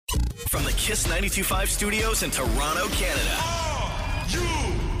From the Kiss 92.5 studios in Toronto, Canada. Are you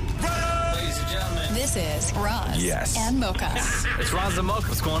ready? Ladies and gentlemen, This is Roz and Mocha. it's Roz and Mocha.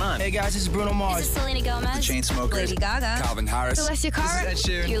 What's going on? Hey guys, this is Bruno Mars. This is Selena Gomez. Chainsmokers. Lady Gaga. Calvin Harris. Celestia Cara. This is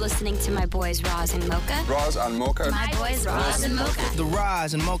Ed Sheeran. You're listening to my boys Roz and Mocha. Roz and Mocha. My boys Roz and Mocha. The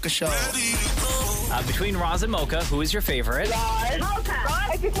Roz and Mocha Show. Between Roz and Mocha, who is your favorite? You guys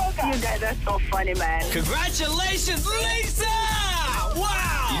are so funny, man. Congratulations, Lisa!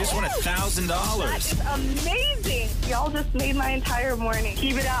 Wow! You just won $1,000. It's amazing. Y'all just made my entire morning.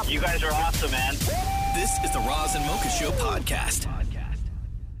 Keep it up. You guys are awesome, man. This is the Roz and Mocha Show podcast.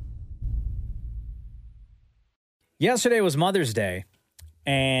 Yesterday was Mother's Day,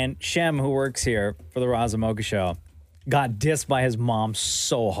 and Shem, who works here for the Roz and Mocha Show, got dissed by his mom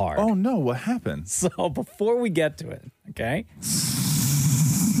so hard. Oh, no. What happened? So before we get to it, okay?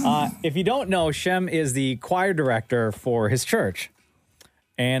 If you don't know, Shem is the choir director for his church.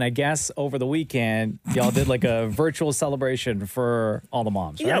 And I guess over the weekend, y'all did like a virtual celebration for all the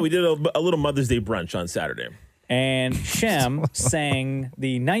moms, right? Yeah, we did a little Mother's Day brunch on Saturday. And Shem sang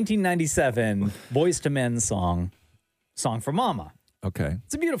the 1997 Boys to Men song for Mama. Okay.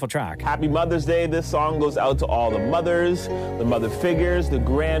 It's a beautiful track. Happy Mother's Day. This song goes out to all the mothers, the mother figures, the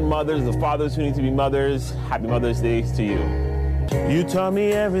grandmothers, the fathers who need to be mothers. Happy Mother's Day to you. You taught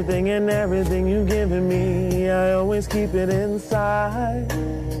me everything and everything you've given me. I always keep it inside.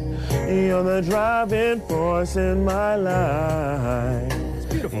 You're the driving force in my life. It's a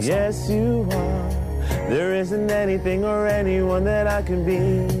beautiful song. Yes, you are. There isn't anything or anyone that I can be,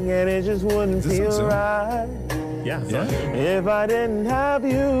 and it just wouldn't feel right. Yeah. If I didn't have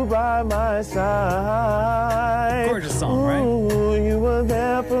you by my side. Gorgeous song, right? Ooh, you were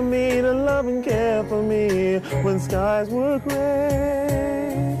there for me to love and care for me when skies were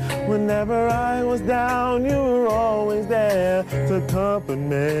gray. Whenever I was down, you were always there to comfort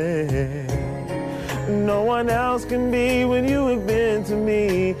me. No one else can be what you have been to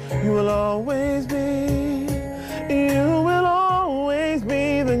me. You will always be. You will always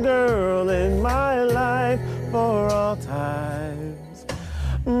be the girl in my life for all times.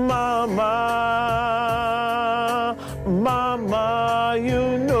 Mama, Mama,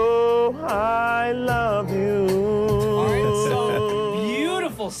 you know I love you.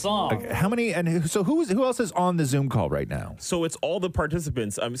 Beautiful song. Okay, how many, and who else is on the Zoom call right now? So it's all the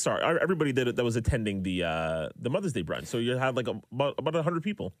participants. I'm sorry, everybody that was attending the Mother's Day brunch. So you had like about 100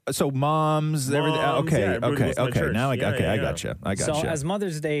 people. So moms, everything. Okay, yeah, everybody goes to my church. Now I Yeah. gotcha. So as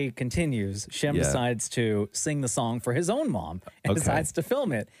Mother's Day continues, Shem decides to sing the song for his own mom and decides to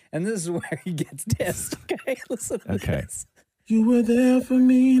film it. And this is where he gets dissed. Okay, listen to this. You were there for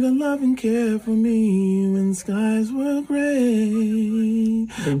me to love and care for me when skies were gray.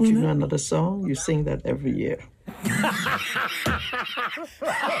 Don't you know another song? You sing that every year.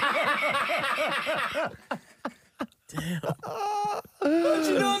 Don't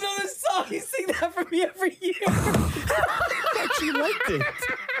you know another song? You sing that for me every year. She liked it.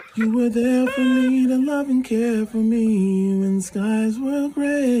 You were there for me to love and care for me when skies were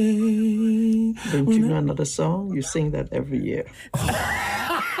gray. Don't you know another song? You sing that every year.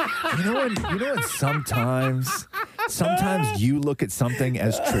 You know what? Sometimes you look at something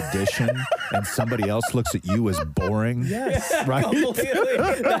as tradition, and somebody else looks at you as boring. Yes, right. Completely.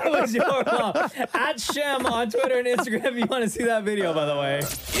 That was your mom. At Shem on Twitter and Instagram if you want to see that video, by the way.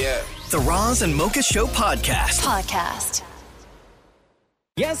 Yeah. The Roz and Mocha Show podcast.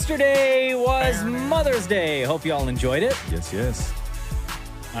 Yesterday was Mother's Day. Hope you all enjoyed it. Yes.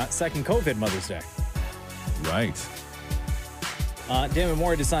 Second COVID Mother's Day. Right. David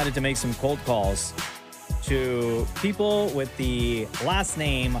Moore decided to make some cold calls to people with the last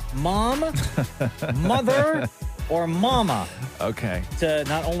name Mom, Mother, or Mama. Okay. To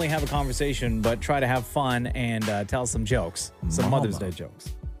not only have a conversation, but try to have fun and tell some jokes. Some Mother's Day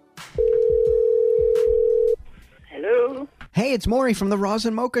jokes. Hello. Hey, it's Maury from the Roz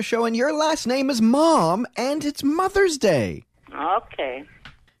and Mocha Show, and your last name is Mom, and it's Mother's Day. Okay.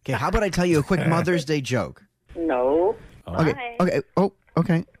 Okay, how about I tell you a quick Mother's Day joke? No. Okay. Hi. Okay. Oh,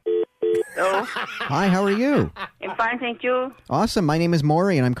 okay. Hello. Hi, how are you? I'm fine, thank you. Awesome. My name is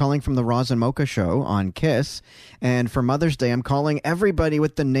Maury, and I'm calling from the Roz and Mocha Show on KISS. And for Mother's Day, I'm calling everybody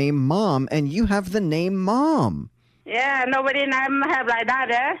with the name Mom, and you have the name Mom. Yeah, nobody have like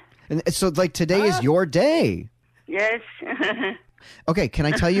that, eh? And so, like, today is your day. Yes. Okay, can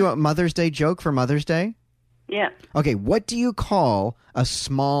I tell you a Mother's Day joke for Mother's Day? Yeah. Okay, what do you call a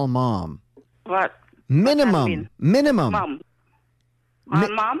small mom? What? Minimum. Minimum. Mom.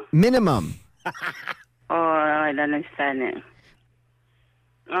 Mom? Minimum. Oh, I don't understand it.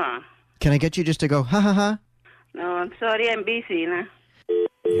 Can I get you just to go, ha ha ha? No, I'm sorry, I'm busy. Nah.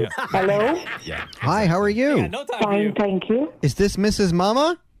 Hello? Yeah. Hi, how are you? Fine, thank you. Is this Mrs.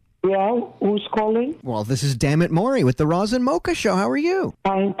 Mama? Yeah, who's calling? Well, this is Dammit Maury with the Roz and Mocha Show. How are you?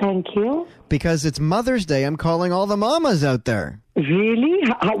 Fine, thank you. Because it's Mother's Day, I'm calling all the mamas out there. Really?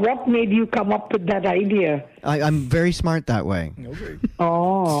 What made you come up with that idea? I'm very smart that way. Okay.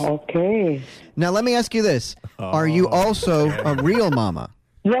 Oh, okay. Now, let me ask you this. Are you also a real mama?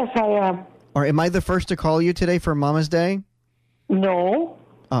 Yes, I am. Or am I the first to call you today for Mama's Day? No.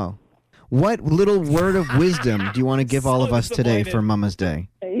 Oh. What little word of wisdom do you want to give all of us today for Mama's Day?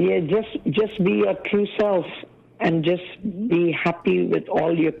 Yeah, just be your true self and just be happy with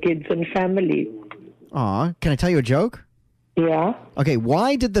all your kids and family. Aw, can I tell you a joke? Yeah. Okay,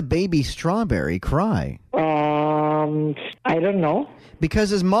 why did the baby strawberry cry? I don't know.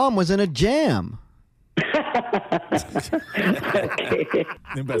 Because his mom was in a jam. Okay.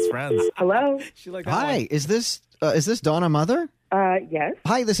 New best friends. Hello? Hi, is this Donna Mother? Yes.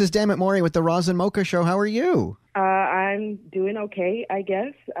 Hi, this is Dammit Maury with the Roz and Mocha Show. How are you? I'm doing okay, I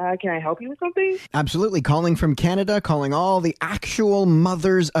guess. Can I help you with something? Absolutely. Calling from Canada, calling all the actual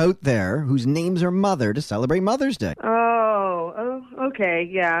mothers out there whose names are Mother to celebrate Mother's Day. Oh, okay.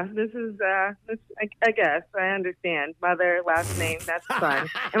 Yeah, this is, I guess. I understand. Mother, last name, that's fun.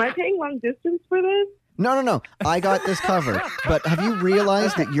 Am I paying long distance for this? No. I got this covered. But have you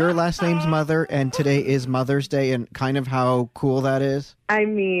realized that your last name's Mother and today is Mother's Day and kind of how cool that is? I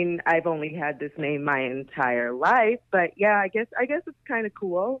mean, I've only had this name my entire life, but yeah, I guess it's kind of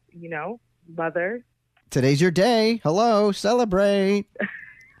cool, Mother. Today's your day. Hello, celebrate.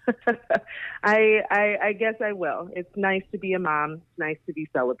 I guess I will. It's nice to be a mom. It's nice to be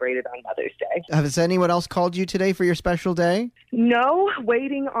celebrated on Mother's Day. Has anyone else called you today for your special day? No,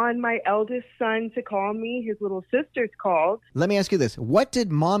 waiting on my eldest son to call me. His little sister's called. Let me ask you this. What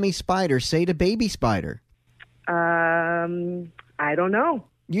did Mommy Spider say to Baby Spider? I don't know.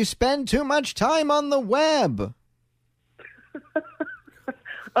 You spend too much time on the web.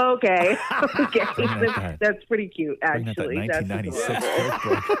 Okay. That's pretty cute, Bring actually. that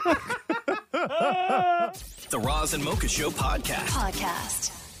 1996 The Roz and Mocha Show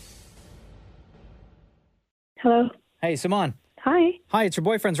podcast. Hello. Hey, Simone. Hi. Hi, it's your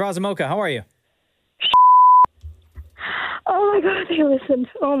boyfriend's Roz and Mocha. How are you? Oh, my God. They listened.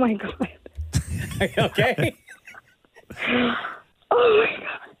 Oh, my God. Are you okay? Oh, my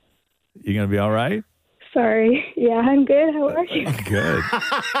God. You going to be all right? Sorry. Yeah, I'm good. How are you? Good.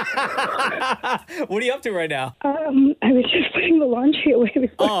 What are you up to right now? I was just putting the laundry away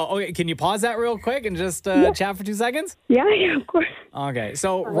before. Oh, okay. Can you pause that real quick and just chat for 2 seconds? Yeah, of course. Okay.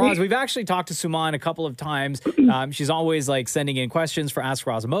 So, Roz, we've actually talked to Suman a couple of times. She's always sending in questions for Ask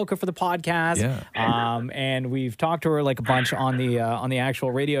Roz and Mocha for the podcast. Yeah. And we've talked to her a bunch on the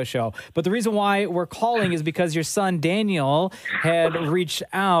actual radio show. But the reason why we're calling is because your son Daniel had reached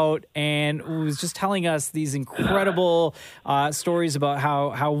out and was just telling us these incredible stories about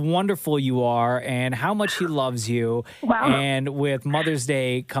how wonderful you are and how much he loves you. Wow. And with Mother's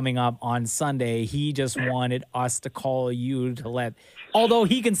Day coming up on Sunday, he just wanted us to call you to let, although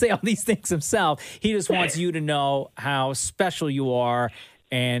he can say all these things himself, he just wants you to know how special you are.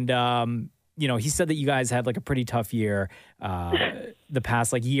 And, he said that you guys had a pretty tough year the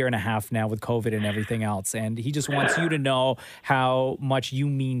past year and a half now with COVID and everything else. And he just wants you to know how much you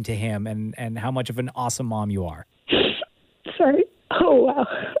mean to him and how much of an awesome mom you are. Sorry. Oh, wow.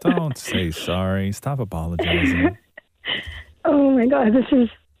 Don't say sorry. Stop apologizing. Oh, my God. This is...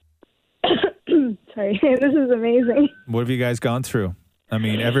 Sorry. This is amazing. What have you guys gone through? I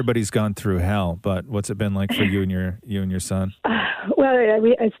mean, everybody's gone through hell, but what's it been like for you and your son? Well,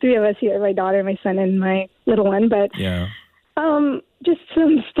 it's three of us here, my daughter, my son, and my little one. But yeah, just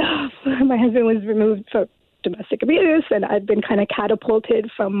some stuff. My husband was removed for domestic abuse, and I've been kind of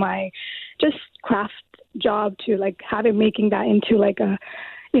catapulted from my just craft job to making that into a,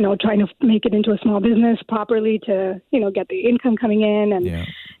 trying to make it into a small business properly to, get the income coming in, and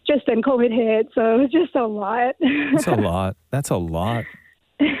just then COVID hit, so it was just a lot. That's a lot.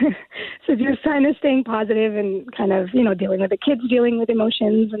 So just kind of staying positive and kind of, dealing with the kids, dealing with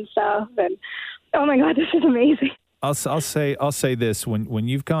emotions and stuff. And oh my God, this is amazing. I'll say this, when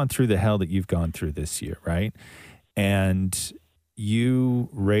you've gone through the hell that you've gone through this year, right? And you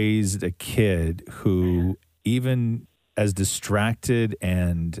raised a kid who, even as distracted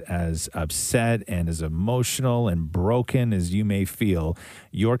and as upset and as emotional and broken as you may feel,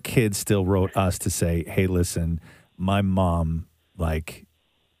 your kid still wrote us to say, hey, listen, my mom,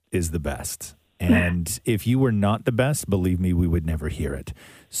 is the best. And if you were not the best, believe me, we would never hear it.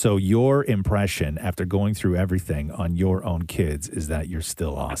 So your impression after going through everything on your own kids is that you're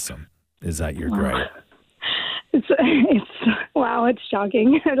still awesome, is that you're great. It's wow, it's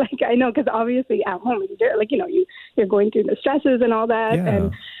shocking. Like I know, because obviously at home, like you're going through the stresses and all that,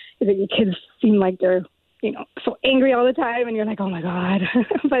 and your kids seem like they're so angry all the time, and you're like, oh my god.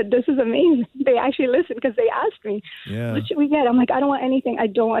 But this is amazing. They actually listen because they asked me, what should we get? I'm like, I don't want anything.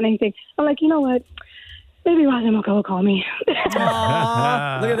 I'm like, you know what? Maybe Roz and Mocha will call me.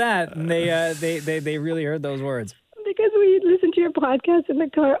 Aw, look at that. And they really heard those words. Because we listen to your podcast in the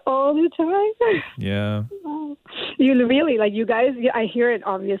car all the time. Yeah. Wow. You really, like, you guys, I hear it,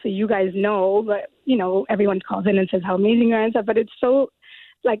 obviously, you guys know, but, everyone calls in and says how amazing you are and stuff, but it's so,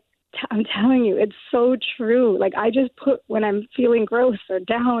 like, I'm telling you, it's so true. Like, I just put, when I'm feeling gross or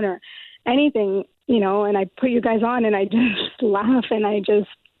down or anything, and I put you guys on and I just laugh and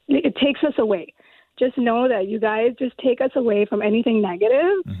it takes us away. Just know that you guys just take us away from anything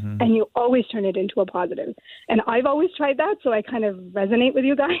negative, and you always turn it into a positive. And I've always tried that, so I kind of resonate with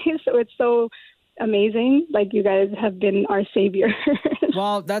you guys. So it's so amazing. Like, you guys have been our savior.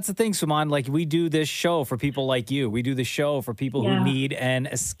 Well, that's the thing, Suman. Like, we do this show for people like you. We do the show for people who need an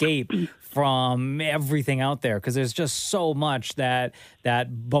escape from everything out there, because there's just so much that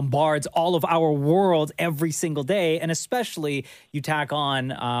bombards all of our world every single day. And especially you tack on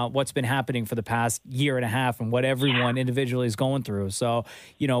what's been happening for the past year and a half and what everyone individually is going through. So,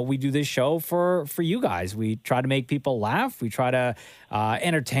 we do this show for you guys. We try to make people laugh. We try to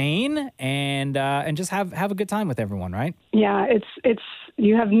entertain and just have a good time with everyone, right? Yeah, it's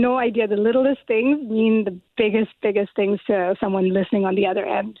you have no idea. The littlest things mean the biggest things to someone listening on the other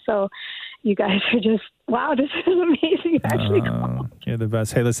end. So you guys are just, wow, this is amazing. Actually, you're the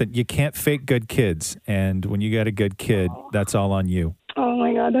best. Hey, listen, you can't fake good kids. And when you got a good kid, that's all on you. Oh,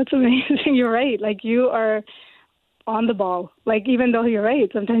 my God, that's amazing. You're right. Like, you are on the ball. Like, even though you're right,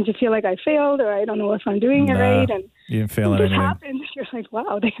 sometimes you feel like I failed or I don't know if I'm doing it right. And you didn't fail at it anything. happens. You're like,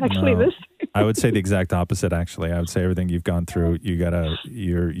 wow, they actually listen. I would say the exact opposite, actually. I would say everything you've gone through,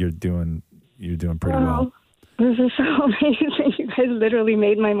 you're doing pretty well. This is so amazing. You guys literally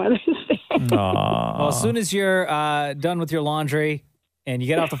made my Mother's Day. Well, as soon as you're done with your laundry and you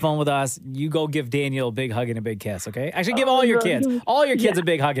get off the phone with us, you go give Daniel a big hug and a big kiss, okay? Actually, give all your kids a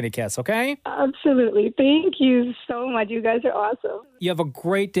big hug and a kiss, okay? Absolutely. Thank you so much. You guys are awesome. You have a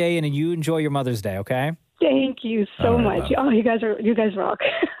great day and you enjoy your Mother's Day, okay? Thank you so much. Oh, you guys rock.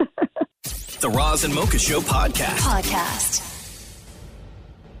 The Roz and Mocha Show podcast.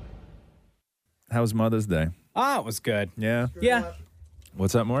 How was Mother's Day? It was good. Yeah? Yeah.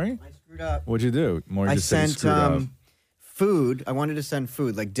 What's up, Maury? I screwed up. What'd you do? Maury I just said he sent screwed up. food. I wanted to send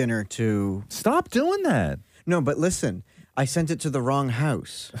food, like dinner to... Stop doing that. No, but listen, I sent it to the wrong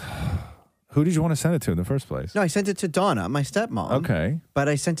house. Who did you want to send it to in the first place? No, I sent it to Donna, my stepmom. Okay. But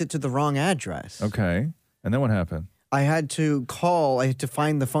I sent it to the wrong address. Okay. And then what happened? I had to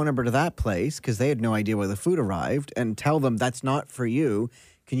find the phone number to that place because they had no idea where the food arrived and tell them that's not for you.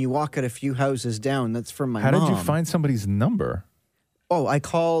 Can you walk it a few houses down? That's from my mom. How did you find somebody's number? Oh, I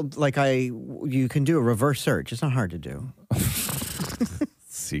called, you can do a reverse search. It's not hard to do.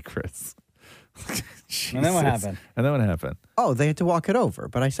 Secrets. And then what happened? Oh, they had to walk it over,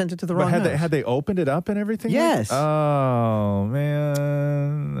 but I sent it to the wrong house. Had they opened it up and everything? Yes. Oh,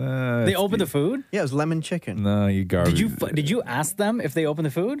 man. They opened the food? Yeah, it was lemon chicken. No, you garbage. Did you ask them if they opened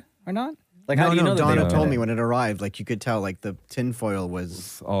the food or not? Like, no, how do you know that Donna they told me when it arrived. Like, you could tell, like, the tinfoil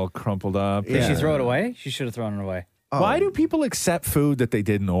was all crumpled up. Did she throw it away? She should have thrown it away. Why do people accept food that they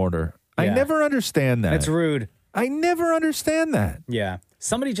didn't order? I never understand that. It's rude. I never understand that. Yeah.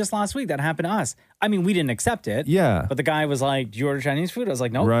 Somebody just last week, that happened to us. I mean, we didn't accept it. Yeah. But the guy was like, do you order Chinese food? I was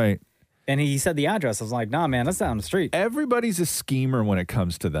like, no. Right. And he said the address. I was like, nah, man, that's down the street. Everybody's a schemer when it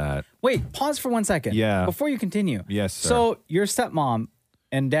comes to that. Wait, pause for 1 second. Yeah. Before you continue. Yes, sir. So your stepmom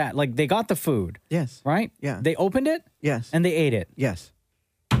and dad, like, they got the food. Yes. Right? Yeah. They opened it? Yes. And they ate it? Yes.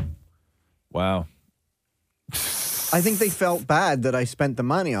 Wow. I think they felt bad that I spent the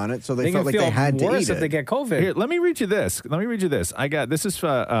money on it, so they felt like they had to eat if they it. get COVID. Here, let me read you this. This is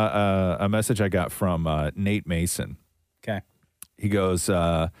a message I got from Nate Mason. Okay. He goes,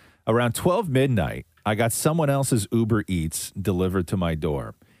 around 12 midnight, I got someone else's Uber Eats delivered to my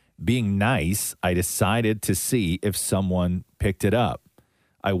door. Being nice, I decided to see if someone picked it up.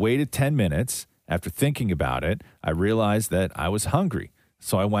 I waited 10 minutes. After thinking about it, I realized that I was hungry.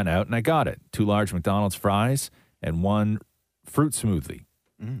 So I went out and I got it. 2 large McDonald's fries and 1 fruit smoothie.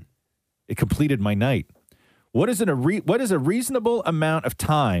 It completed my night. What is a reasonable amount of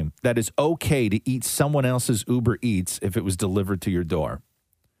time that is okay to eat someone else's Uber Eats if it was delivered to your door?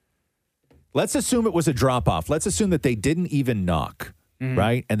 Let's assume it was a drop-off. Let's assume that they didn't even knock,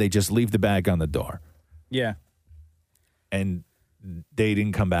 right? And they just leave the bag on the door. Yeah. And they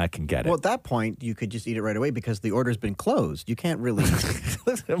didn't come back and get it. Well, at that point, you could just eat it right away because the order's been closed. You can't really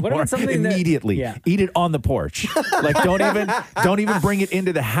What about something that- immediately Yeah. eat it on the porch. Like don't even bring it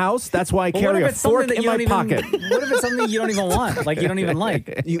into the house. That's why I Well, what carry if a it's something fork that in you my don't pocket. What if it's something you don't even want? Like you don't even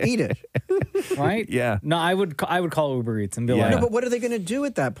like. You eat it. Right? Yeah. No, I would call Uber Eats and be Yeah. like, No, but what are they going to do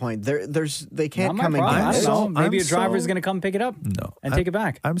at that point? They can't not come my and problem. I get don't it. know. Maybe a driver's going to come pick it up and take it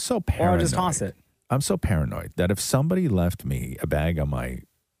back. I'm so Or paranoid. I'll just toss it. I'm so paranoid that if somebody left me a bag on my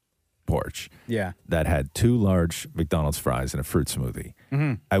porch Yeah. that had 2 large McDonald's fries and a fruit smoothie,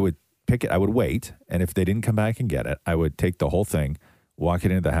 Mhm. I would pick it. I would wait, and if they didn't come back and get it, I would take the whole thing, walk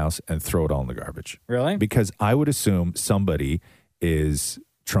it into the house, and throw it all in the garbage. Really? Because I would assume somebody is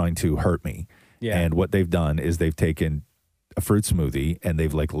trying to hurt me. Yeah. And what they've done is they've taken a fruit smoothie and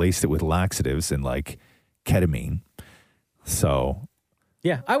they've like laced it with laxatives and like ketamine. So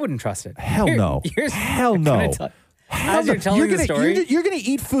Yeah, I wouldn't trust it. hell no. Hell can no. I tell- As you're telling the story, you're gonna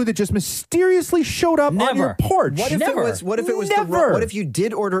eat food that just mysteriously showed up on your porch. What if it was? What if it was the Never. wrong, what if you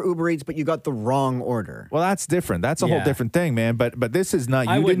did order Uber Eats but you got the wrong order? Well, that's different. That's a whole Yeah. different thing, man. But this is not.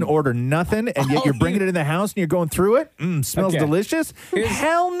 I You didn't wouldn't- order nothing, and yet you're bringing it in the house and you're going through it. Smells Okay. delicious. Here's-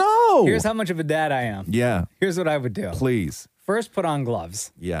 Hell no. Here's how much of a dad I am. Yeah. Here's what I would do. Please. First, put on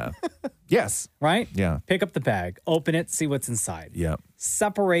gloves. Yeah. Yes. Right? Yeah. Pick up the bag, open it, see what's inside. Yeah.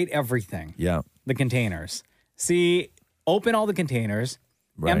 Separate everything. Yeah. The containers. Open all the containers.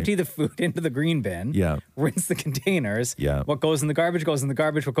 Right. Empty the food into the green bin. Yeah. Rinse the containers. Yeah. What goes in the garbage goes in the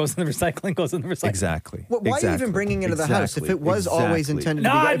garbage. What goes in the recycling goes in the recycling. Exactly. Well, why are you even bringing it into the house if it was always intended to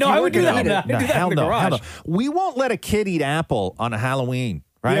be? No, if no, you I were would do gonna that. eat No, it- I do that hell in the no. Hell garage. no. We won't let a kid eat apple on a Halloween,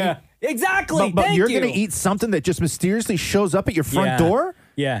 right? Yeah. Exactly. But Thank you're you. going to eat something that just mysteriously shows up at your front Yeah. door?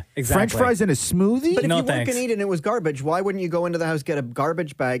 Yeah, exactly. French fries in a smoothie? But if you weren't going to eat it and it was garbage, why wouldn't you go into the house, get a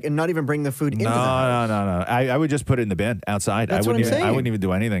garbage bag, and not even bring the food into No, the house? no. I would just put it in the bin outside. That's I what wouldn't I'm even, I saying. wouldn't even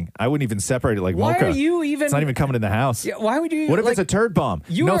do anything. I wouldn't even separate it like Why mocha. are you even- It's not even coming in the house. Yeah, why would you? What if like, it's a turd bomb?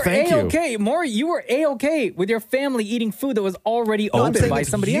 You no, were thank you. A-okay. Maury, you were A-okay with your family eating food that was already No, I'm opened saying by if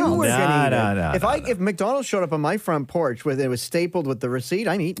somebody you else. were gonna eat it. no, If McDonald's showed up on my front porch with it was stapled with the receipt,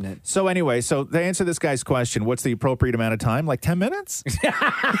 I'm eating it. So anyway, so to answer this guy's question, what's the appropriate amount of time? Like 10 minutes?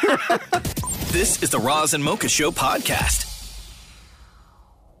 This is the Roz and Mocha Show podcast.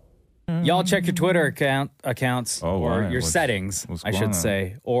 Y'all check your Twitter accounts or why? your What's- settings, what's I going should on?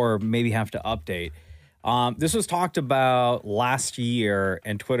 say, or maybe have to update. This was talked about last year,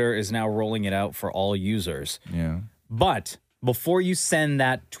 and Twitter is now rolling it out for all users. Yeah. But before you send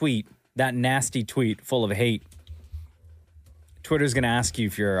that tweet, that nasty tweet full of hate, Twitter's going to ask you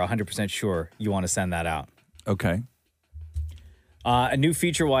if you're 100% sure you want to send that out. Okay. A new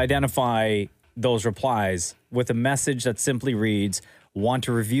feature will identify those replies with a message that simply reads, "Want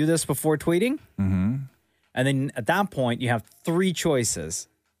to review this before tweeting?" Mm-hmm. And then at that point, you have 3 choices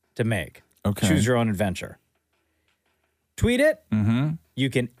to make. Okay. Choose your own adventure. Tweet it, Mm-hmm. you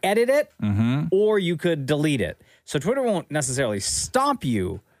can edit it, Mm-hmm. or you could delete it. So Twitter won't necessarily stop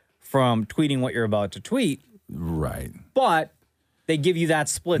you from tweeting what you're about to tweet. Right. But they give you that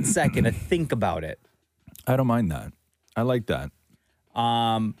split second to think about it. I don't mind that. I like that.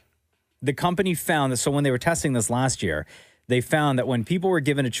 The company found that, so when they were testing this last year, they found that when people were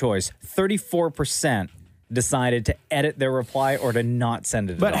given a choice, 34% decided to edit their reply or to not send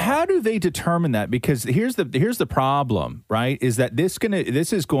it But at all. how do they determine that? Because here's the problem, right? Is that this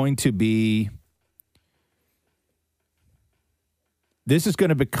is going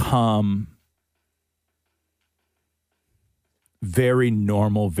to become very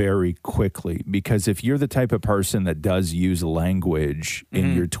normal very quickly, because if you're the type of person that does use language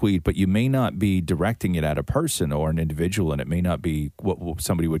in your tweet, but you may not be directing it at a person or an individual, and it may not be what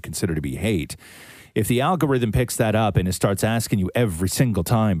somebody would consider to be hate. If the algorithm picks that up and it starts asking you every single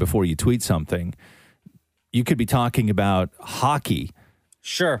time before you tweet something, you could be talking about hockey.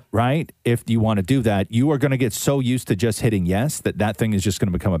 Sure. Right? If you want to do that, you are going to get so used to just hitting yes that thing is just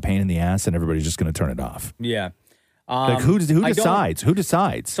going to become a pain in the ass and everybody's just going to turn it off. Yeah. Like who I don't- decides? Who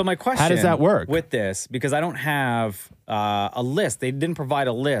decides? So my question, how does that work? with this? Because I don't have a list. They didn't provide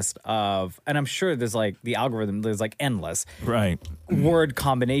a list of, and I'm sure there's like the algorithm. There's like endless Right. word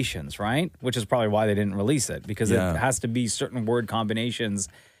combinations, right? Which is probably why they didn't release it, because Yeah. it has to be certain word combinations,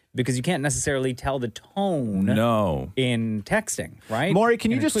 because you can't necessarily tell the tone. No. In texting, right? Maury, can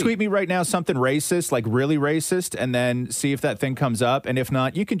you In a just tweet me right now something racist, like really racist, and then see if that thing comes up? And if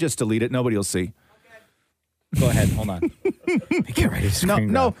not, you can just delete it. Nobody will see. Go ahead. Hold on. Get ready to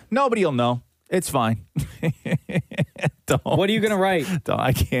scream. No, nobody will know. It's fine. Don't. What are you going to write?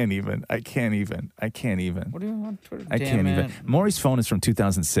 I can't even. What do you want Twitter? I Damn can't even. it. Maury's phone is from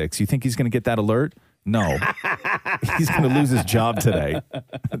 2006. You think he's going to get that alert? No. He's going to lose his job today.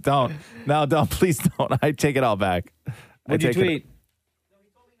 Don't. No, don't. Please don't. I take it all back. What'd you tweet?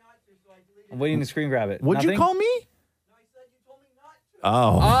 I'm waiting to screen grab it. What'd you Nothing? call me?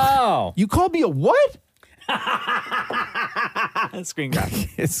 Oh. You called me a what? Screen grab.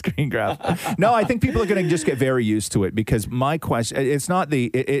 Screen grab. No, I think people are going to just get very used to it because my question, it's not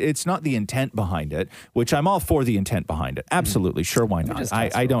the intent behind it, which I'm all for the intent behind it. Absolutely. Sure. Why not?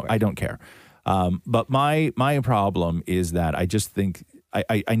 I don't care. But my problem is that I just think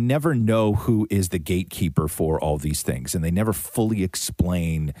I never know who is the gatekeeper for all these things, and they never fully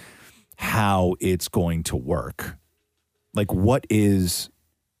explain how it's going to work. Like, what are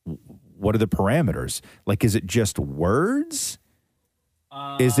the parameters? Like, is it just words?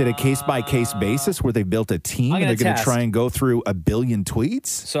 Is it a case-by-case basis where they built a team and they're going to try and go through a billion tweets?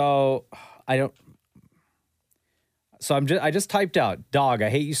 So I just typed out, dog, I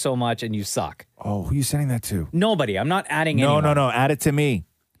hate you so much and you suck. Oh, who are you sending that to? Nobody. I'm not adding anyone. No. Add it to me.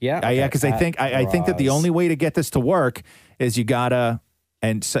 Yeah? Yeah, because I think that the only way to get this to work is you got to,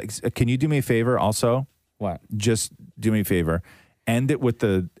 and so, can you do me a favor also? What? Just do me a favor. End it with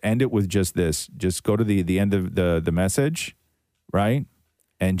just this. Just go to the end of the message, right?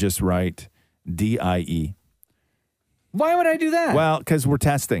 And just write DIE. Why would I do that? Well, because we're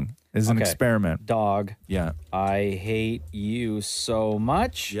testing. It's an experiment. Dog. Yeah. I hate you so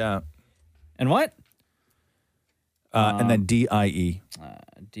much. Yeah. And what? And then DIE.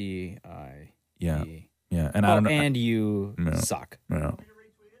 DIE. Yeah. Yeah. And I don't know. And you suck. No.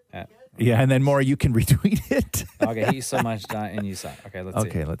 Yeah, and then Maury, you can retweet it. Dog, I hate you so much, and you suck. Okay, let's see.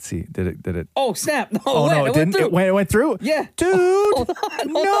 Okay, let's see. Did it? Oh, snap. No, it didn't. It went through? Yeah. Dude. Hold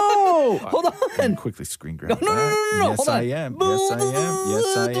on. No. Hold on. I can quickly screen grab No. Yes, Hold on. I am. Yes, I am.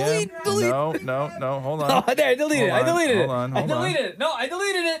 Yes, I am. Delete. No. Hold on. Oh, there, I deleted it. I deleted it. Hold on. I deleted it. No, I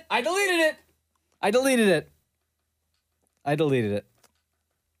deleted it. I deleted it.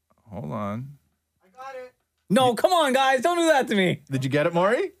 Hold on. No, come on, guys. Don't do that to me. Did you get it,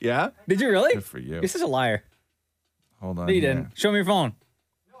 Maury? Yeah? Did you really? Good for you. You're such a liar. Hold on. No, you didn't. Show me your phone.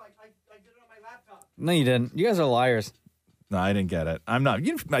 No, I did it on my laptop. No, you didn't. You guys are liars. No, I didn't get it. I'm not.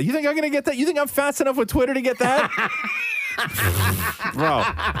 You think I'm going to get that? You think I'm fast enough with Twitter to get that? Bro.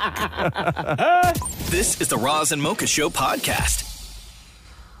 This is the Roz and Mocha Show podcast.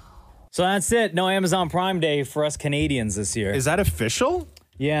 So that's it. No Amazon Prime Day for us Canadians this year. Is that official?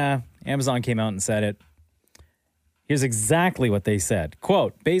 Yeah. Amazon came out and said it. Here's exactly what they said.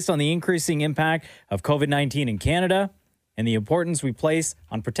 Quote, based on the increasing impact of COVID-19 in Canada and the importance we place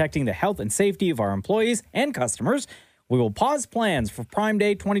on protecting the health and safety of our employees and customers, we will pause plans for Prime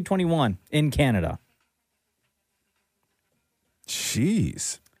Day 2021 in Canada.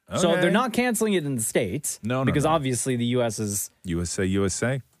 Jeez. Okay. So they're not canceling it in the States. No. Because obviously the U.S. is...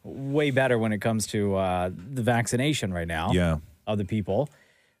 USA. Way better when it comes to the vaccination right now. Yeah. Of the people.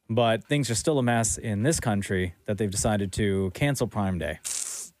 But things are still a mess in this country that they've decided to cancel Prime Day.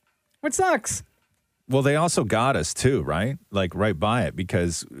 Which sucks. Well, they also got us too, right? Like right by it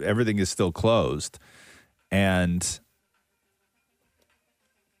because everything is still closed. And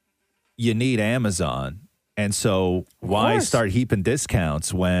you need Amazon. And so why start heaping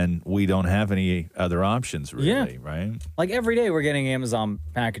discounts when we don't have any other options really, right? Like every day we're getting Amazon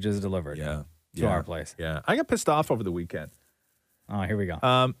packages delivered to our place. Yeah. I got pissed off over the weekend. Oh, here we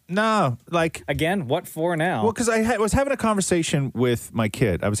go. No, like... Again, what for now? Well, because I was having a conversation with my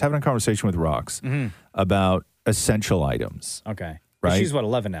kid. I was having a conversation with Rox about essential items. Okay. Right? She's,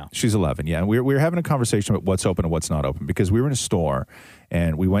 11 now? She's 11, yeah. And we were having a conversation about what's open and what's not open because we were in a store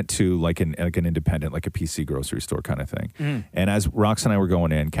and we went to like an independent, like a PC grocery store kind of thing. And as Rox and I were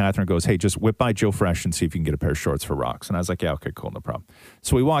going in, Catherine goes, hey, just whip by Joe Fresh and see if you can get a pair of shorts for Rox. And I was like, yeah, okay, cool, no problem.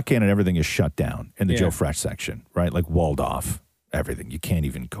 So we walk in and everything is shut down in the Joe Fresh section, right? Like walled off. Everything. You can't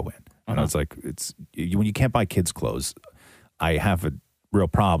even go in. And I was like, when you can't buy kids' clothes, I have a real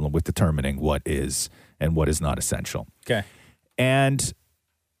problem with determining what is and what is not essential. Okay. And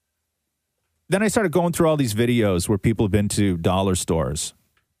then I started going through all these videos where people have been to dollar stores.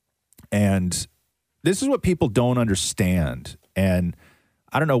 And this is what people don't understand. And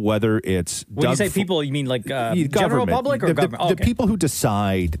I don't know whether it's... When you say people, you mean like general public or government? The people who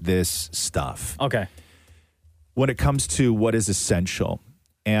decide this stuff. Okay. When it comes to what is essential.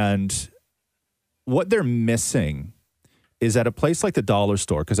 And what they're missing is at a place like the dollar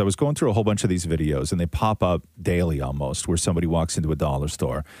store, because I was going through a whole bunch of these videos and they pop up daily almost, where somebody walks into a dollar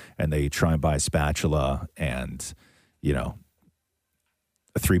store and they try and buy a spatula and, a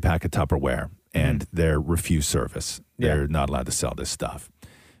 3-pack of Tupperware and they're refused service. They're not allowed to sell this stuff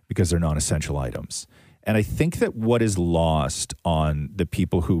because they're non-essential items. And I think that what is lost on the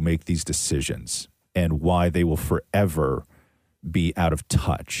people who make these decisions and why they will forever be out of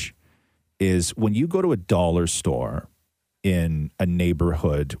touch is when you go to a dollar store in a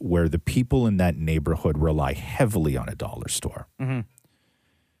neighborhood where the people in that neighborhood rely heavily on a dollar store. Mm-hmm.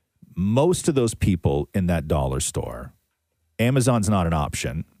 Most of those people in that dollar store, Amazon's not an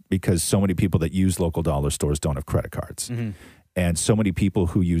option because so many people that use local dollar stores don't have credit cards. Mm-hmm. And so many people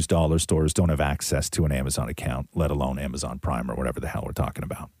who use dollar stores don't have access to an Amazon account, let alone Amazon Prime or whatever the hell we're talking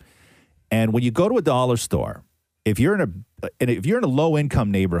about. And when you go to a dollar store, if you're in a low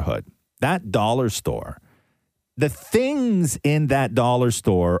income neighborhood, that dollar store, the things in that dollar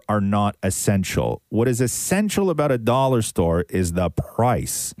store are not essential. What is essential about a dollar store is the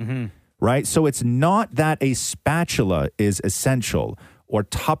price, right? So it's not that a spatula is essential or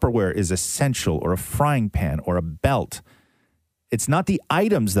Tupperware is essential or a frying pan or a belt. It's not the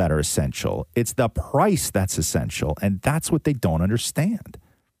items that are essential. It's the price that's essential. And that's what they don't understand.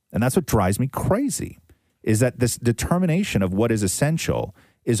 And that's what drives me crazy, is that this determination of what is essential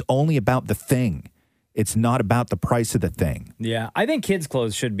is only about the thing. It's not about the price of the thing. Yeah, I think kids'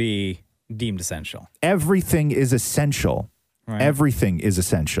 clothes should be deemed essential. Everything is essential. Right. Everything is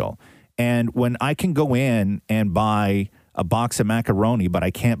essential. And when I can go in and buy a box of macaroni, but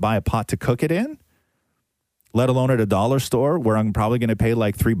I can't buy a pot to cook it in, let alone at a dollar store where I'm probably going to pay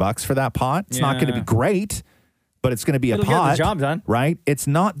like $3 for that pot. It's not going to be great, but it's going to be It'll a pot. get the job done. Right? It's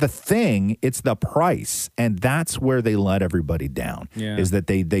not the thing, it's the price. And that's where they let everybody down, is that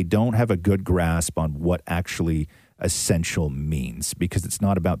they don't have a good grasp on what actually essential means, because it's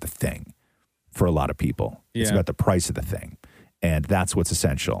not about the thing for a lot of people. It's Yeah. about the price of the thing. And that's what's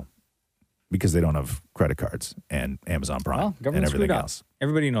essential, because they don't have credit cards and Amazon Prime Well, and government everything screwed up. else.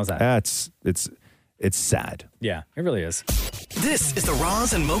 Everybody knows that. It's sad. Yeah, it really is. This is the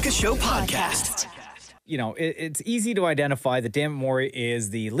Roz and Mocha Show podcast. You know, it's easy to identify that Dammit Maury is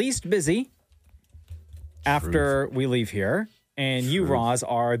the least busy after we leave here, and you, Roz,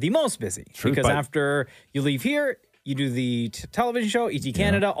 are the most busy. Truth, because but- after you leave here, you do the television show, ET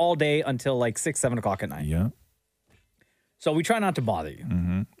Canada, all day until like 6, 7 o'clock at night. Yeah. So we try not to bother you.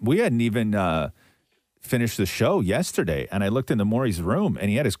 Mm-hmm. We hadn't even finished the show yesterday, and I looked into Maury's room, and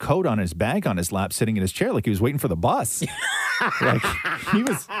he had his coat on, his bag on his lap, sitting in his chair like he was waiting for the bus. he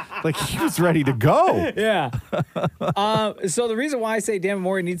was ready to go. Yeah. So the reason why I say Dammit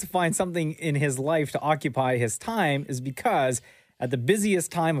Maury needs to find something in his life to occupy his time is because at the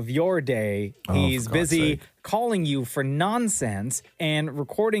busiest time of your day, he's for God's busy sake. calling you for nonsense and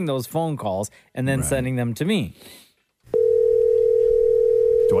recording those phone calls and then sending them to me.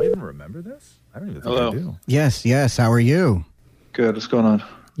 Do I even remember this? I don't even think I do. Yes. How are you? Good. What's going on?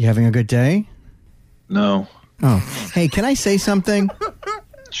 You having a good day? No. Oh, hey, can I say something?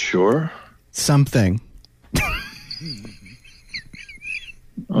 Sure. Something.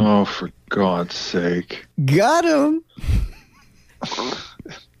 Oh, for God's sake. Got him.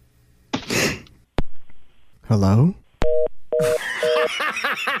 Hello?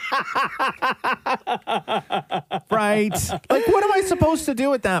 Right. Like, what am I supposed to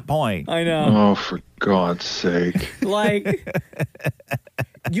do at that point? I know. Oh, for God's sake. Like,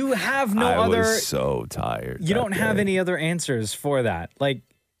 you have no I other. was so tired. You that don't have day. any other answers for that. Like,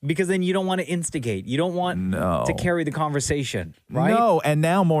 because then you don't want to instigate. You don't want to carry the conversation, right? No, and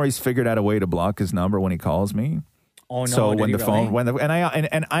now Maury's figured out a way to block his number when he calls me. Oh no! So did when he the phone, really?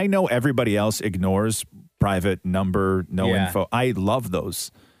 and I know everybody else ignores private number, no Yeah. info. I love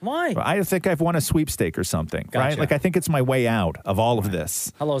those. Why? I think I've won a sweepstake or something, right? Gotcha. Like I think it's my way out of all of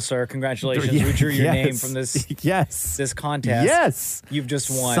this. Hello, sir. Congratulations. Yeah, We drew your name yes. from this Yes. this contest. Yes. You've just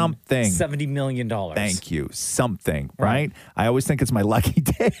won Something. $70 million. Thank you. Something, right? I always think it's my lucky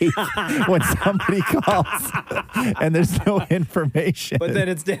day when somebody calls and there's no information. But then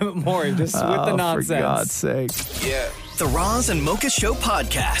it's Dammit Maury just with the nonsense. For God's sake. Yeah. The Roz and Mocha Show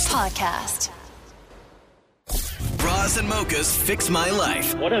podcast. Roz and Mocha's Fix My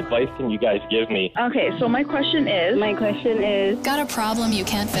Life. What advice can you guys give me? Okay, so my question is... Got a problem you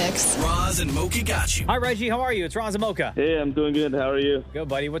can't fix? Roz and Mocha got you. Hi, Reggie. How are you? It's Roz and Mocha. Hey, I'm doing good. How are you? Good,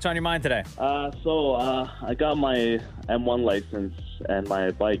 buddy. What's on your mind today? I got my M1 license and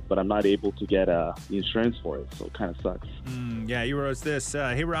my bike, but I'm not able to get insurance for it, so it kind of sucks. Yeah, you wrote this.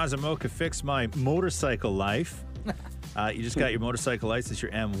 Hey, Roz and Mocha, fix my motorcycle life. You just got your motorcycle license,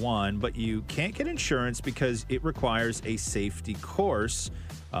 your M1, but you can't get insurance because it requires a safety course,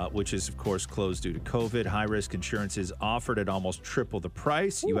 which is, of course, closed due to COVID. High-risk insurance is offered at almost triple the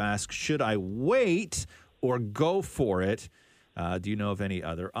price. You ask, should I wait or go for it? Do you know of any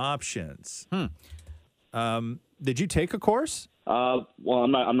other options? Did you take a course? Well,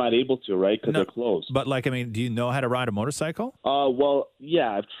 I'm not able to, right? Because they're closed. But like, I mean, do you know how to ride a motorcycle? Well,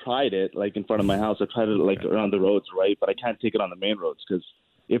 yeah, I've tried it, like in front of my house. I've tried it like around the roads, right? But I can't take it on the main roads because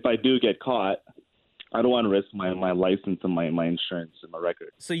if I do get caught, I don't want to risk my license and my insurance and my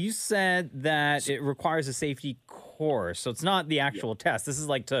record. So you said that it requires a safety course. So it's not the actual test. This is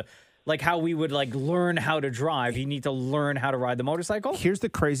like how we would like learn how to drive. You need to learn how to ride the motorcycle. Here's the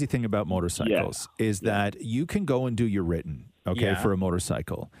crazy thing about motorcycles is that you can go and do your written, for a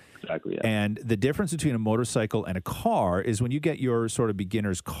motorcycle. Exactly. Yeah. And the difference between a motorcycle and a car is when you get your sort of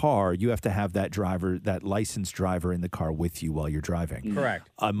beginner's car, you have to have that driver, that licensed driver in the car with you while you're driving. Correct.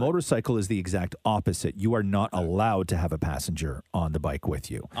 A motorcycle is the exact opposite. You are not allowed to have a passenger on the bike with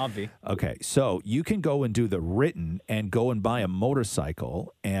you. Obvi. Okay, so you can go and do the written and go and buy a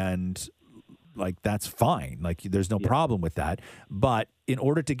motorcycle and like that's fine. Like there's no problem with that. But in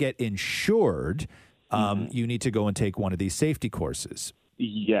order to get insured, you need to go and take one of these safety courses.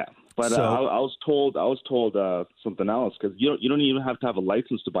 Yeah, but So- I was told something else because you don't even have to have a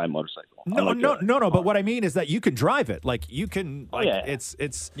license to buy a motorcycle. No. But what I mean is that you can drive it. Like you can, like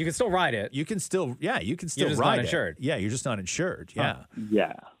it's you can still ride it. You can still, you can still You're just ride not it. insured. Yeah, you're just not insured. Yeah,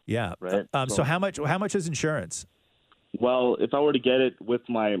 Yeah. Right. So how much is insurance? Well, if I were to get it with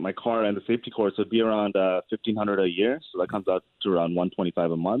my car and the safety course, it'd be around $1,500 a year. So that comes out to around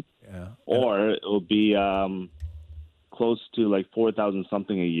 $125 a month. Yeah. Or it will be close to like $4,000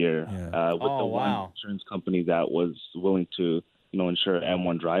 something a year with the one insurance company that was willing to, insure an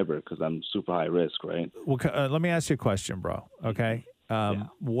M1 driver because I'm super high risk, right? Well, let me ask you a question, bro. Okay.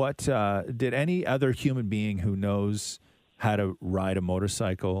 What did any other human being who knows how to ride a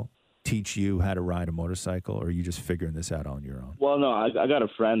motorcycle teach you how to ride a motorcycle, or are you just figuring this out on your own? Well, no, I got a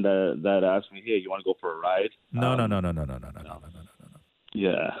friend that asked me, hey, you want to go for a ride? No.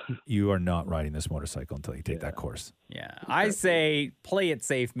 Yeah. You are not riding this motorcycle until you take that course. Yeah. I say play it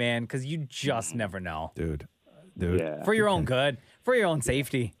safe, man, because you just never know. Dude. Yeah. For your own good, for your own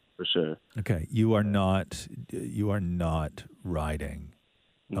safety. For sure. Okay. You are not riding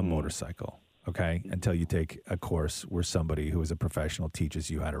a motorcycle. Okay, until you take a course where somebody who is a professional teaches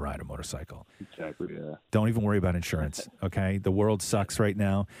you how to ride a motorcycle. Exactly, yeah. Don't even worry about insurance, okay? The world sucks right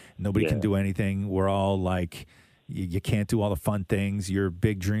now. Nobody can do anything. We're all like, you can't do all the fun things. Your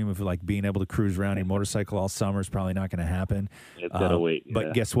big dream of like being able to cruise around your motorcycle all summer is probably not going to happen. It's gotta wait.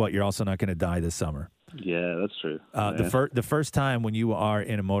 But guess what? You're also not going to die this summer. Yeah, that's true. The first time when you are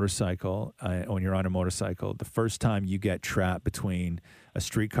in a motorcycle, when you're on a motorcycle, the first time you get trapped between a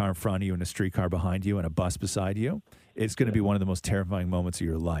streetcar in front of you and a streetcar behind you and a bus beside you, it's going to be one of the most terrifying moments of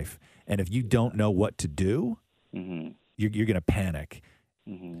your life. And if you don't know what to do, you're going to panic.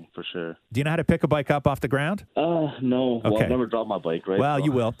 For sure. Do you know how to pick a bike up off the ground? No. Well, Okay. I've never dropped my bike, right? Well, So-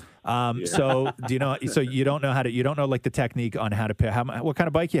 you will. Yeah. So do you know? So you don't know you don't know like the technique on how to pick. What kind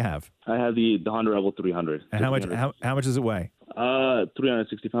of bike you have? I have the Honda Rebel 300. And how much does it weigh?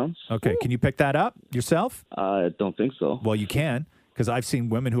 360 pounds. Okay, can you pick that up yourself? I don't think so. Well, you can, because I've seen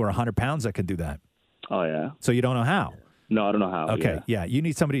women who are 100 pounds that can do that. Oh, yeah? So you don't know how? No, I don't know how. Okay, yeah. You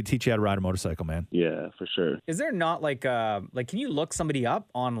need somebody to teach you how to ride a motorcycle, man. Yeah, for sure. Is there not like can you look somebody up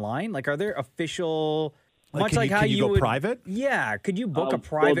online? Like, are there official? Like, can you go would, private? Yeah, could you book a Well,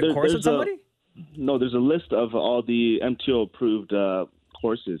 private course with somebody? No, there's a list of all the MTO approved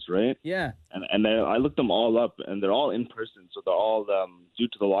courses, right? Yeah. And then I looked them all up, and they're all in person, so they're all due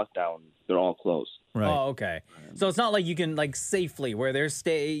to the lockdown, they're all closed. Right. Oh, okay. So it's not like you can like safely where they're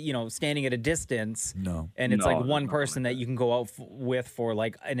standing at a distance. No. And it's No, like one person that you can go out with for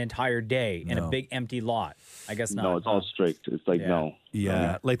like an entire day in a No. big empty lot. I guess not. No, it's all strict. It's like, no.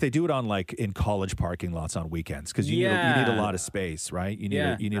 Yeah, like they do it on like in college parking lots on weekends because you need a lot of space, right? You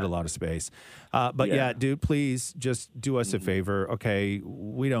need a lot of space. But yeah, dude, please just do us a favor. Okay,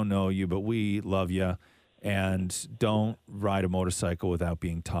 we don't know you, but we love you, and don't ride a motorcycle without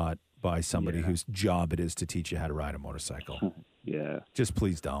being taught by somebody whose job it is to teach you how to ride a motorcycle. Yeah. Just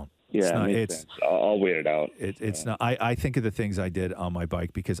please don't. Yeah, makes sense. I'll wait it out. It's not. I think of the things I did on my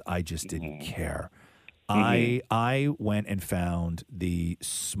bike because I just didn't care. Mhm. I went and found the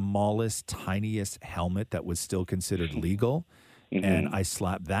smallest, tiniest helmet that was still considered legal, and I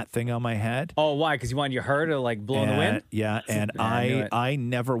slapped that thing on my head. Oh, why? Because you wanted your hair to like blow in the wind? Yeah, and Yeah, I knew it. I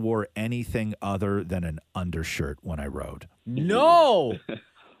never wore anything other than an undershirt when I rode. No.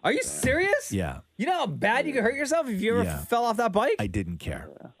 Are you serious? Yeah, You know how bad you could hurt yourself if you ever Yeah. fell off that bike? I didn't care.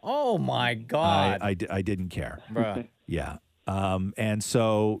 Oh my God. I didn't care. Bruh. Yeah. And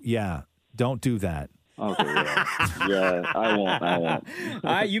so, yeah, don't do that. Okay, yeah, I won't. All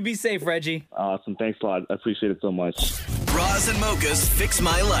right, you be safe, Reggie. Awesome. Thanks a lot. I appreciate it so much. Roz and Mocha's Fix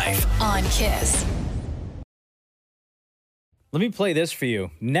My Life. On Kiss. Let me play this for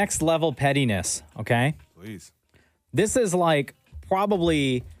you. Next level pettiness, okay? Please. This is like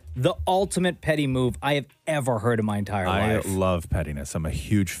probably the ultimate petty move I have ever heard in my entire life. I love pettiness. I'm a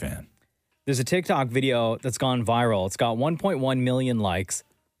huge fan. There's a TikTok video that's gone viral. It's got 1.1 million likes,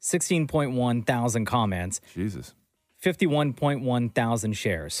 16.1 thousand comments. Jesus. 51.1 thousand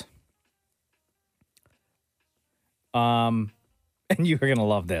shares. And you're going to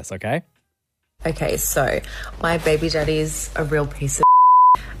love this, okay? Okay, so my baby daddy's a real piece of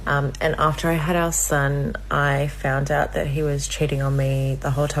and after I had our son, I found out that he was cheating on me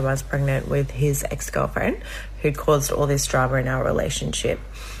the whole time I was pregnant with his ex-girlfriend, who'd caused all this drama in our relationship.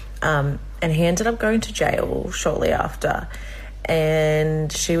 And he ended up going to jail shortly after.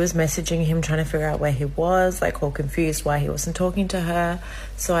 And she was messaging him, trying to figure out where he was, like all confused why he wasn't talking to her.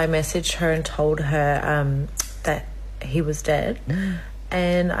 So I messaged her and told her that he was dead.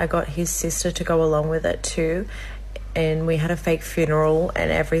 And I got his sister to go along with it too. And we had a fake funeral and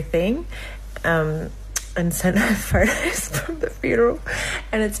everything, and sent her photos from the funeral.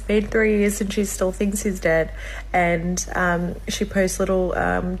 And it's been 3 years and she still thinks he's dead. And she posts little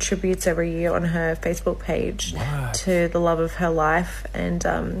tributes every year on her Facebook page to the love of her life, and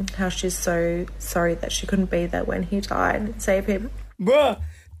how she's so sorry that she couldn't be there when he died and save him. Bruh,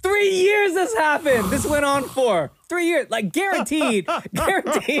 3 years this happened. This went on for 3 years, like guaranteed. Now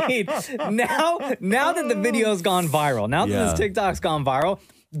that the video's gone viral, now that this TikTok's gone viral,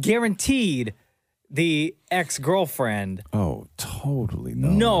 guaranteed the ex-girlfriend totally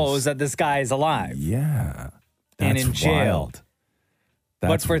knows that this guy is alive. Yeah. And in jail. Wild. But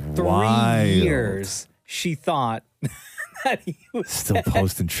That's for 3 wild. years, she thought that he was Still dead.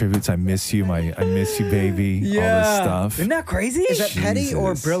 posting tributes. I miss you, baby. All this stuff. Isn't that crazy? Is that petty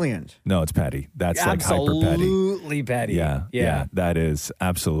or Jesus. brilliant? No, it's petty. That's like hyper petty. Absolutely petty. Yeah, that is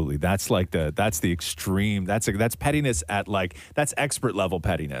absolutely. That's the extreme. That's pettiness at that's expert level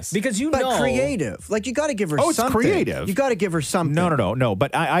pettiness. Because But creative. Like, you got to give her it's something. creative. You got to give her something. No.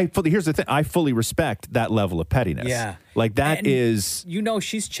 But here's the thing. I fully respect that level of pettiness. Yeah. Like that And is.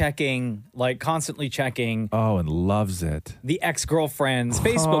 she's checking, like constantly checking. Oh, and loves it. The ex-girlfriend's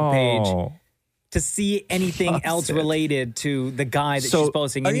Facebook page to see anything Loves else it. related to the guy that she's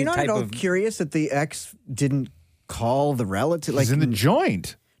posting. Are any you not type at all of curious that the ex didn't call the relative? He's in the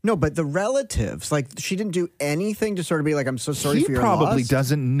joint. No, but the relatives, like, she didn't do anything to sort of be like, I'm so sorry He for your probably loss.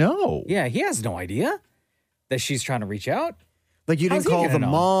 doesn't know. Yeah, he has no idea that she's trying to reach out. Like, you How's didn't he call gonna the know?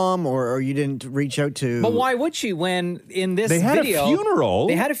 mom, or you didn't reach out to. But why would she when in this They had video a funeral.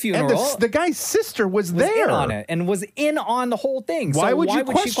 They had a funeral. And the guy's sister was there. in on it and was in on the whole thing. Why so would why you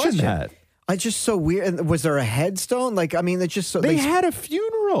would she question that? It's just so weird. And was there a headstone? Like, I mean, it's just so They had a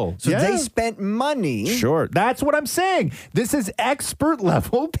funeral. So Yeah. they spent money. Sure. That's what I'm saying. This is expert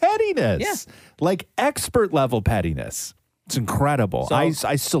level pettiness. Yeah. Like expert level pettiness. It's incredible. So- I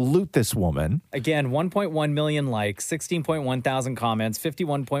salute this woman. Again, 1.1 million likes, 16.1 thousand comments,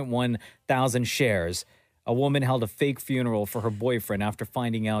 51.1 thousand shares. A woman held a fake funeral for her boyfriend after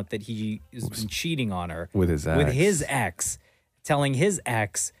finding out that he has been cheating on her With his ex. telling his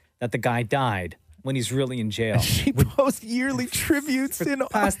ex that the guy died when he's really in jail. She posts yearly tributes in the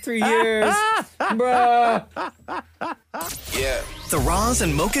past 3 years. Bruh. Yeah. The Roz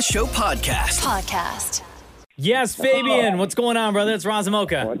and Mocha Show podcast. Yes, Fabian. What's going on, brother? It's Roz and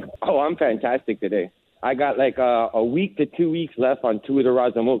Mocha. Oh, I'm fantastic today. I got like a week to 2 weeks left on 2 of the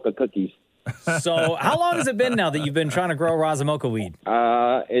Razamoka cookies. So how long has it been now that you've been trying to grow Razamoka weed?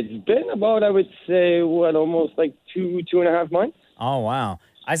 It's been about, I would say, almost like 2.5 months. Oh, wow.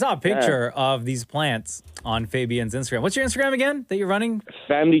 I saw a picture of these plants on Fabian's Instagram. What's your Instagram again that you're running?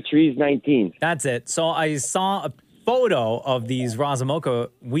 Family Trees 19. That's it. So I saw a photo of these Razamoka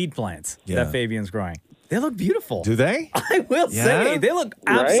weed plants that Fabian's growing. They look beautiful. Do they? I will say. They look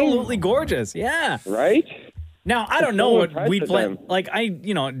absolutely gorgeous. Yeah. Right? Now, I don't I'm know so what impressed weed with plant, them. like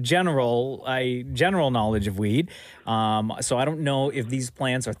general knowledge of weed. So I don't know if these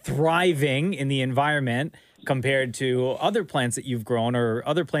plants are thriving in the environment compared to other plants that you've grown or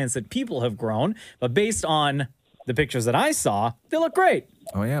other plants that people have grown. But based on the pictures that I saw, they look great.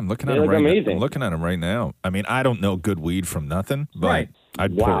 Oh yeah, I'm looking They at them look right now. amazing. I'm looking at them right now. I mean, I don't know good weed from nothing, but Right.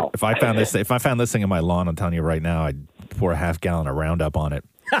 I'd Wow. pour, if I found this thing in my lawn, I'm telling you right now, I'd pour a half gallon of Roundup on it.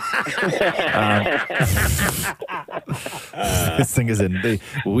 This thing is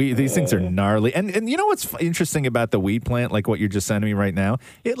these things are gnarly. And you know what's interesting about the weed plant, like what you're just sending me right now?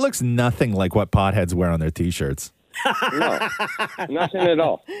 It looks nothing like what potheads wear on their t-shirts. No, nothing at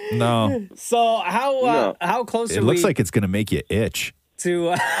all. No. So how close It are looks we like it's going to make you itch. to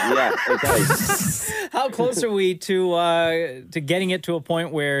Yeah, it does. How close are we to getting it to a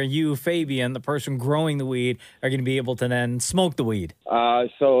point where you, Fabian, the person growing the weed, are going to be able to then smoke the weed?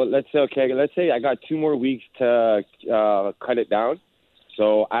 So let's say I got 2 more weeks to cut it down.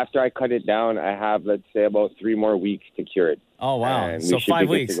 So after I cut it down, I have, let's say, about 3 more weeks to cure it. Oh, wow. And So we should be 5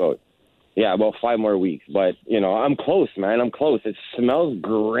 good to weeks. go. Yeah, about 5 more weeks. But, I'm close, man. I'm close. It smells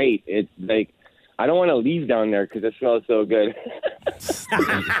great. It's like, I don't want to leave down there because it smells so good.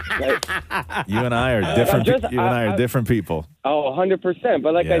 You and I are different. You and I are different people. Oh, 100%.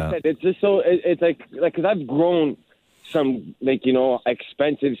 But like Yeah. I said, it's just so, it's like, because I've grown some,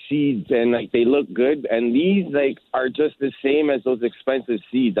 expensive seeds and, they look good. And these, are just the same as those expensive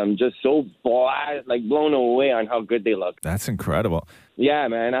seeds. I'm just so blown away on how good they look. That's incredible. Yeah,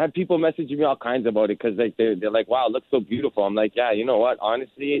 man. I have people messaging me all kinds about it because they're like, wow, it looks so beautiful. I'm like, yeah, you know what?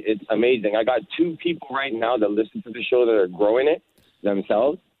 Honestly, it's amazing. I got 2 people right now that listen to the show that are growing it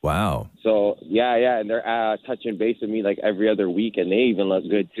themselves. Wow. So, yeah, and they're touching base with me every other week, and they even look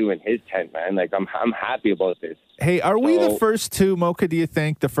good, too, in his tent, man. I'm happy about this. Hey, are we the first 2, Mocha, do you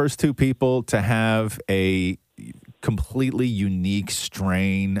think, the first 2 people to have a completely unique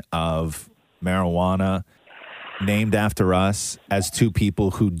strain of marijuana named after us as 2 people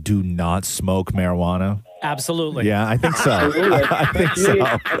who do not smoke marijuana? Absolutely. Yeah, I think so. I think so.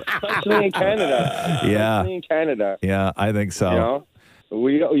 Especially in Canada. Yeah. Especially in Canada. Yeah, I think so.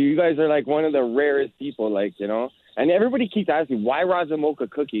 You guys are one of the rarest people, and everybody keeps asking, why Raza Mocha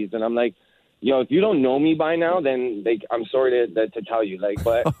cookies? And I'm like, if you don't know me by now, then I'm sorry to tell you,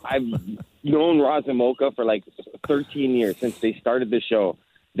 but I've known Raza Mocha for 13 years since they started the show.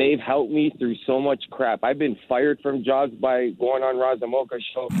 They've helped me through so much crap. I've been fired from jobs by going on Raza Mocha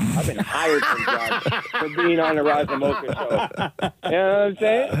show. I've been hired from jobs for being on the Raza Mocha show. You know what I'm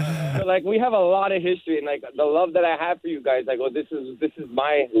saying? So, we have a lot of history, and the love that I have for you guys, this is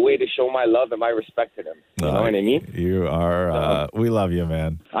my way to show my love and my respect to them. You know what I mean? You are. We love you,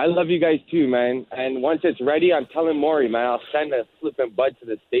 man. I love you guys too, man. And once it's ready, I'm telling Maury, man, I'll send a flipping bud to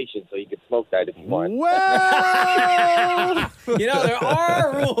the station so you can smoke that if you want. Well, there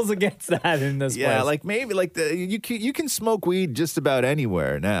are rules against that in this place. Maybe you can smoke weed just about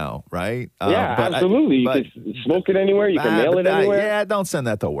anywhere now, right? Yeah, absolutely. You can smoke it anywhere. You can mail it anywhere. Yeah, don't send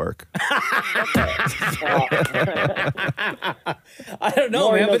that to work. I don't know,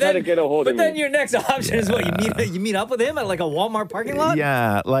 Maury man. knows But how to get a hold of then me. your next option is what? You meet up with him at a Walmart parking lot?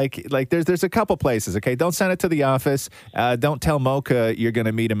 Yeah, there's a couple places. Okay, don't send it to the office. Don't tell Mocha you're going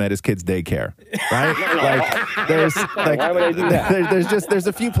to meet him at his kid's daycare, right? Why would I do that? There's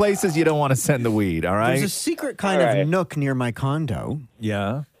a few places you don't want to send the weed. All right. There's a secret kind of nook near my condo.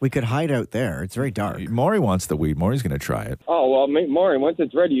 Yeah. We could hide out there. It's very dark. Maury wants the weed. Maury's going to try it. Oh, well, Maury, once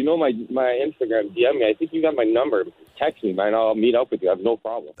it's ready, my Instagram, DM me. I think you got my number. Text me, man. I'll meet up with you. I have no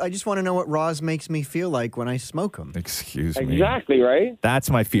problem. I just want to know what Roz makes me feel like when I smoke them. Excuse me. Exactly, right?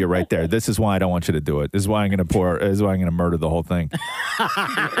 That's my fear right there. This is why I don't want you to do it. This is why I'm going to murder the whole thing.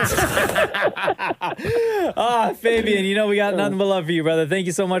 Fabian, we got nothing but love for you, brother. Thank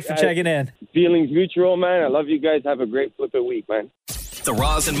you so much for checking in. Feelings mutual, man. I love you guys. Have a great flipping week, man. The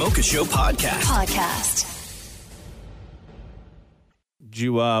Roz and Mocha Show podcast. Did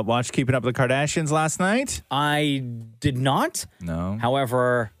you watch Keeping Up with the Kardashians last night? I did not. No.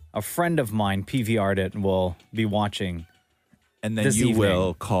 However, a friend of mine PVR'd it and will be watching. And then this you evening.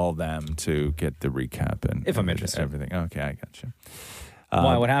 will call them to get the recap and If I'm interested. everything. Okay, I got you.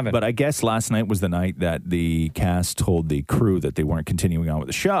 Why? What happened? But I guess last night was the night that the cast told the crew that they weren't continuing on with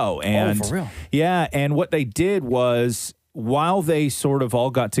the show. And for real? Yeah, and what they did was, while they sort of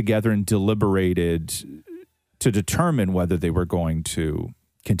all got together and deliberated to determine whether they were going to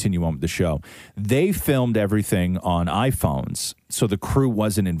continue on with the show, they filmed everything on iPhones. So the crew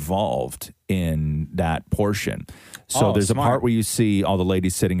wasn't involved in that portion. So there's smart. a part where you see all the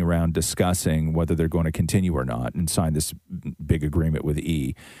ladies sitting around discussing whether they're going to continue or not and sign this big agreement with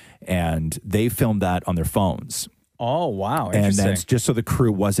E. And they filmed that on their phones. Oh, wow. And Interesting. that's just so the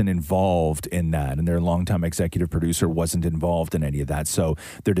crew wasn't involved in that. And their longtime executive producer wasn't involved in any of that. So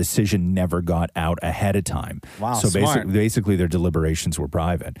their decision never got out ahead of time. Wow, So smart. basically their deliberations were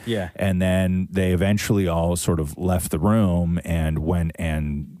private. Yeah. And then they eventually all sort of left the room and went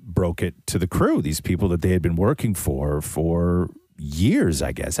and broke it to the crew, these people that they had been working for years,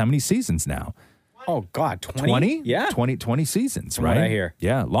 I guess. How many seasons now? Oh, God, 20? 20? Yeah. 20 seasons, From right? what I hear.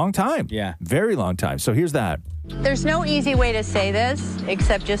 Yeah, long time. Yeah. Very long time. So here's that. There's no easy way to say this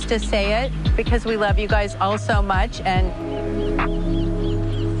except just to say it because we love you guys all so much, and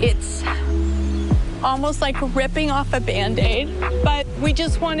it's almost like ripping off a Band-Aid. But we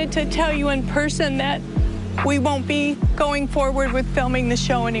just wanted to tell you in person that we won't be going forward with filming the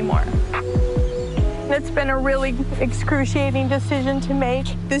show anymore. It's been a really excruciating decision to make.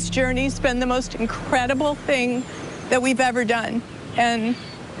 This journey's been the most incredible thing that we've ever done. And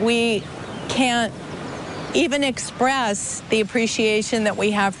we can't even express the appreciation that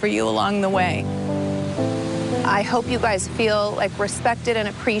we have for you along the way. I hope you guys feel like respected and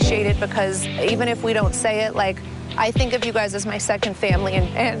appreciated, because even if we don't say it, like, I think of you guys as my second family,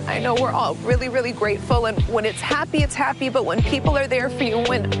 and I know we're all really, really grateful. And when it's happy, but when people are there for you,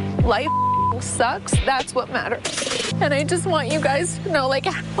 when life sucks, that's what matters. And I just want you guys to know, like,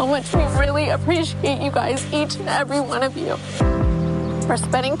 how much we really appreciate you guys, each and every one of you, for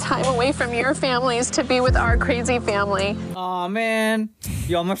spending time away from your families to be with our crazy family. Oh man,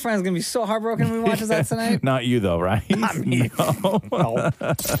 yo, my friend's gonna be so heartbroken when we watch that tonight. Not you though, right? Not me. No.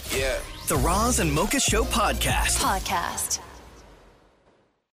 Yeah. The Roz and Mocha Show podcast.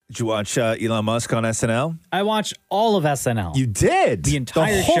 Did you watch Elon Musk on SNL? I watched all of SNL. You did? The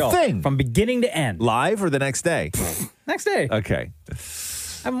entire the whole show, thing? from beginning to end. Live or the next day? Next day. Okay. I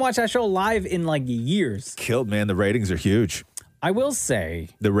haven't watched that show live in like years. Killed, man. The ratings are huge. I will say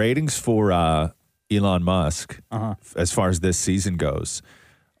the ratings for Elon Musk, as far as this season goes,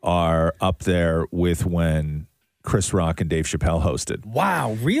 are up there with when Chris Rock and Dave Chappelle hosted.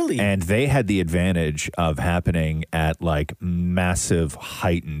 Wow, really? And they had the advantage of happening at like massive,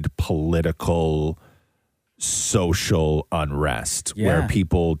 heightened political, social unrest, where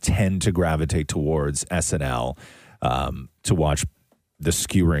people tend to gravitate towards SNL to watch the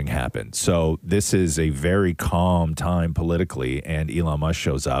skewering happen. So this is a very calm time politically, and Elon Musk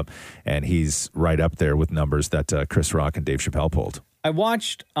shows up, and he's right up there with numbers that Chris Rock and Dave Chappelle pulled. I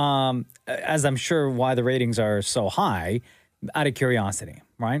watched, as I'm sure why the ratings are so high, out of curiosity,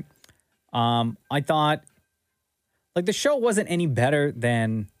 right? I thought, like, the show wasn't any better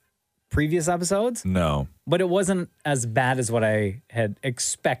than previous episodes. No. But it wasn't as bad as what I had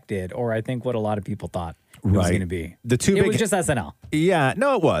expected, or I think what a lot of people thought it was going to be. It was just SNL. Yeah,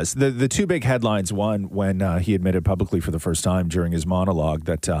 no, it was. The two big headlines, one, when he admitted publicly for the first time during his monologue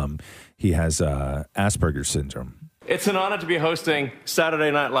that he has Asperger's syndrome. It's an honor to be hosting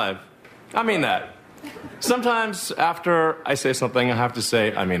Saturday Night Live. I mean that. Sometimes after I say something, I have to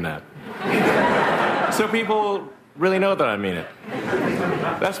say, I mean that. So people really know that I mean it.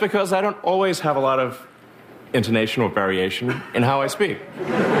 That's because I don't always have a lot of intonation or variation in how I speak,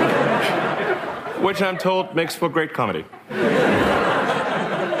 which I'm told makes for great comedy. I'm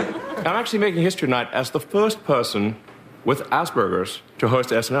actually making history tonight as the first person with Asperger's to host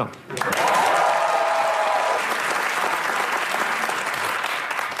SNL.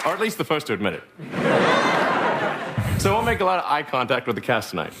 Or at least the first to admit it. So I won't make a lot of eye contact with the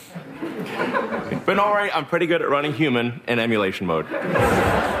cast tonight. But don't worry, I'm pretty good at running human in emulation mode. And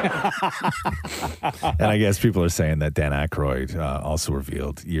I guess people are saying that Dan Aykroyd also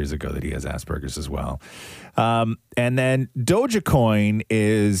revealed years ago that he has Asperger's as well. And then Dogecoin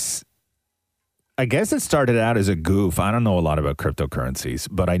is, I guess it started out as a goof. I don't know a lot about cryptocurrencies,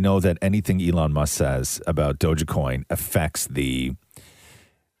 but I know that anything Elon Musk says about Dogecoin affects the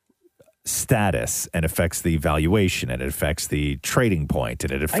status and affects the valuation and it affects the trading point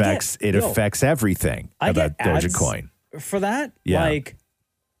and it affects affects everything about Dogecoin. For that, Yeah. like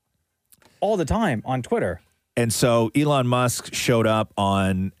all the time on Twitter. And so Elon Musk showed up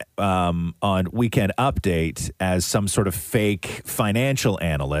on Weekend Update as some sort of fake financial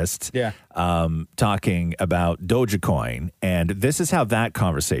analyst, talking about Dogecoin. And this is how that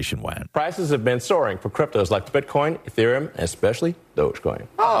conversation went. Prices have been soaring for cryptos like Bitcoin, Ethereum, and especially Dogecoin.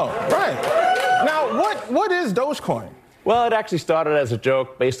 Oh, right. Now, what is Dogecoin? Well, it actually started as a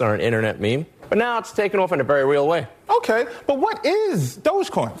joke based on an internet meme, but now it's taken off in a very real way. Okay, but what is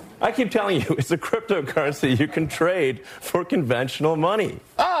Dogecoin? I keep telling you, it's a cryptocurrency you can trade for conventional money.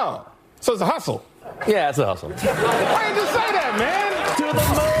 Oh, so it's a hustle. Yeah, it's a hustle. Why didn't you say that, man? To the moon!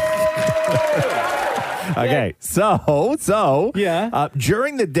 Okay, so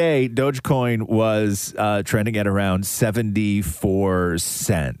during the day, Dogecoin was trending at around 74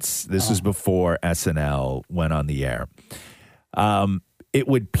 cents. This was before SNL went on the air. It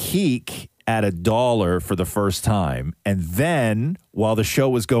would peak at $1 for the first time, and then while the show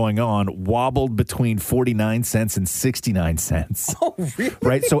was going on, wobbled between 49 cents and 69 cents. Oh, really?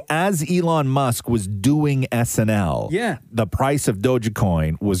 Right? So as Elon Musk was doing SNL, the price of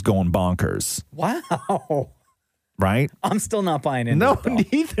Dogecoin was going bonkers. Wow. Right? I'm still not buying into No, it, though.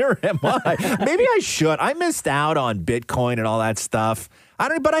 neither am I. Maybe I should. I missed out on Bitcoin and all that stuff.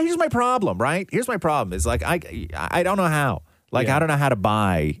 Here's my problem, right? Here's my problem. Is like I don't know how. I don't know how to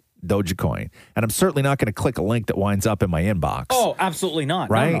buy Dogecoin, and I'm certainly not going to click a link that winds up in my inbox. Oh, absolutely not.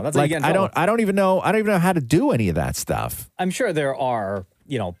 Right? No, that's how you get in trouble. I don't even know how to do any of that stuff. I'm sure there are,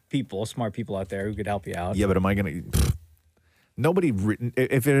 smart people out there who could help you out. Yeah, but am I going to? Nobody.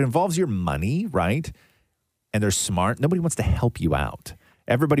 If it involves your money, right? And they're smart, nobody wants to help you out.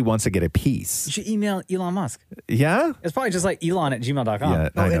 Everybody wants to get a piece. You should email Elon Musk. Yeah? It's probably just like Elon@gmail.com. Yeah,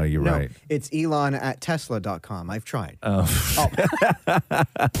 I know, you're right. It's Elon@Tesla.com. I've tried.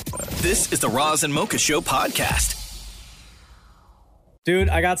 This is the Roz and Mocha Show podcast. Dude,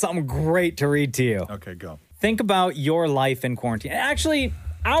 I got something great to read to you. Okay, go. Think about your life in quarantine. Actually,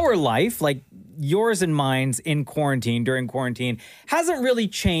 our life, like yours and mine's in quarantine, during quarantine, hasn't really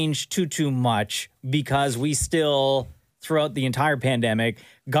changed too much because we still, throughout the entire pandemic,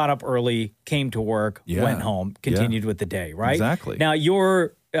 got up early, came to work, went home, continued with the day, right? Exactly. Now,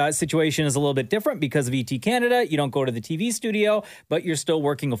 your situation is a little bit different because of ET Canada. You don't go to the TV studio, but you're still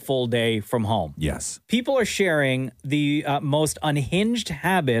working a full day from home. Yes. People are sharing the most unhinged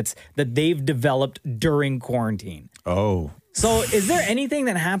habits that they've developed during quarantine. Oh. So is there anything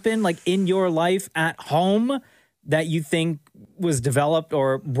that happened like in your life at home that you think was developed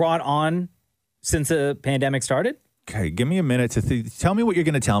or brought on since the pandemic started? Okay, give me a minute to tell me what you're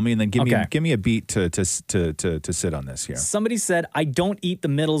going to tell me, and then give me a beat to sit on this here. Somebody said, I don't eat the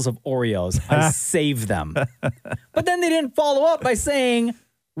middles of Oreos. I save them. But then they didn't follow up by saying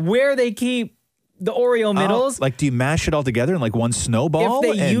where they keep the Oreo middles. Like, do you mash it all together in like one snowball?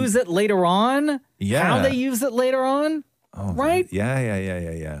 If they use it later on? Yeah. How they use it later on? Oh, right?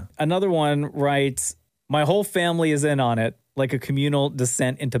 Yeah. Another one writes, my whole family is in on it, like a communal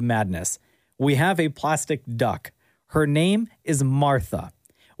descent into madness. We have a plastic duck. Her name is Martha.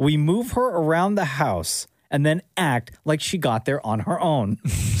 We move her around the house and then act like she got there on her own.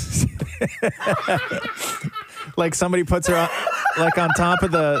 Like somebody puts her on top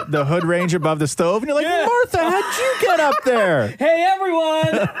of the hood range above the stove, and you're like, Martha, how'd you get up there? Hey,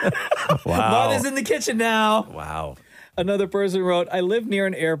 everyone. Wow. Martha's in the kitchen now. Wow. Another person wrote, I live near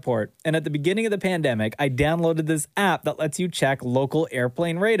an airport, and at the beginning of the pandemic, I downloaded this app that lets you check local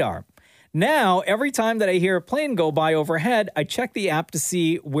airplane radar. Now, every time that I hear a plane go by overhead, I check the app to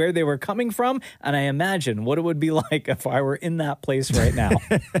see where they were coming from, and I imagine what it would be like if I were in that place right now.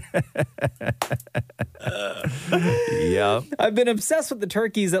 Yep. I've been obsessed with the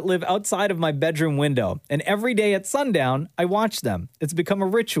turkeys that live outside of my bedroom window, and every day at sundown, I watch them. It's become a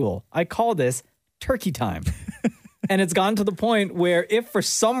ritual. I call this turkey time. And it's gotten to the point where if for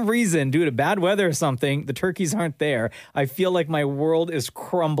some reason, due to bad weather or something, the turkeys aren't there, I feel like my world is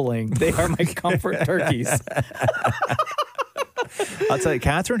crumbling. They are my comfort turkeys. I'll tell you,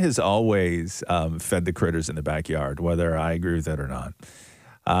 Catherine has always fed the critters in the backyard, whether I agree with it or not.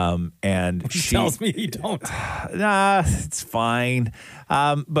 And she tells me you don't. Nah, it's fine.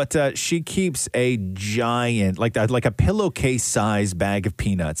 But she keeps a giant, like a pillowcase-sized bag of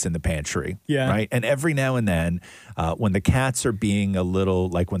peanuts in the pantry. Yeah. Right? And every now and then, when the cats are being a little,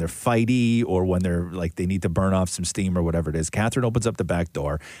 like when they're fighty or when they're like they need to burn off some steam or whatever it is, Catherine opens up the back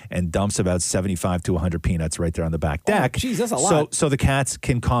door and dumps about 75 to 100 peanuts right there on the back deck. Geez, that's a lot. So the cats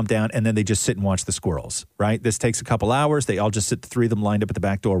can calm down, and then they just sit and watch the squirrels, right? This takes a couple hours. They all just sit, the three of them lined up at the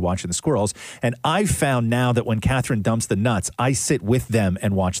back door watching the squirrels. And I've found now that when Catherine dumps the nuts, I sit with them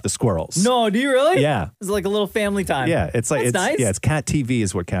and watch the squirrels. No, do you really? Yeah. It's like a little family time. Yeah, it's like That's nice. Yeah, it's Cat TV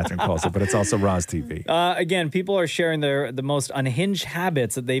is what Catherine calls it, but it's also Roz TV. Again, people are sharing the most unhinged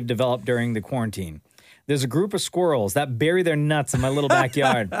habits that they've developed during the quarantine. There's a group of squirrels that bury their nuts in my little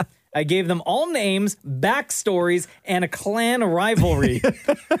backyard. I gave them all names, backstories, and a clan rivalry.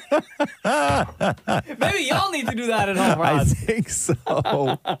 Maybe y'all need to do that at home, Roz. I think so.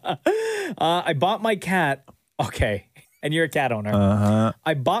 I bought my cat. Okay. And you're a cat owner. Uh-huh.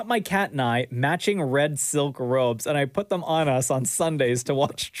 I bought my cat and I matching red silk robes, and I put them on us on Sundays to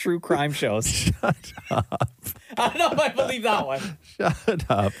watch true crime shows. Shut up. I don't know if I believe that one. Shut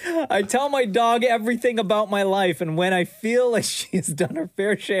up. I tell my dog everything about my life, and when I feel like she has done her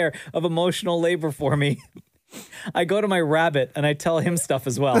fair share of emotional labor for me, I go to my rabbit and I tell him stuff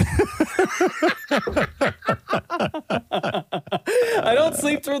as well. I don't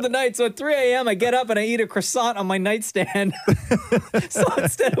sleep through the night, so at 3 a.m. I get up and I eat a croissant on my nightstand. So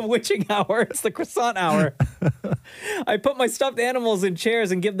instead of witching hour, it's the croissant hour. I put my stuffed animals in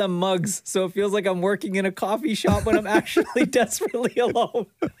chairs and give them mugs, so it feels like I'm working in a coffee shop when I'm actually desperately alone.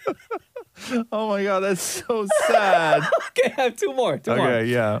 Oh my God, that's so sad. Okay, I have two more. Okay,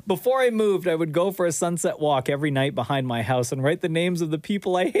 yeah. Before I moved, I would go for a sunset walk every night behind my house and write the names of the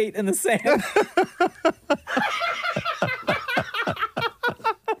people I hate in the sand.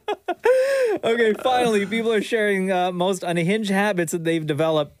 Okay, finally, people are sharing most unhinged habits that they've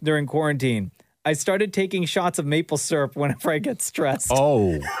developed during quarantine. I started taking shots of maple syrup whenever I get stressed.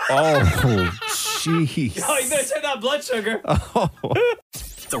 Oh, jeez. Oh, you better check that blood sugar. Oh.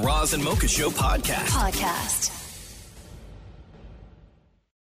 the Roz and Mocha Show podcast.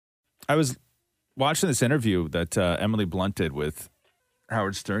 I was watching this interview that Emily Blunt did with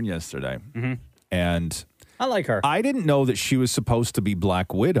Howard Stern yesterday, and I like her. I didn't know that she was supposed to be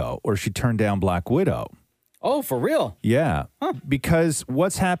Black Widow, or she turned down Black Widow. Oh, for real? Yeah, because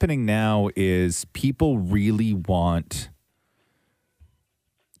what's happening now is people really want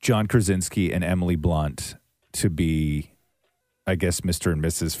John Krasinski and Emily Blunt to be, I guess, Mr. and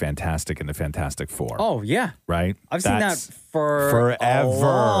Mrs. Fantastic in the Fantastic Four. Oh, yeah. Right? I've seen that for forever. a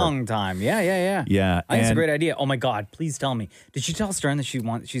long time. Yeah. Yeah. I think it's a and- great idea. Oh, my God. Please tell me. Did she tell Stern that she's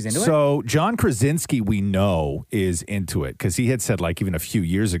into it? So John Krasinski, we know, is into it because he had said, like, even a few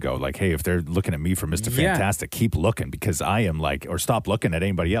years ago, like, hey, if they're looking at me for Mr. Yeah. Fantastic, keep looking because I am like, or stop looking at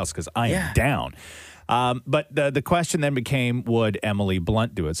anybody else because I am down. But the question then became, would Emily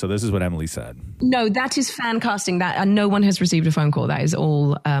Blunt do it? So this is what Emily said. No, that is fan casting. That and no one has received a phone call. That is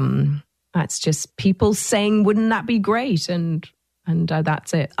all. That's just people saying, "Wouldn't that be great?" And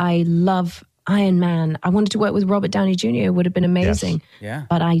that's it. I love Iron Man. I wanted to work with Robert Downey Jr. It would have been amazing. Yes. Yeah.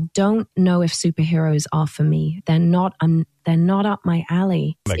 But I don't know if superheroes are for me. They're not. They're not up my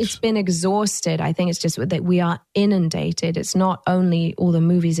alley. It's been exhausted. I think it's just that we are inundated. It's not only all the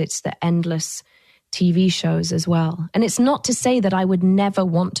movies. It's the endless TV shows as well. And it's not to say that I would never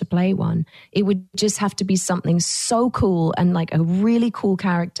want to play one. It would just have to be something so cool and like a really cool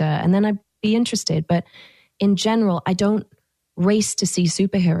character. And then I'd be interested. But in general, I don't race to see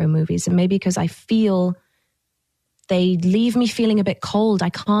superhero movies. And maybe because I feel they leave me feeling a bit cold.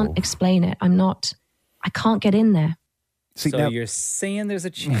 I can't explain it. I can't get in there. See, so now- you're saying there's a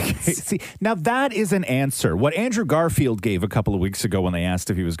chance. See, now that is an answer. What Andrew Garfield gave a couple of weeks ago when they asked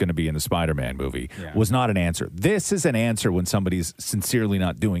if he was going to be in the Spider-Man movie was not an answer. This is an answer when somebody's sincerely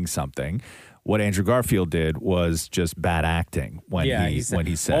not doing something. What Andrew Garfield did was just bad acting when he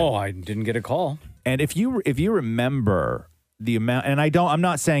said, "Oh, I didn't get a call." And if you remember the amount, and I'm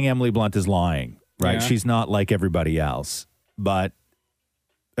not saying Emily Blunt is lying, right? Yeah. She's not like everybody else, but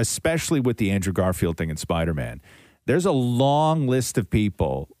especially with the Andrew Garfield thing in Spider-Man, there's a long list of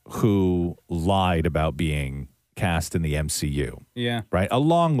people who lied about being cast in the MCU. Yeah. Right? A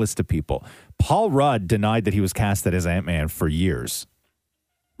long list of people. Paul Rudd denied that he was casted as Ant-Man for years.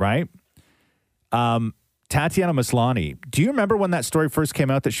 Right? Tatiana Maslany, do you remember when that story first came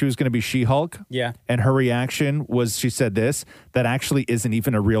out that she was going to be She-Hulk? Yeah. And her reaction was, she said this, that actually isn't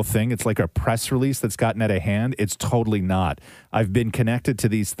even a real thing. It's like a press release that's gotten out of hand. It's totally not. I've been connected to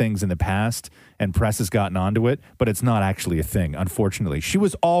these things in the past and press has gotten onto it, but it's not actually a thing, unfortunately. She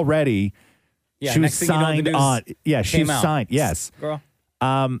was already, Yeah, she was next thing you know, the signed news on. Yeah, she came was out. signed. Yes. Girl.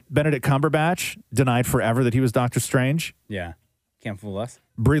 Benedict Cumberbatch denied forever that he was Doctor Strange. Yeah. Can't fool us.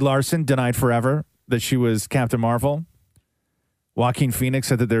 Brie Larson denied forever that she was Captain Marvel. Joaquin Phoenix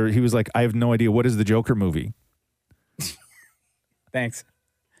said that he was like, I have no idea. What is the Joker movie? Thanks.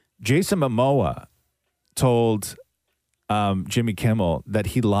 Jason Momoa told Jimmy Kimmel that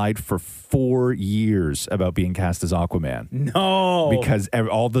he lied for 4 years about being cast as Aquaman. No. Because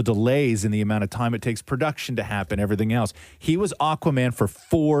all the delays and the amount of time it takes production to happen, everything else. He was Aquaman for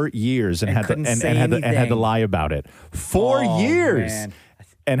 4 years and had to lie about it. 4 years. Man.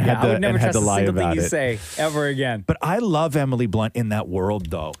 And I would never had trust to a lie single about thing you it. say ever again. But I love Emily Blunt in that world,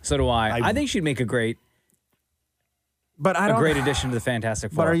 though. So do I. I think she'd make a great, but a great addition to the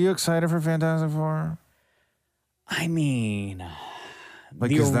Fantastic Four. But are you excited for Fantastic Four? I mean, Like,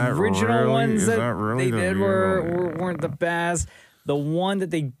 the is that original really- ones is that that really they the did real- weren't the best. The one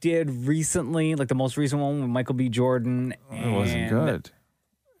that they did recently, like the most recent one with Michael B. Jordan, It wasn't good.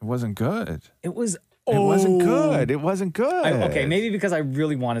 It wasn't good. It was. It wasn't good. It wasn't good. Okay, maybe because I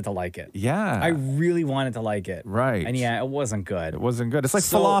really wanted to like it. Yeah. I really wanted to like it. Right. And yeah, it wasn't good. It wasn't good. It's like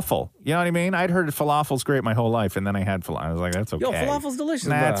So- falafel. You know what I mean? I'd heard falafel's great my whole life, and then I had falafel. I was like, that's okay. Yo, falafel's delicious,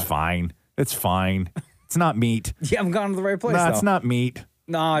 Nah, bruh. it's fine. It's fine. It's not meat. Yeah, I'm gone to the right place. No, though. it's not meat.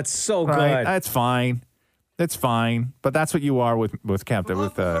 No, it's so Right? good. That's fine. It's fine. But that's what you are with Captain.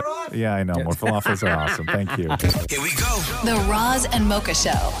 Yeah, I know. More falafels are awesome. Thank you. Here we go. The Roz and Mocha Show.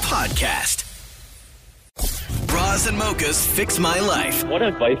 Podcast. Roz and Mocha's Fix My Life. What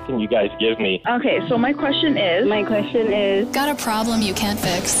advice can you guys give me? Okay, so my question is... Got a problem you can't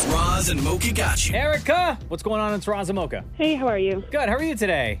fix? Roz and Mocha got you. Erica, what's going on? It's Roz and Mocha. Hey, how are you? Good. How are you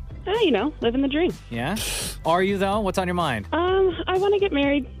today? Living the dream. Yeah? Are you, though? What's on your mind? I want to get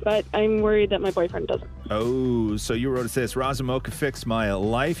married, but I'm worried that my boyfriend doesn't. Oh, so you wrote us this. Roz and Mocha Fix My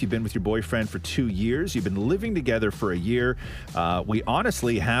Life. You've been with your boyfriend for 2 years. You've been living together for a year. We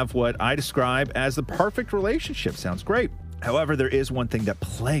honestly have what I describe as the perfect relationship. Sounds great. However, there is one thing that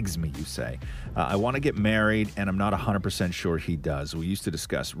plagues me, you say. I want to get married, and I'm not 100% sure he does. We used to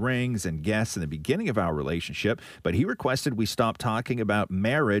discuss rings and guests in the beginning of our relationship, but he requested we stop talking about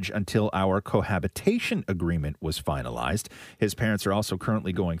marriage until our cohabitation agreement was finalized. His parents are also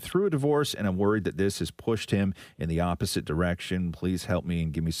currently going through a divorce, and I'm worried that this has pushed him in the opposite direction. Please help me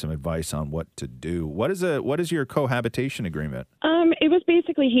and give me some advice on what to do. What is your cohabitation agreement? It was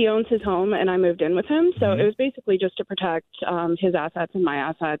basically he owns his home and I moved in with him. So it was basically just to protect his assets and my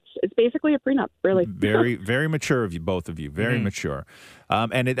assets. It's basically a prenup, really. Very, very mature of you, both of you. Very mature.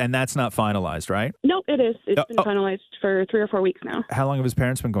 And that's not finalized, right? No, it is. It's been finalized for 3 or 4 weeks now. How long have his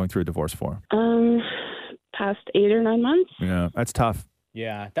parents been going through a divorce for? Past 8 or 9 months. Yeah, that's tough.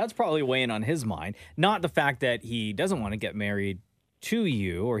 Yeah, that's probably weighing on his mind. Not the fact that he doesn't want to get married to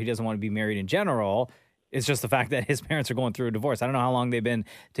you or he doesn't want to be married in general. It's just the fact that his parents are going through a divorce. I don't know how long they've been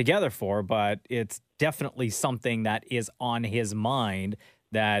together for, but it's definitely something that is on his mind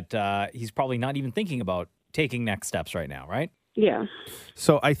that he's probably not even thinking about taking next steps right now, right? Yeah.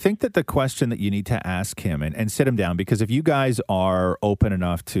 So I think that the question that you need to ask him and sit him down, because if you guys are open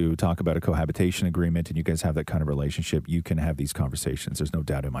enough to talk about a cohabitation agreement and you guys have that kind of relationship, you can have these conversations. There's no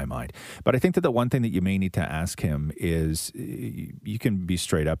doubt in my mind. But I think that the one thing that you may need to ask him is you can be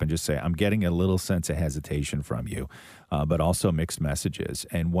straight up and just say, I'm getting a little sense of hesitation from you, but also mixed messages.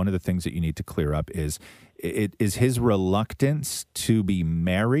 And one of the things that you need to clear up is his reluctance to be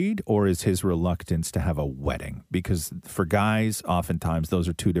married or is his reluctance to have a wedding? Because for guys, oftentimes those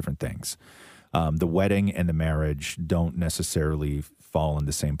are two different things. The wedding and the marriage don't necessarily fall in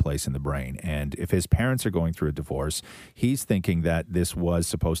the same place in the brain. And if his parents are going through a divorce, he's thinking that this was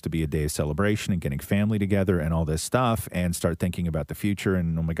supposed to be a day of celebration and getting family together and all this stuff and start thinking about the future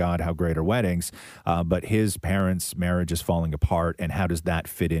and, oh my God, how great are weddings. But his parents' marriage is falling apart, and how does that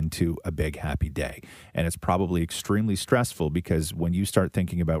fit into a big happy day? And it's probably extremely stressful because when you start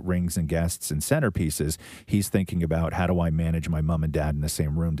thinking about rings and guests and centerpieces, he's thinking about how do I manage my mom and dad in the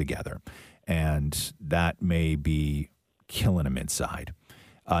same room together? And that may be killing him inside.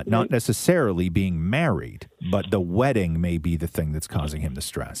 Not necessarily being married, but the wedding may be the thing that's causing him the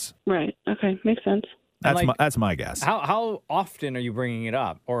stress. Right. Okay. Makes sense. That's my guess. How often are you bringing it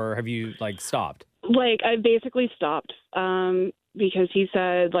up, or have you stopped? I basically stopped because he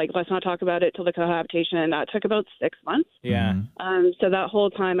said let's not talk about it till the cohabitation, and that took about 6 months. Yeah. So that whole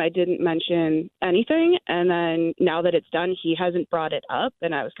time I didn't mention anything, and then now that it's done, he hasn't brought it up,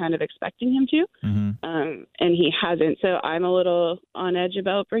 and I was kind of expecting him to, and he hasn't. So I'm a little on edge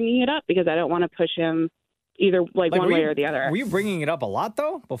about bringing it up because I don't want to push him either one way or the other. Were you bringing it up a lot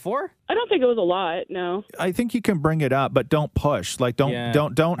though before? I don't think it was a lot. No. I think you can bring it up, but don't push.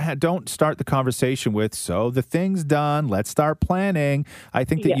 Don't start the conversation with, so the thing's done, let's start planning. I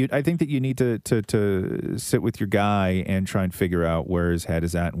think that you need to sit with your guy and try and figure out where his head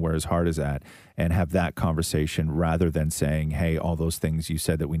is at and where his heart is at, and have that conversation rather than saying, hey, all those things you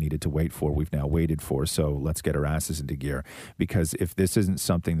said that we needed to wait for, we've now waited for, so let's get our asses into gear. Because if this isn't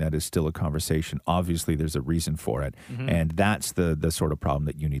something that is still a conversation, obviously there's a reason for it. And that's the sort of problem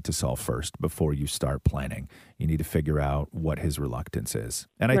that you need to solve first before you start planning. You need to figure out what his reluctance is.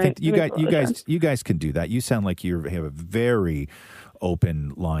 And I think you guys can do that. You sound like you have a very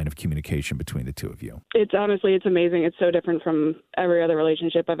open line of communication between the two of you. It's amazing. It's so different from every other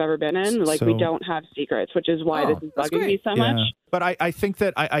relationship I've ever been in. We don't have secrets, which is why this is bugging me so much. But I think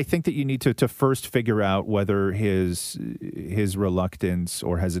that you need to first figure out whether his reluctance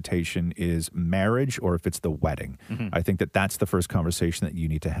or hesitation is marriage or if it's the wedding. I think that's the first conversation that you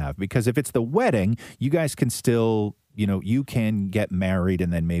need to have, because if it's the wedding, you guys can still, you can get married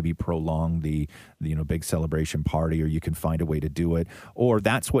and then maybe prolong the big celebration party, or you can find a way to do it, or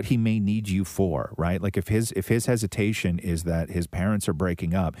that's what he may need you for, right? Like if his hesitation is that his parents are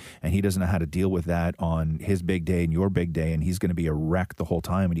breaking up and he doesn't know how to deal with that on his big day and your big day, and he's going to be a wreck the whole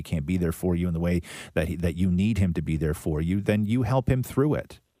time and he can't be there for you in the way that you need him to be there for you, then you help him through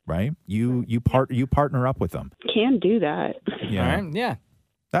it, right? You partner up with him. Can do that. Yeah. All right. Yeah.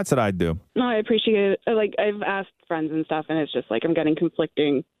 That's what I'd do. No, I appreciate it. I've asked friends and stuff, and it's just I'm getting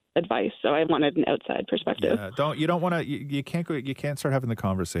conflicting advice, so I wanted an outside perspective. Yeah, you don't want to. You can't start having the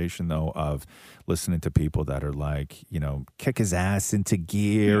conversation though of listening to people that are kick his ass into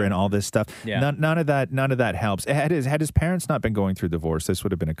gear and all this stuff. Yeah. None of that helps. Had his parents not been going through divorce, this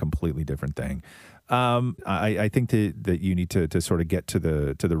would have been a completely different thing. I think that you need to sort of get to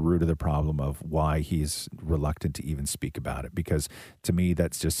the root of the problem of why he's reluctant to even speak about it, because to me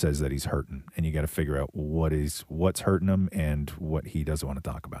that just says that he's hurting, and you got to figure out what's hurting him and what he doesn't want to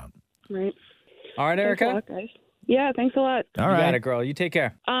talk about. Right. All right, Erica. Thanks a lot, guys. Yeah, thanks a lot. All right. You got it, girl. You take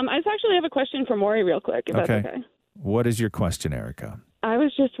care. I just actually have a question for Maury real quick, if that's okay. What is your question, Erica? I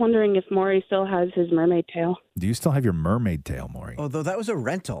was just wondering if Maury still has his mermaid tail. Do you still have your mermaid tail, Maury? Although that was a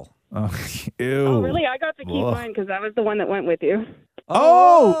rental. Oh, ew. Oh, really? I got to keep Ugh. mine because that was the one that went with you.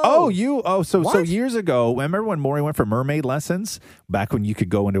 So years ago, remember when Maury went for mermaid lessons? Back when you could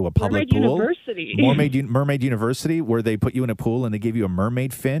go into a public Mermaid pool? University. Mermaid University, where they put you in a pool and they gave you a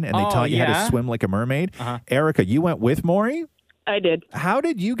mermaid fin and they taught you how to swim like a mermaid. Erica, you went with Maury? I did. How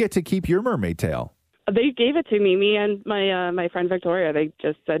did you get to keep your mermaid tail? They gave it to me. Me and my friend Victoria. They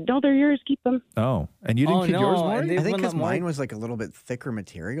just said, "No, they're yours. Keep them." Oh, and you didn't keep yours, Maury? I think because mine was like a little bit thicker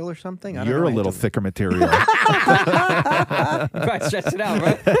material or something. I don't You're know. a little thicker material. Probably stretch it out,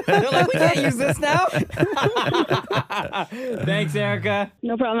 right? They're like, we can't use this now. Thanks, Erica.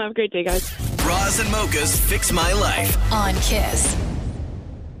 No problem. Have a great day, guys. Roz and Mocha's Fix My Life. On Kiss.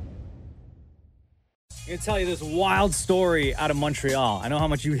 I'm going to tell you this wild story out of Montreal. I know how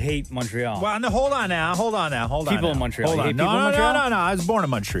much you hate Montreal. Well, no, hold on now. People in Montreal. Hold You on. hate No, people in Montreal? no. I was born in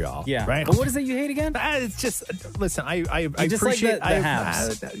Montreal. Yeah. Right? But what is it you hate again? It's just, listen, I just appreciate... like the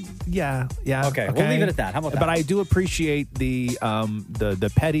Habs. Yeah. Okay, we'll leave it at that. How about that? But I do appreciate the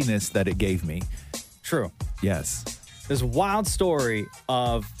pettiness that it gave me. True. Yes. This wild story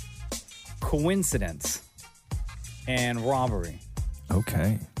of coincidence and robbery.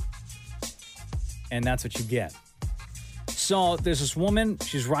 Okay. And that's what you get. So there's this woman,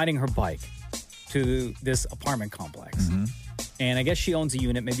 she's riding her bike to this apartment complex. Mm-hmm. And I guess she owns a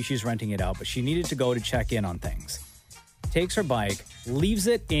unit. Maybe she's renting it out, but she needed to go to check in on things. Takes her bike, leaves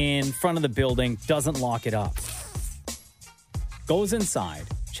it in front of the building, doesn't lock it up. Goes inside,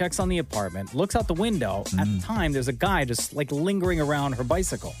 checks on the apartment, looks out the window. At the time, there's a guy just like lingering around her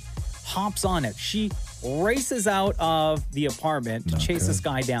bicycle. Hops on it. She races out of the apartment to chase this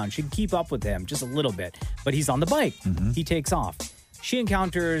guy down. She can keep up with him just a little bit, but he's on the bike. He takes off. She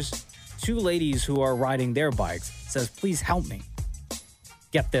encounters two ladies who are riding their bikes, says, please help me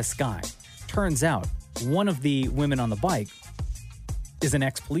get this guy. Turns out one of the women on the bike is an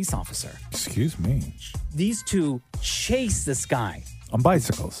ex-police officer. Excuse me. These two chase this guy. On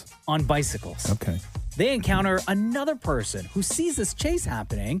bicycles? On bicycles. Okay. They encounter another person who sees this chase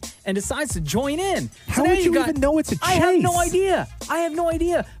happening and decides to join in. How now would you even know it's a I have no chase?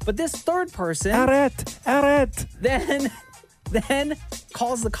 idea. But this third person Arrête. then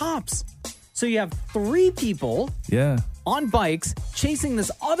calls the cops. So you have three people on bikes chasing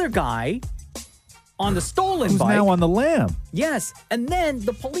this other guy on the stolen Who's bike. now on the lam. Yes. And then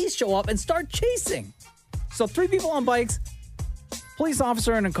the police show up and start chasing. So three people on bikes, police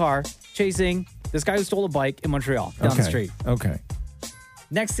officer in a car chasing this guy who stole a bike in Montreal down the street. Okay.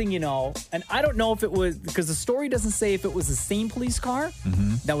 Next thing you know, and I don't know if it was, because the story doesn't say if it was the same police car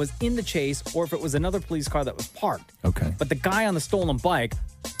that was in the chase or if it was another police car that was parked. Okay. But the guy on the stolen bike,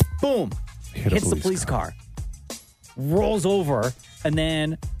 boom, hits the police car, rolls over, and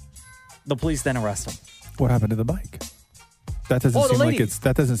then the police then arrest him. What happened to the bike? That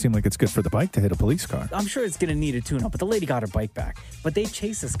doesn't seem like it's good for the bike to hit a police car. I'm sure it's going to need a tune-up, but the lady got her bike back. But they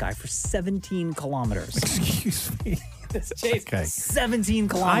chased this guy for 17 kilometers. Excuse me. This chase, 17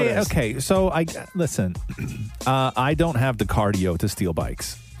 kilometers. So listen. I don't have the cardio to steal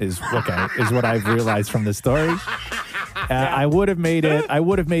bikes. Is what I've realized from the story. I would have made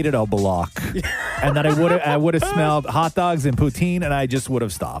it a block, and then I would have smelled hot dogs and poutine, and I just would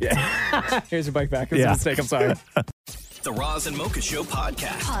have stopped. Here's your bike back. It was a mistake. I'm sorry. The Roz and Mocha Show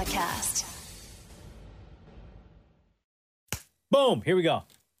Podcast. Boom. Here we go.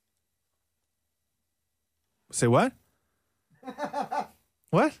 Say what?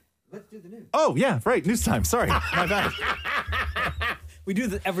 What? Let's do the news. Oh, yeah, right. News time. Sorry. My bad. We do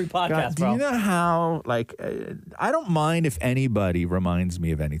this every podcast, God, do bro. you know how, I don't mind if anybody reminds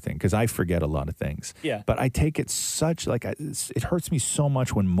me of anything because I forget a lot of things. Yeah. But I take it it hurts me so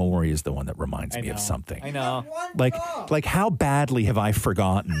much when Maury is the one that reminds me of something. I know. Like how badly have I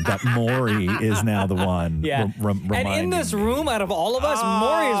forgotten that Maury is now the one reminding And in this room, out of all of us,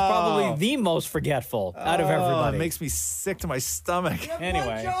 Maury is probably the most forgetful out of everybody. It makes me sick to my stomach.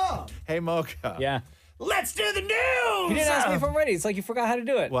 Anyway. Hey, Mocha. Yeah. Let's do the news! You didn't ask me if I'm ready. It's like you forgot how to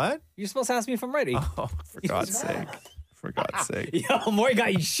do it. What? You're supposed to ask me if I'm ready. Oh, for God's sake. For God's sake. Yo, Maury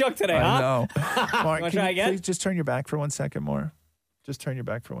got you shook today, I huh? know. You want to try again? Please just turn your back for 1 second more. Just turn your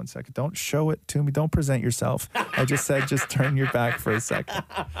back for 1 second. Don't show it to me. Don't present yourself. I just said just turn your back for a second.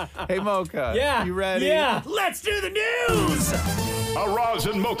 Hey, Mocha. Yeah. You ready? Yeah. Let's do the news! A Roz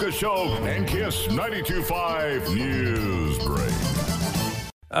and Mocha Show and Kiss 92.5 News Break.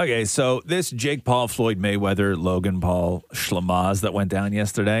 Okay, so this Jake Paul, Floyd Mayweather, Logan Paul schlamaz that went down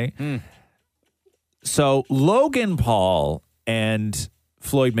yesterday. So Logan Paul and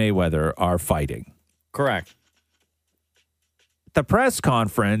Floyd Mayweather are fighting. Correct. the press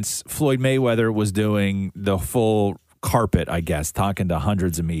conference, Floyd Mayweather was doing the full carpet, I guess, talking to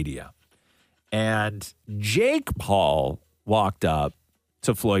hundreds of media. And Jake Paul walked up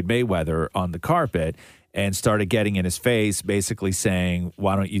to Floyd Mayweather on the carpet and started getting in his face, basically saying,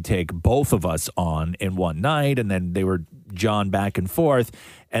 why don't you take both of us on in one night? And then they were jawing back and forth.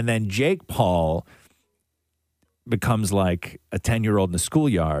 And then Jake Paul becomes like a 10-year-old in the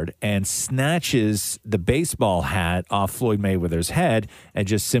schoolyard and snatches the baseball hat off Floyd Mayweather's head and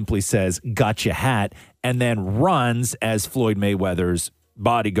just simply says, "Gotcha hat," and then runs as Floyd Mayweather's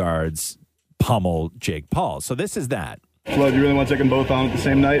bodyguards pummel Jake Paul. So this is that. Floyd, you really want to take them both on at the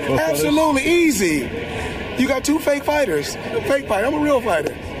same night? Absolutely, easy. You got two fake fighters. A fake fighter. I'm a real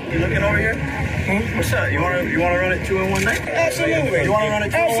fighter. You looking over here? What's up? You want to run it 2 in one night? Absolutely. You want to run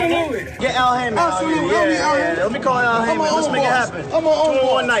it 2 in one night? Absolutely. Get Al Heyman. Absolutely. Yeah. Let me call Al Heyman. Let's make it happen. I'm my own 2 in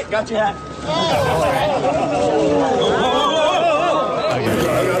boss. one night. Got your hat.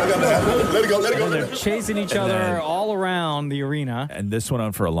 Let it go. And they're chasing each other all around the arena. And this went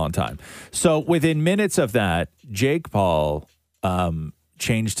on for a long time. So within minutes of that, Jake Paul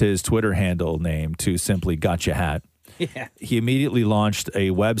changed his Twitter handle name to simply Gotcha Hat. Yeah. He immediately launched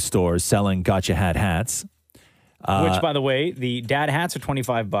a web store selling Gotcha Hat hats. Which, by the way, the dad hats are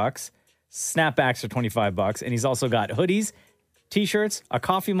 $25, snapbacks are $25, and he's also got hoodies, T-shirts, a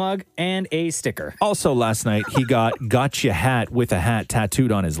coffee mug, and a sticker. Also, last night, he got Gotcha Hat with a hat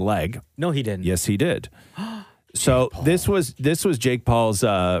tattooed on his leg. No, he didn't. Yes, he did. So this was Jake Paul's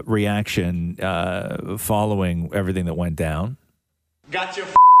reaction following everything that went down. Got your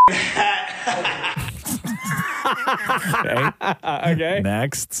hat. Okay.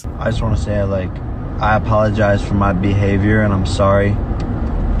 Next. I just want to say, I apologize for my behavior, and I'm sorry.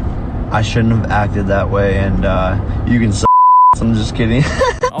 I shouldn't have acted that way, and you can suck. I'm just kidding.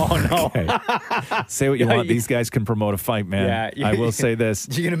 Oh, no. Okay. Say what you want. These guys can promote a fight, man. Yeah, I will say this.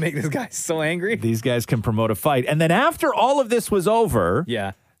 You're going to make this guy so angry? These guys can promote a fight. And then after all of this was over,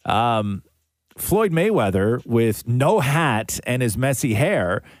 Floyd Mayweather, with no hat and his messy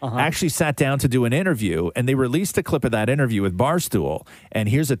hair, actually sat down to do an interview, and they released a clip of that interview with Barstool. And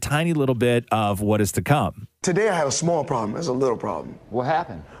here's a tiny little bit of what is to come. Today I had a small problem. It's a little problem. What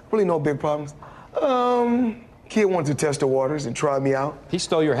happened? Really no big problems. Kid wanted to test the waters and try me out. He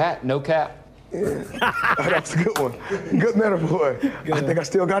stole your hat, no cap. Yeah. That's a good one. Good metaphor. I think I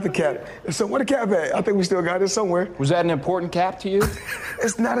still got the cap. So where the cap at? I think we still got it somewhere. Was that an important cap to you?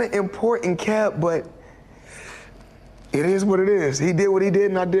 It's not an important cap, but it is what it is. He did what he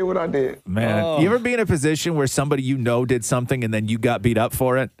did, and I did what I did. Man, you ever be in a position where somebody you know did something and then you got beat up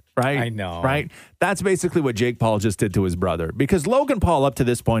for it? Right? I know. Right? That's basically what Jake Paul just did to his brother. Because Logan Paul, up to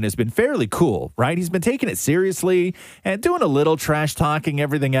this point, has been fairly cool, right? He's been taking it seriously and doing a little trash talking,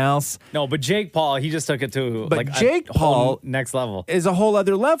 everything else. No, but Jake Paul, he just took it to Jake Paul next level. Is a whole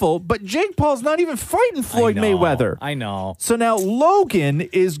other level. But Jake Paul's not even fighting Floyd Mayweather. I know. So now Logan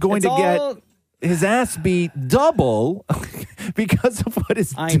is going to get his ass beat double because of what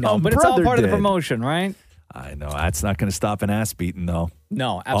his I know, dumb but it's all brother part of the did. promotion, right? I know. That's not going to stop an ass beating, though.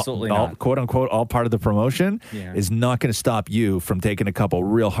 No, absolutely all, not. Quote unquote, all part of the promotion is not going to stop you from taking a couple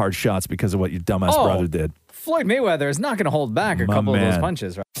real hard shots because of what your dumbass brother did. Floyd Mayweather is not going to hold back a couple of those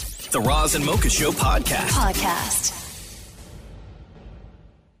punches, right? The Roz and Mocha Show podcast.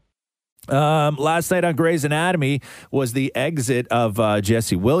 Last night on Grey's Anatomy was the exit of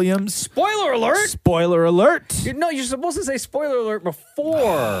Jesse Williams. Spoiler alert! Spoiler alert! You're supposed to say spoiler alert before.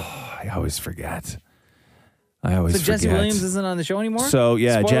 I always forget. So Jesse Williams isn't on the show anymore? So,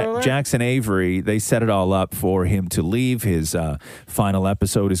 yeah, Spoiler alert? Jackson Avery, they set it all up for him to leave. His final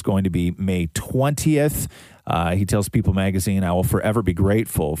episode is going to be May 20th. He tells People Magazine, I will forever be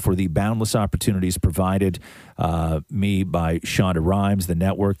grateful for the boundless opportunities provided me by Shonda Rhimes, the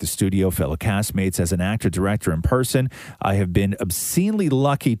network, the studio, fellow castmates. As an actor, director, and person, I have been obscenely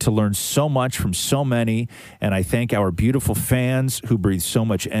lucky to learn so much from so many, and I thank our beautiful fans who breathe so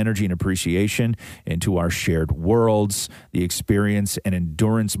much energy and appreciation into our shared worlds. The experience and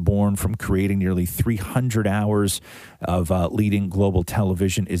endurance born from creating nearly 300 hours of leading global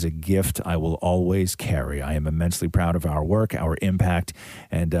television is a gift I will always carry. I am immensely proud of our work, our impact,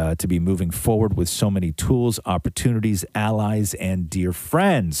 and to be moving forward with so many tools, opportunities, allies, and dear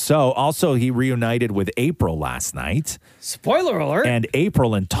friends. So also he reunited with April last night. Spoiler alert. And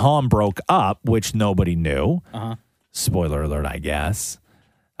April and Tom broke up, which nobody knew. Spoiler alert, I guess.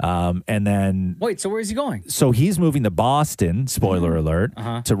 And then Wait, so where's he going? So he's moving to Boston, spoiler alert,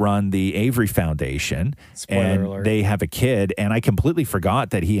 Uh-huh. to run the Avery Foundation. Spoiler and alert. they have a kid. And I completely forgot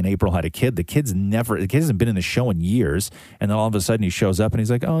that he and April had a kid. The kid hasn't been in the show in years. And then all of a sudden he shows up and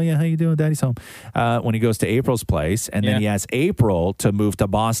he's like, oh, yeah, how you doing? Daddy's home. When he goes to April's place. And then he asks April to move to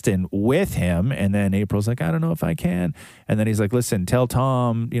Boston with him. And then April's like, I don't know if I can. And then he's like, listen, tell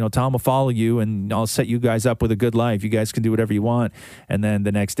Tom, Tom will follow you and I'll set you guys up with a good life. You guys can do whatever you want. And then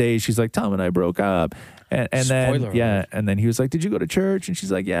the next day she's like, Tom and I broke up. And then, alert. and then he was like, did you go to church? And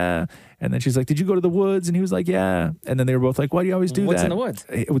she's like, yeah. And then she's like, did you go to the woods? And he was like, yeah. And then they were both like, why do you always do What's that? in the woods?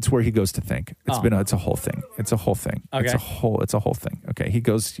 It's where he goes to think. It's a whole thing. It's a whole thing. Okay. It's a whole thing. Okay. He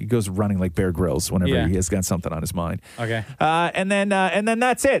goes running like Bear Grylls whenever he has got something on his mind. Okay. And then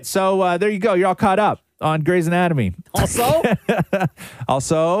that's it. So there you go. You're all caught up on Grey's Anatomy.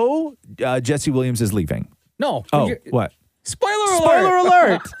 Also? Jesse Williams is leaving. No. Oh, what? Spoiler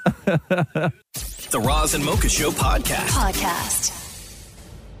alert. The Roz and Mocha Show podcast.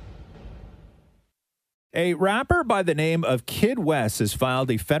 A rapper by the name of Kid West has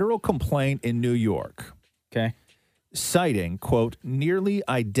filed a federal complaint in New York. Okay. Citing, quote, nearly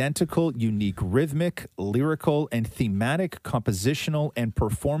identical, unique rhythmic, lyrical, and thematic compositional and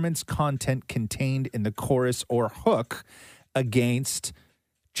performance content contained in the chorus or hook against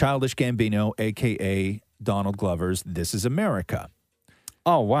Childish Gambino, a.k.a. Donald Glover's This Is America.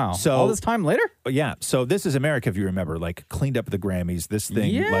 Oh, wow. So all this time later? Yeah. So This Is America, if you remember, like cleaned up the Grammys. This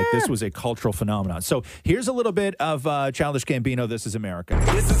thing, like this was a cultural phenomenon. So here's a little bit of Childish Gambino, This Is America.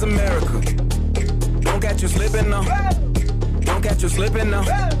 This is America. Don't catch you slipping now. Don't catch you slipping now.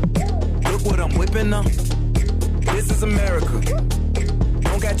 Look what I'm whipping now. This is America.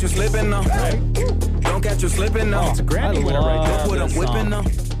 Don't catch you slipping now. Don't catch you slipping now. Oh, it's a Grammy winner right there. Look what I'm whipping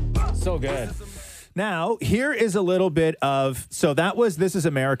now. So good. Now, here is a little bit of, so that was This Is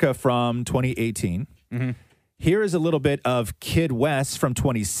America from 2018. Mm-hmm. Here is a little bit of Kid West from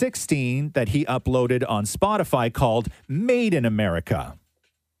 2016 that he uploaded on Spotify called Made in America.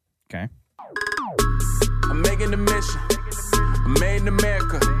 Okay. I'm making the mission. I'm made in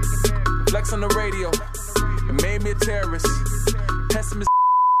America. Flex on the radio. It made me a terrorist. Pessimist.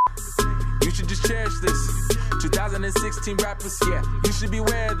 You should just cherish this. 2016 rappers, yeah. You should be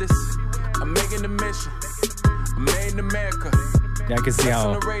aware of this. I'm making the mission. I'm made in America. Yeah, I can see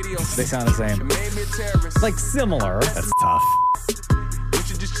how they sound the same. Like similar. That's tough.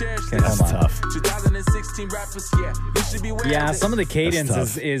 Okay, hold on. Tough. 2016 rappers, yeah. You should be aware Yeah, of this. some of the cadence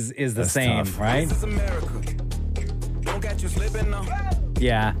That's is the That's same, tough. right? This is America. Don't catch you slipping now.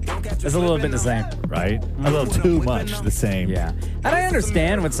 Yeah, it's a little bit the same. Right? A little too much the same. Yeah. And I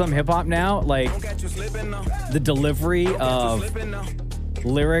understand with some hip hop now, like the delivery of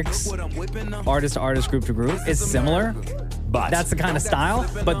lyrics, artist to artist, group to group, is similar. But that's the kind of style.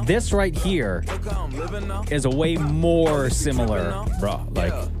 But this right here is a way more similar. Bro,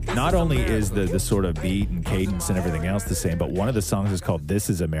 like, not only is the sort of beat and cadence and everything else the same, but one of the songs is called This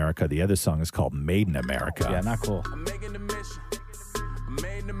Is America. The other song is called Made in America. Yeah, not cool.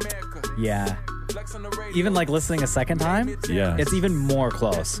 Yeah. Even like listening a second time, Yeah. it's even more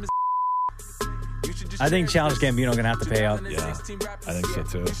close. I think Childish Gambino gonna have to pay up. Yeah, I think so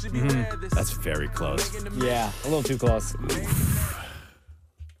too. Mhm. That's very close. Yeah, a little too close.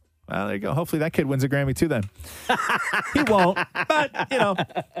 Well, there you go. Hopefully that kid wins a Grammy too then. He won't, but, you know.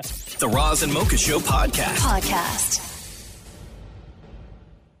 The Roz and Mocha Show podcast.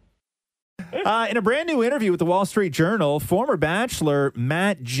 In a brand new interview with the Wall Street Journal, former Bachelor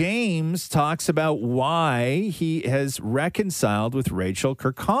Matt James talks about why he has reconciled with Rachel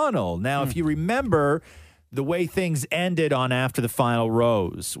Kirkconnell. Now, if you remember the way things ended on After the Final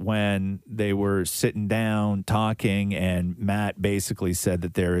Rose, when they were sitting down talking and Matt basically said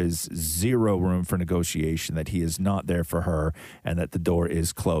that there is zero room for negotiation, that he is not there for her, and that the door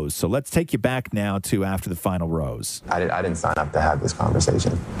is closed. So let's take you back now to After the Final Rose. I didn't sign up to have this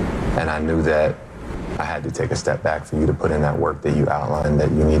conversation. And I knew that I had to take a step back for you to put in that work that you outlined that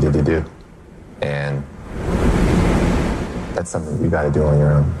you needed to do. And that's something you got to do on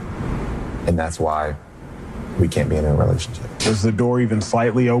your own. And that's why we can't be in a relationship. Is the door even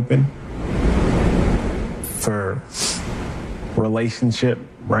slightly open for relationship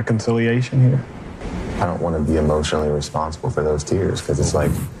reconciliation here? I don't want to be emotionally responsible for those tears because it's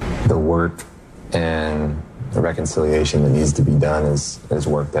like the work and the reconciliation that needs to be done is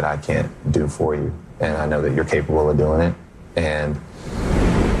work that I can't do for you. And I know that you're capable of doing it. And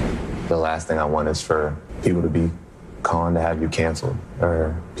the last thing I want is for people to be calling to have you canceled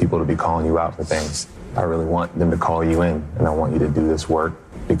or people to be calling you out for things. I really want them to call you in and I want you to do this work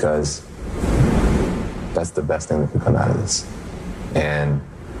because that's the best thing that could come out of this. And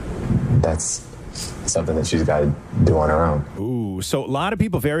that's something that she's got to do on her own. Ooh, so a lot of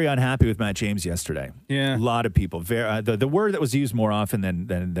people very unhappy with Matt James yesterday. Yeah. A lot of people. The word that was used more often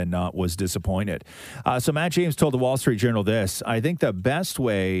than not was disappointed. So Matt James told the Wall Street Journal this: I think the best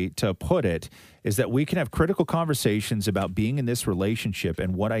way to put it is that we can have critical conversations about being in this relationship,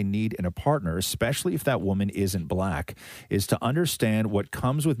 and what I need in a partner, especially if that woman isn't black, is to understand what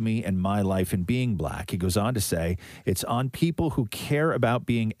comes with me and my life in being black. He goes on to say, it's on people who care about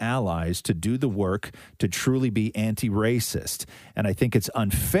being allies to do the work to truly be anti-racist. And I think it's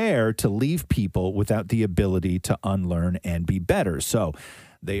unfair to leave people without the ability to unlearn and be better. So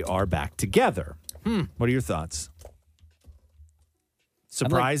they are back together. What are your thoughts?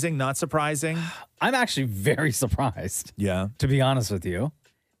 Surprising, not surprising? I'm actually very surprised. Yeah. To be honest with you.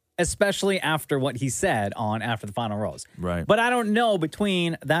 Especially after what he said on After the Final Rose. Right. But I don't know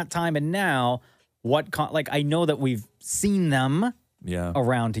between that time and now I know that we've seen them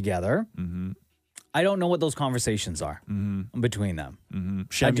around together. Mm-hmm. I don't know what those conversations are between them. Mm-hmm.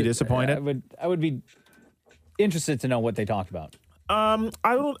 Shem, you disappointed? I would be interested to know what they talked about. I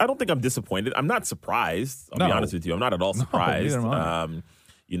don't think I'm disappointed. I'm not surprised. I'll be honest with you. I'm not at all surprised. neither am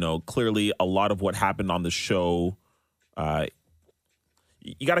I. Clearly a lot of what happened on the show,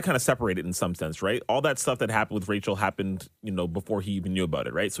 you got to kind of separate it in some sense, right? All that stuff that happened with Rachel happened, before he even knew about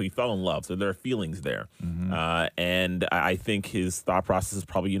it, right? So he fell in love. So there are feelings there. Mm-hmm. And I think his thought process is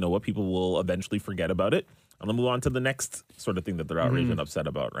probably, what people will eventually forget about it. And then move on to the next sort of thing that they're outraged and upset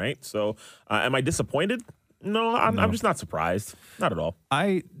about, right? So am I disappointed? No, I'm just not surprised. Not at all.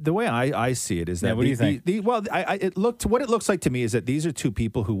 The way I see it is that what do you think? What it looks like to me is that these are two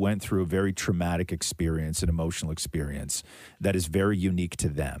people who went through a very traumatic experience, an emotional experience that is very unique to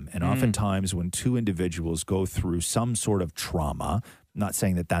them. And oftentimes when two individuals go through some sort of trauma, not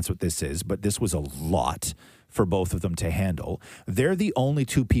saying that that's what this is, but this was a lot for both of them to handle. They're the only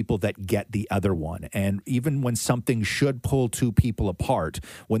two people that get the other one. And even when something should pull two people apart,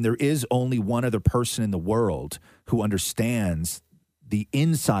 when there is only one other person in the world who understands the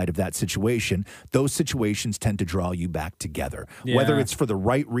inside of that situation, those situations tend to draw you back together. Yeah. Whether it's for the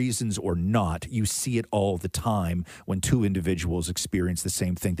right reasons or not, you see it all the time when two individuals experience the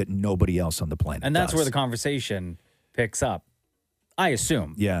same thing that nobody else on the planet And that's does. where the conversation picks up, I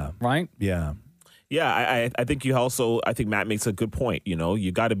assume. Yeah. Right? Yeah. Yeah, I think I think Matt makes a good point.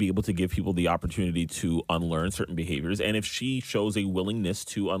 You got to be able to give people the opportunity to unlearn certain behaviors. And if she shows a willingness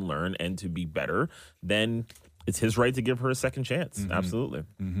to unlearn and to be better, then it's his right to give her a second chance. Mm-hmm. Absolutely.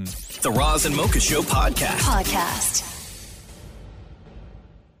 Mm-hmm. The Roz and Mocha Show podcast.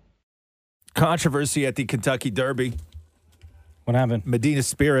 Controversy at the Kentucky Derby. What happened? Medina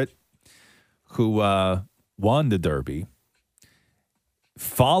Spirit, who won the Derby,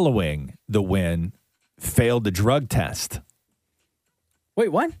 following the win, failed the drug test. Wait,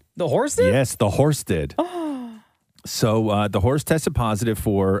 what? The horse did? Yes, the horse did. So the horse tested positive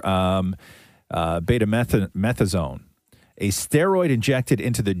for beta-methazone, a steroid injected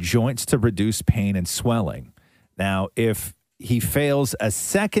into the joints to reduce pain and swelling. Now, if he fails a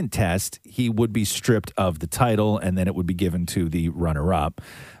second test, he would be stripped of the title, and then it would be given to the runner-up,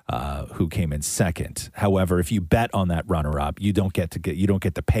 who came in second. However, if you bet on that runner-up, you don't get the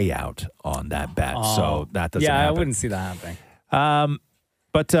payout on that bet. So that doesn't happen. I wouldn't see that happening.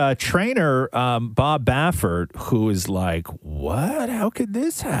 But trainer Bob Baffert, who is like, what? How could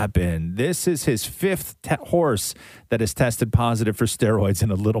this happen? This is his fifth horse that has tested positive for steroids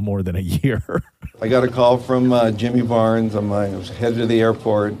in a little more than a year. I got a call from Jimmy Barnes. I was headed to the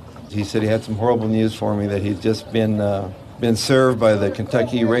airport. He said he had some horrible news for me, that he'd just been served by the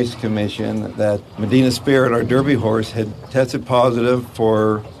Kentucky Race Commission that Medina Spirit, our Derby horse, had tested positive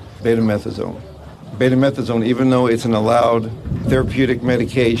for beta-methazone. Beta-methazone, even though it's an allowed therapeutic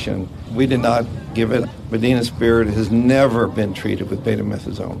medication, we did not give it. Medina Spirit has never been treated with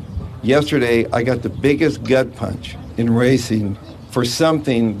beta-methazone. Yesterday, I got the biggest gut punch in racing for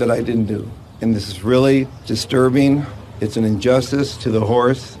something that I didn't do. And this is really disturbing. It's an injustice to the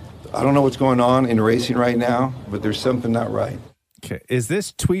horse. I don't know what's going on in racing right now, but there's something not right. Okay. Is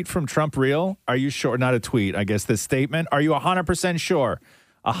this tweet from Trump real? Are you sure? Not a tweet, I guess, this statement. Are you 100% sure?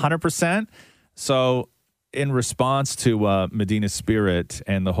 100%? So in response to Medina Spirit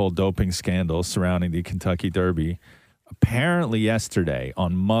and the whole doping scandal surrounding the Kentucky Derby, apparently yesterday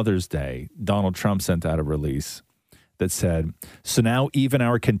on Mother's Day, Donald Trump sent out a release that said, so now even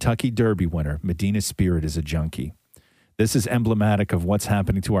our Kentucky Derby winner, Medina Spirit, is a junkie. This is emblematic of what's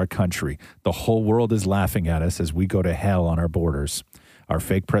happening to our country. The whole world is laughing at us as we go to hell on our borders, our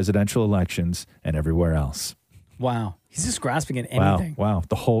fake presidential elections, and everywhere else. Wow. He's just grasping at anything. Wow.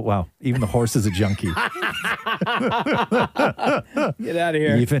 Even the horse is a junkie. Get out of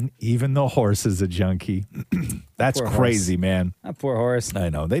here. Even the horse is a junkie. That's Poor crazy, horse. man. That poor horse. I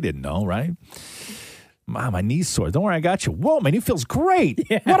know. They didn't know, right? Wow, my knee's sore. Don't worry, I got you. Whoa, my knee feels great.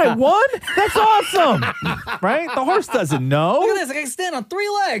 Yeah. What, I won? That's awesome. Right? The horse doesn't know. Look at this. I can stand on 3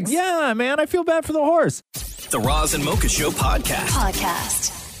 legs. Yeah, man. I feel bad for the horse. The Roz and Mocha Show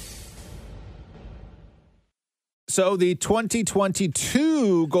podcast. So the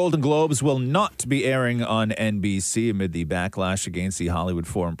 2022 Golden Globes will not be airing on NBC amid the backlash against the Hollywood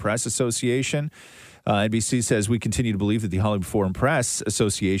Foreign Press Association. NBC says, we continue to believe that the Hollywood Foreign Press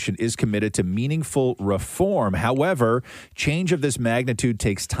Association is committed to meaningful reform. However, change of this magnitude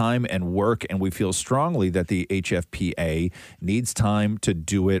takes time and work, and we feel strongly that the HFPA needs time to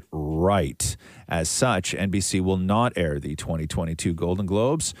do it right. As such, NBC will not air the 2022 Golden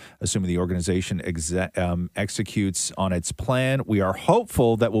Globes, assuming the organization executes on its plan. We are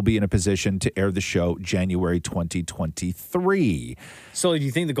hopeful that we'll be in a position to air the show January 2023. So do you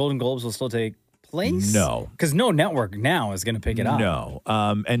think the Golden Globes will still take place? No. Because no network now is going to pick it up. No.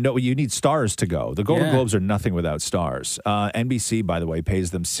 And no, you need stars to go. The Golden Globes are nothing without stars. NBC, by the way,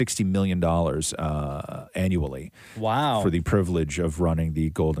 pays them $60 million annually. Wow. For the privilege of running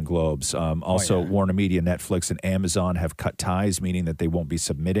the Golden Globes. Warner Media, Netflix, and Amazon have cut ties, meaning that they won't be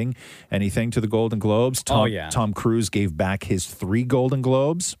submitting anything to the Golden Globes. Tom Cruise gave back his 3 Golden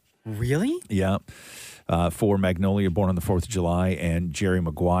Globes. Really? Yeah. For Magnolia, Born on the 4th of July, and Jerry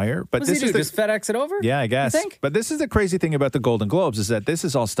Maguire. But what does he do? Just FedEx it over? Yeah, I guess. You think? But this is the crazy thing about the Golden Globes is that this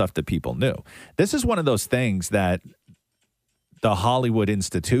is all stuff that people knew. This is one of those things that the Hollywood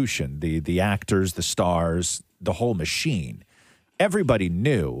institution, the actors, the stars, the whole machine, everybody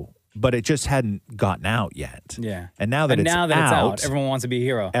knew, but it just hadn't gotten out yet. Yeah. And now that it's out, everyone wants to be a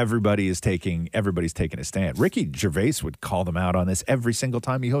hero. Everybody's taking a stand. Ricky Gervais would call them out on this every single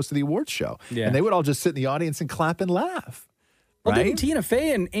time he hosted the awards show. Yeah. And they would all just sit in the audience and clap and laugh. Well, right? didn't Tina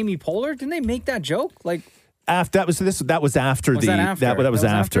Fey and Amy Poehler, didn't they make that joke? Like, that was after. That was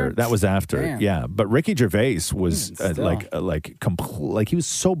after? That was after. Damn. Yeah, but Ricky Gervais was he was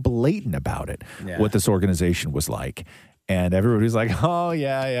so blatant about it. Yeah. What this organization was like. And everybody was like, "Oh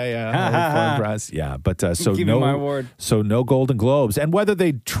yeah, press, yeah." But Give me my award. So no Golden Globes, and whether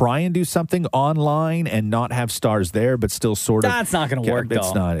they try and do something online and not have stars there, but still sort of that's not going to work.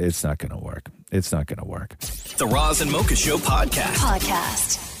 It's not going to work. It's not going to work. The Roz and Mocha Show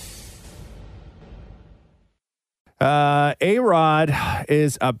podcast. A-Rod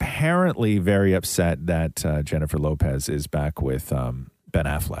is apparently very upset that Jennifer Lopez is back with Ben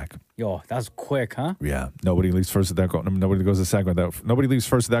Affleck. Yo, that was quick, huh? Yeah. Nobody leaves first without going. Nobody goes to second without. Nobody leaves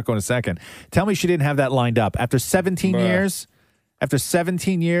first without going to second. Tell me she didn't have that lined up after 17 years. After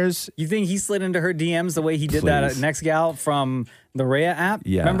 17 years, you think he slid into her DMs the way he did that next gal from the Raya app?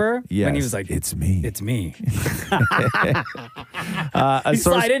 Yeah. Remember? Yes. When he was like, "It's me. It's me." He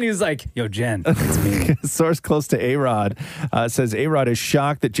slid in. He was like, "Yo, Jen, it's me." A source close to A-Rod says A-Rod is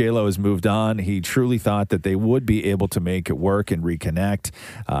shocked that J-Lo has moved on. He truly thought that they would be able to make it work and reconnect.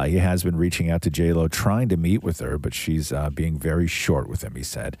 He has been reaching out to J-Lo, trying to meet with her, but she's being very short with him, he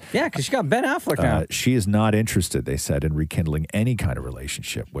said. Yeah, because she got Ben Affleck now. She is not interested, they said, in rekindling any kind of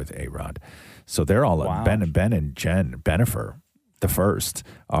relationship with A-Rod. So they're all Ben and Jen Benifer, the first,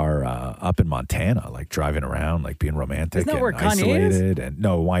 are up in Montana, like driving around, like being romantic. Isn't that and where Kanye isolated. And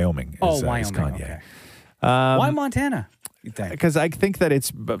no, Wyoming. Is Wyoming. Kanye. Okay. Why Montana? You think? Because I think that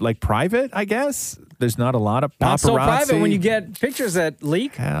it's like private. I guess there's not a lot of paparazzi. Not so private when you get pictures that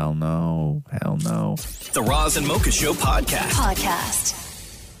leak. Hell no. The Roz and Mocha Show podcast.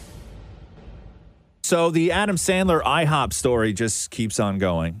 So the Adam Sandler IHOP story just keeps on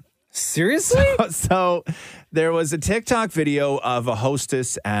going. Seriously? So there was a TikTok video of a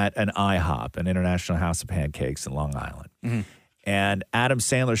hostess at an IHOP, an International House of Pancakes in Long Island. Mm-hmm. And Adam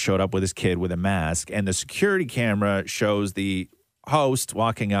Sandler showed up with his kid with a mask, and the security camera shows the host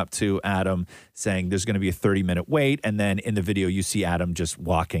walking up to Adam saying there's going to be a 30-minute wait. And then in the video, you see Adam just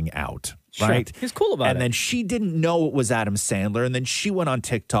walking out. Sure. Right? He's cool about it. And then she didn't know it was Adam Sandler. And then she went on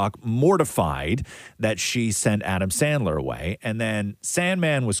TikTok mortified that she sent Adam Sandler away. And then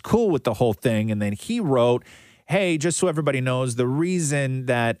Sandman was cool with the whole thing. And then he wrote, "Hey, just so everybody knows, the reason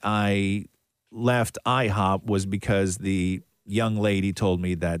that I left IHOP was because the young lady told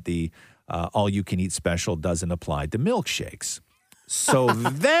me that the all-you-can-eat special doesn't apply to milkshakes." So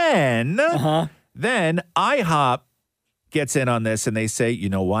then IHOP gets in on this and they say, "You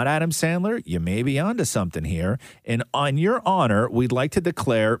know what, Adam Sandler? You may be onto something here. And on your honor, we'd like to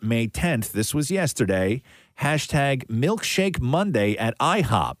declare May 10th, this was yesterday, #Milkshake Monday at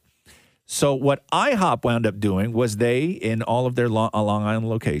IHOP." So what IHOP wound up doing was they, in all of their Long Island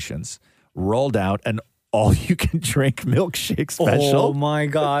locations, rolled out an all-you-can-drink milkshake special. Oh, my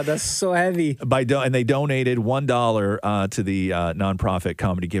God. That's so heavy. And they donated $1 to the nonprofit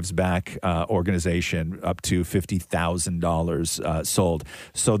Comedy Gives Back organization, up to $50,000 sold.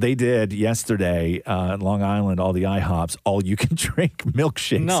 So they did yesterday in Long Island, all the IHOPs, all-you-can-drink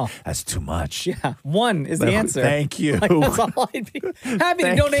milkshakes. No. That's too much. Yeah, one is the answer. Thank you. Like, that's all I'd be happy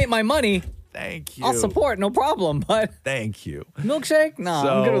to donate my money. Thank you. I'll support, no problem. But thank you. Milkshake? No,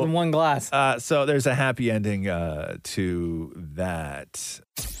 I'm good with one glass. So there's a happy ending to that.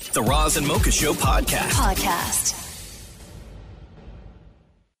 The Roz and Mocha Show podcast.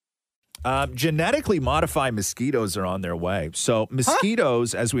 Genetically modified mosquitoes are on their way. So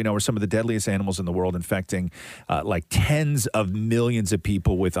mosquitoes, as we know, are some of the deadliest animals in the world, infecting like tens of millions of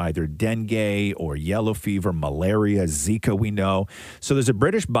people with either dengue or yellow fever, malaria, Zika, we know. So there's a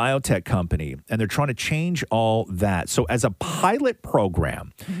British biotech company, and they're trying to change all that. So as a pilot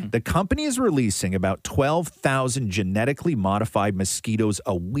program, the company is releasing about 12,000 genetically modified mosquitoes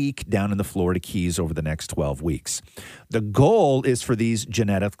a week down in the Florida Keys over the next 12 weeks. The goal is for these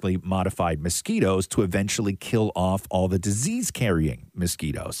genetically modified mosquitoes to eventually kill off all the disease-carrying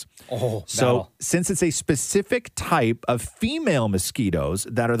mosquitoes. So since it's a specific type of female mosquitoes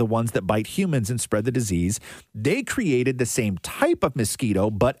that are the ones that bite humans and spread the disease, they created the same type of mosquito,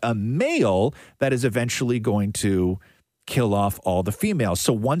 but a male that is eventually going to kill off all the females.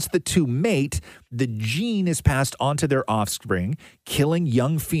 So once the two mate, the gene is passed on to their offspring, killing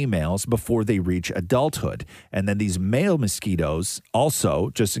young females before they reach adulthood. And then these male mosquitoes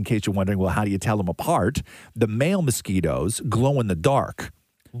also, just in case you're wondering, well, how do you tell them apart? The male mosquitoes glow in the dark.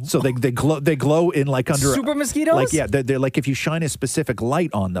 So they glow in like under super mosquitoes? Like, yeah, they're like if you shine a specific light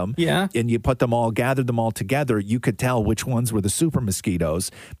on them, and you gathered them all together, you could tell which ones were the super mosquitoes,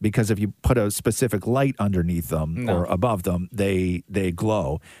 because if you put a specific light underneath them or above them, they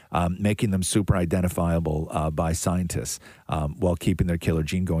glow, making them super identifiable by scientists while keeping their killer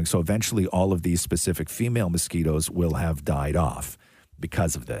gene going. So eventually all of these specific female mosquitoes will have died off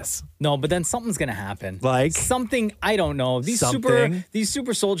because of this. No, but then something's going to happen. Like? Something, I don't know. These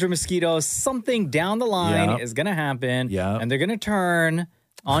super soldier mosquitoes, something down the line is going to happen. Yeah. And they're going to turn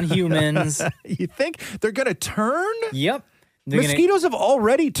on humans. You think they're going to turn? Yep. Mosquitoes have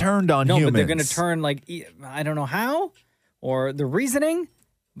already turned on humans. No, but they're going to turn like, I don't know how or the reasoning,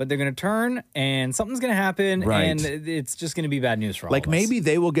 but they're going to turn and something's going to happen, and it's just going to be bad news for all of us. Maybe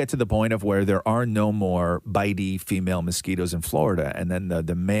they will get to the point of where there are no more bitey female mosquitoes in Florida, and then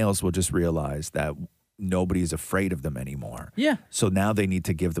the males will just realize that nobody's afraid of them anymore. Yeah. So now they need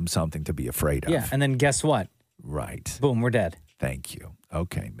to give them something to be afraid of. Yeah, and then guess what? Right. Boom, we're dead. Thank you.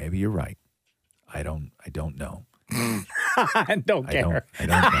 Okay, maybe you're right. I don't know. I don't care. I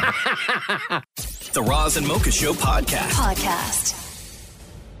don't know. The Roz and Mocha Show podcast.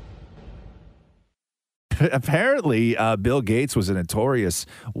 Apparently, Bill Gates was a notorious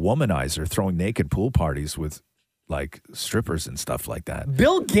womanizer, throwing naked pool parties with like strippers and stuff like that.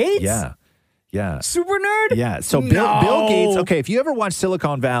 Bill Gates? Yeah. Super nerd? Yeah. So Bill Gates, okay, if you ever watch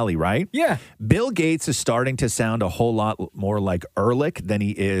Silicon Valley, right? Yeah. Bill Gates is starting to sound a whole lot more like Ehrlich than he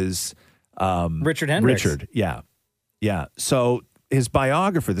is Richard Hendricks. Yeah. So his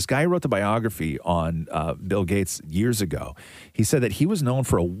biographer, this guy who wrote the biography on Bill Gates years ago, he said that he was known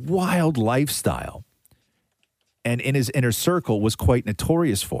for a wild lifestyle, and in his inner circle was quite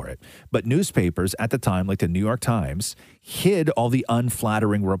notorious for it. But newspapers at the time, like the New York Times, hid all the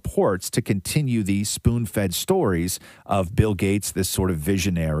unflattering reports to continue the spoon-fed stories of Bill Gates, this sort of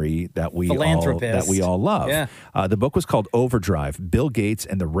visionary that we all love. Yeah. The book was called Overdrive, Bill Gates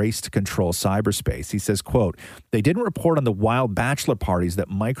and the Race to Control Cyberspace. He says, quote, "They didn't report on the wild bachelor parties that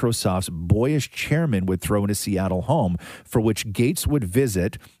Microsoft's boyish chairman would throw in his Seattle home, for which Gates would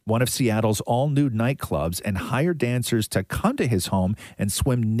visit one of Seattle's all-nude nightclubs and hire dancers to come to his home and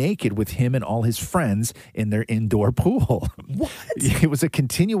swim naked with him and all his friends in their indoor pool." What? It was a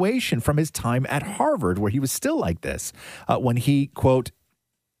continuation from his time at Harvard, where he was still like this, when he, quote,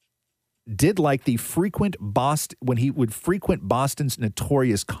 did like the when he would frequent Boston's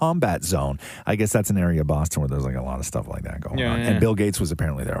notorious combat zone. I guess that's an area of Boston where there's like a lot of stuff like that going on. And Bill Gates was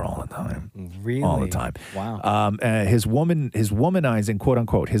apparently there all the time. Really? All the time. Wow. His womanizing, quote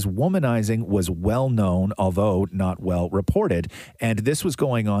unquote, his womanizing was well known, although not well reported. And this was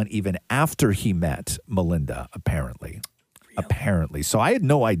going on even after he met Melinda, apparently. Really? Apparently. So I had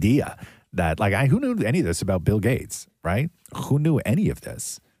no idea that, who knew any of this about Bill Gates, right? Who knew any of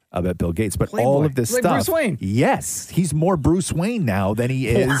this about Bill Gates? But Playboy. all of this Like stuff. Bruce Wayne. Yes. He's more Bruce Wayne now than he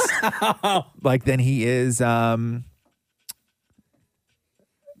is. Wow. Than he is.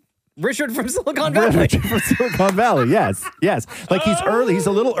 Richard from Silicon Valley. Richard from Silicon Valley, yes. Like he's early. He's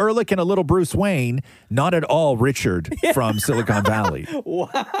a little Ehrlich and a little Bruce Wayne. Not at all Richard from Silicon Valley. Wow.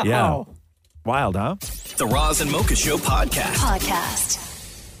 Yeah. Wild, huh? The Roz and Mocha Show podcast.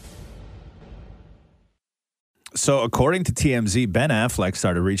 So according to TMZ, Ben Affleck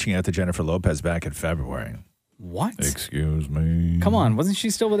started reaching out to Jennifer Lopez back in February. What? Excuse me. Come on, wasn't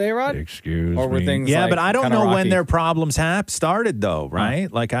she still with A-Rod? Excuse or were me. things Yeah, like but I don't kinda know when rocky? their problems started, though,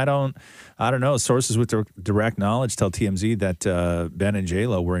 right? Like I don't know. Sources with direct knowledge tell TMZ that Ben and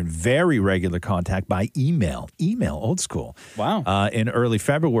J-Lo were in very regular contact by email, old school. Wow. In early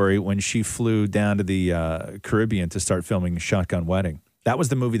February when she flew down to the Caribbean to start filming Shotgun Wedding. That was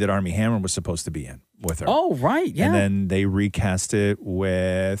the movie that Armie Hammer was supposed to be in with her. Oh, right, yeah. And then they recast it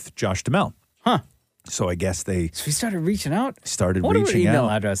with Josh Duhamel. Huh. So I guess they started reaching out. What are her email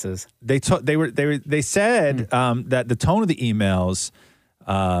out. addresses? They said that the tone of the emails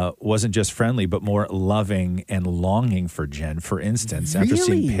wasn't just friendly, but more loving and longing for Jen. For instance, after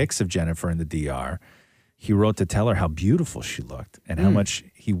seeing Really? pics of Jennifer in the DR, he wrote to tell her how beautiful she looked and how much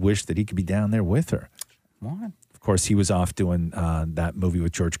he wished that he could be down there with her. What? Of course, he was off doing that movie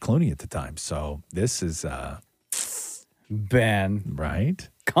with George Clooney at the time. So this is Ben. Right?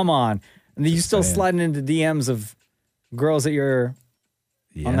 Come on. And you still saying. sliding into DMs of girls that you're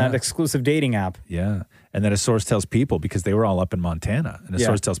on that Yeah. exclusive dating app. Yeah. And then a source tells People, because they were all up in Montana, and a Yeah.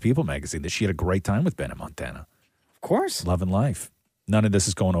 source tells People magazine that she had a great time with Ben in Montana. Of course. Loving life. None of this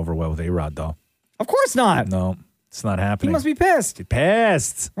is going over well with A-Rod, though. Of course not. No, it's not He happening. must be pissed.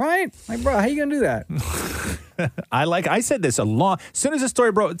 Pissed. Right? Like, bro, how you going to do that? I said this as soon as the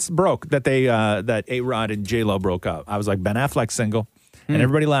story broke that that A-Rod and J-Lo broke up. I was like, Ben Affleck's single. And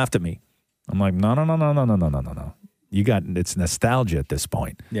everybody laughed at me. I'm like, no. It's nostalgia at this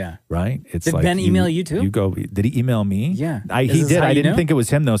point. Yeah. Right? It's Did like Ben email you too? Did he email me? Yeah. He Is this did. how I you didn't know? think it was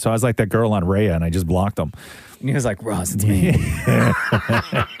him, though. So I was like that girl on Raya, and I just blocked him. And he was like, Ross, it's me.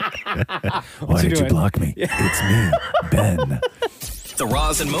 Why did you doing? block me? It's me, Ben. The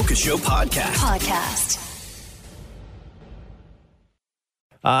Roz and Mocha Show podcast.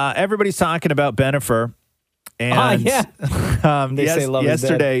 Everybody's talking about Bennifer. And yeah. They say love is dead.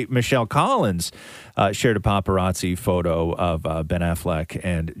 yesterday, Michelle Collins shared a paparazzi photo of Ben Affleck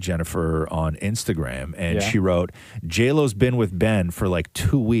and Jennifer on Instagram. And Yeah. she wrote, J-Lo's been with Ben for like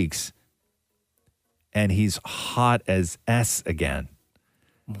 2 weeks, and he's hot as S again.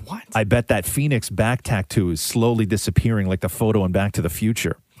 What? I bet that Phoenix back tattoo is slowly disappearing like the photo in Back to the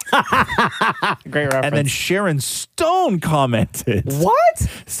Future. Great reference. And then Sharon Stone commented. What?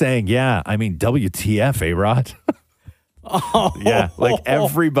 Saying, yeah, I mean, WTF, A-Rod? Oh. Yeah, like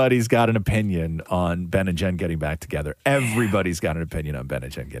everybody's got an opinion on Ben and Jen getting back together. Everybody's got an opinion on Ben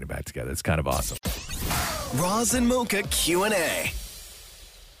and Jen getting back together. It's kind of awesome. Roz and Mocha Q&A.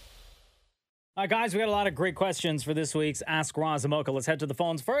 All right, guys, we got a lot of great questions for this week's Ask Roz and Mocha. Let's head to the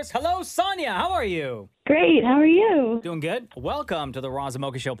phones first. Hello, Sonia. How are you? Great. How are you? Doing good. Welcome to the Roz and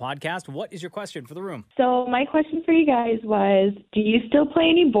Mocha Show podcast. What is your question for the room? So my question for you guys was, do you still play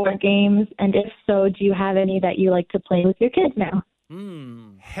any board games? And if so, do you have any that you like to play with your kids now?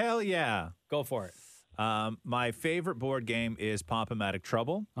 Hell yeah. Go for it. My favorite board game is Pop-O-Matic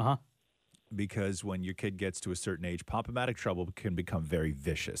Trouble. Uh-huh. Because when your kid gets to a certain age, Pop-O-Matic Trouble can become very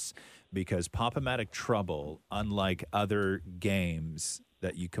vicious. Because Pop-O-Matic Trouble, unlike other games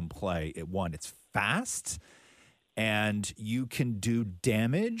that you play, it's fast, and you can do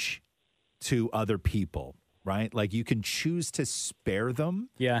damage to other people, right? Like you can choose to spare them.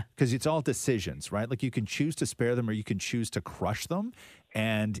 Yeah. Because it's all decisions, right? Like you can choose to spare them or you can choose to crush them,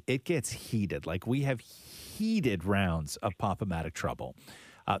 and it gets heated. Like we have heated rounds of Pop-O-Matic Trouble.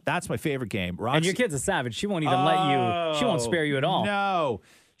 That's my favorite game. And your kid's a savage. She won't even let you. She won't spare you at all. No.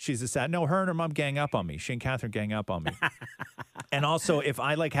 She's a sad. No, her and her mom gang up on me. She and Catherine gang up on me. And also, if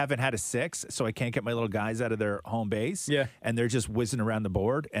I haven't had a 6, so I can't get my little guys out of their home base, Yeah. and they're just whizzing around the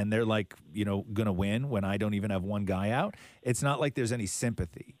board, and they're gonna win when I don't even have one guy out. It's not like there's any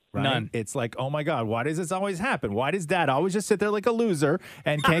sympathy, right? None. It's like, oh my God, why does this always happen? Why does Dad always just sit there like a loser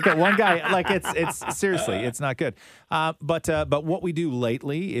and can't get one guy? Like it's seriously, it's not good. But what we do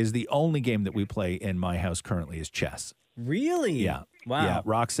lately is the only game that we play in my house currently is chess. Really? Yeah. Wow. Yeah.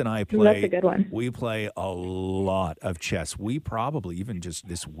 Rox and I play. That's a good one. We play a lot of chess. We probably, even just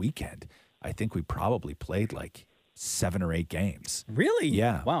this weekend, I think we probably played like 7 or 8 games. Really?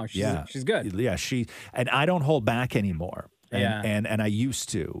 Yeah. Wow. She's good. Yeah. And I don't hold back anymore. And, Yeah. and I used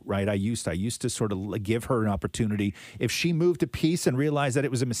to, right? I used to sort of give her an opportunity. If she moved a piece and realized that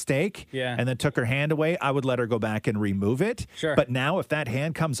it was a mistake, Yeah. and then took her hand away, I would let her go back and remove it. Sure. But now, if that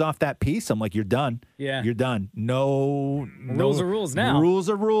hand comes off that piece, I'm like, you're done. Yeah. You're done. No. Rules are rules now. Rules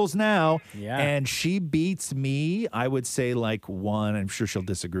are rules now. Yeah. And she beats me, I would say, like one. I'm sure she'll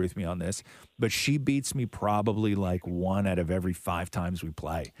disagree with me on this, but she beats me probably like 1 out of every 5 times we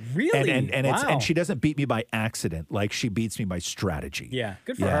play. Really? And Wow. and she doesn't beat me by accident. Like, she beats me by strategy. Yeah,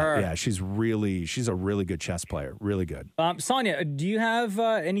 good for yeah, her. Yeah, she's a really good chess player. Really good. Sonia, do you have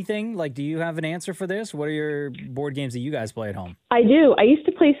anything? Like, do you have an answer for this? What are your board games that you guys play at home? I do. I used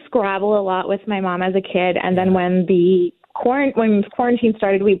to play Scrabble a lot with my mom as a kid, and then when quarantine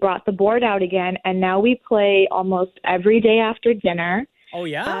started, we brought the board out again, and now we play almost every day after dinner. Oh,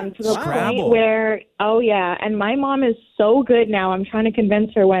 yeah? To the point where, and my mom is so good now. I'm trying to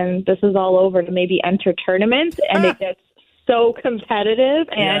convince her when this is all over to maybe enter tournaments, and it gets so competitive,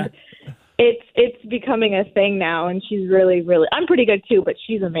 and it's becoming a thing now, and she's really, really, I'm pretty good too, but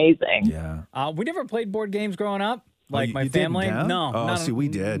she's amazing. Yeah. We never played board games growing up. Like you my didn't, family? huh? No. Oh, none, see, we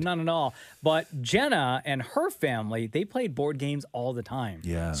did. None at all. But Jenna and her family, they played board games all the time.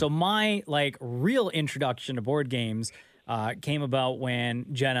 Yeah. So my real introduction to board games came about when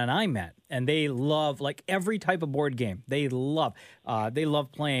Jenna and I met. And they love every type of board game. They love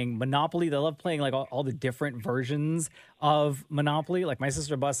playing Monopoly. They love playing all the different versions of Monopoly. Like my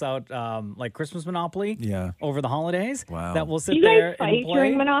sister busts out Christmas Monopoly over the holidays. Wow. That we'll sit Do you there guys fight and play.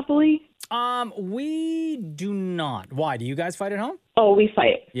 during Monopoly? We do not. Why? Do you guys fight at home? Oh, we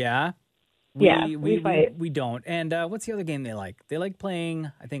fight. Yeah. We fight. We don't. And what's the other game they like? They like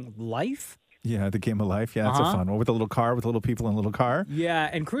playing, I think, Life. Yeah, the game of life. Yeah, it's a fun one with a little car, with little people in a little car. Yeah,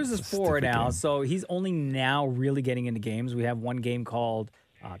 and Cruz is 4 now, so he's only now really getting into games. We have one game called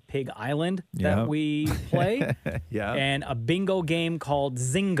Pig Island that we play. Yeah. And a bingo game called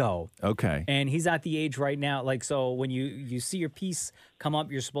Zingo. Okay. And he's at the age right now, so when you see your piece come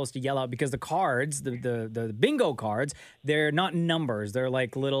up, you're supposed to yell out because the cards, the bingo cards, they're not numbers. They're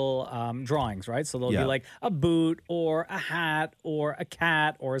like little drawings, right? So they'll be like a boot or a hat or a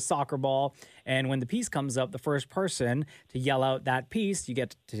cat or a soccer ball. And when the piece comes up, the first person to yell out that piece, you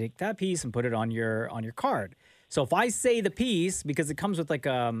get to take that piece and put it on your card. So if I say the piece, because it comes with like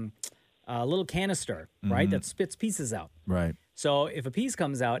a little canister, right, that spits pieces out. Right. So if a piece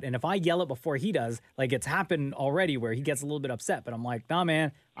comes out, and if I yell it before he does, it's happened already where he gets a little bit upset. But I'm like, nah,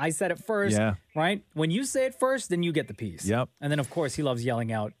 man, I said it first, right? When you say it first, then you get the piece. Yep. And then, of course, he loves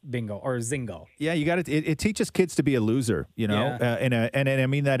yelling out bingo or zingo. Yeah, you got it teaches kids to be a loser, you know, and I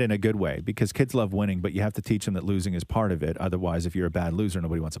mean that in a good way, because kids love winning, but you have to teach them that losing is part of it. Otherwise, if you're a bad loser,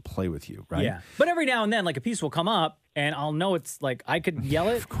 nobody wants to play with you, right? Yeah. But every now and then, a piece will come up, and I'll know it's I could yell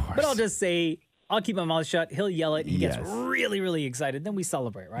it, but I'll just say, I'll keep my mouth shut. He'll yell it. He gets really, really excited. Then we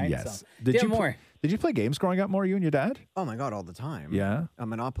celebrate, right? Yes. So, Did you play games growing up more, you and your dad? Oh my God, all the time. Yeah. A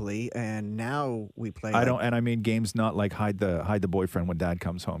Monopoly, and now we play. I mean games not like hide the boyfriend when dad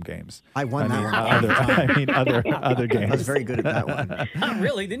comes home games. I won that one. Other games. I was very good at that one. Not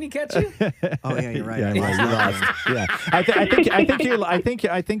really. Didn't he catch you? Oh yeah, you're right. Yeah, you lost. Yeah, I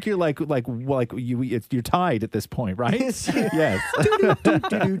think you're you're tied at this point, right? Yes.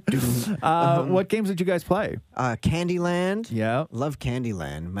 What games did you guys play? Candyland. Yeah, love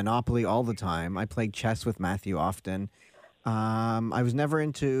Candyland. Monopoly all the time. I played chess with Matthew often. I was never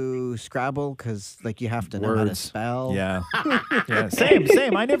into Scrabble because you have to know how to spell. Yeah, yeah.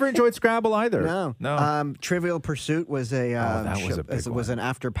 Same. I never enjoyed Scrabble either. No. Trivial Pursuit was was an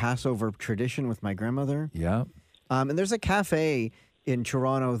after Passover tradition with my grandmother. Yeah. And there's a cafe in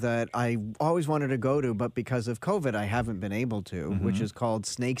Toronto that I always wanted to go to, but because of COVID, I haven't been able to, which is called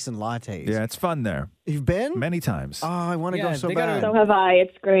Snakes and Lattes. Yeah, it's fun there. You've been? Many times. Oh, I want to go so bad. So have I.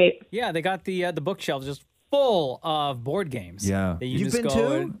 It's great. Yeah, they got the bookshelves just full of board games. Yeah. That You've just been go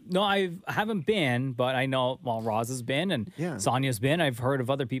too? and- no, I haven't been, but I know, Roz has been and Sonia's been. I've heard of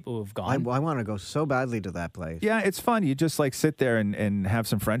other people who've I gone. want to go so badly to that place. Yeah, it's fun. You just sit there and have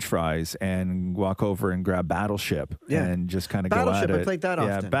some French fries and walk over and grab Battleship and just kind of go at it. Battleship, I played that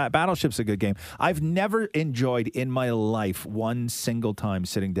often. Yeah, Battleship's a good game. I've never enjoyed in my life one single time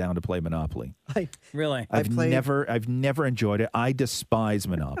sitting down to play Monopoly. Really? I've never enjoyed it. I despise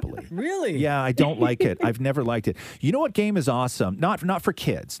Monopoly. Really? Yeah, I don't like it. I've never liked it. You know what game is awesome? Not for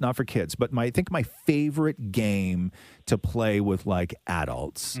kids, but I think my favorite game to play with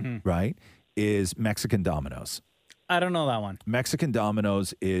adults, right, is Mexican Dominoes. I don't know that one. Mexican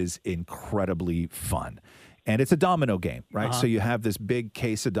Dominoes is incredibly fun. And it's a domino game, right? So you have this big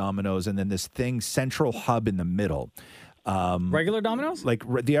case of dominoes and then this central hub in the middle. Regular dominoes? Like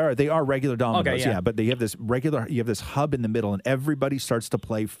they are regular dominoes, Okay, yeah. But you have this hub in the middle, and everybody starts to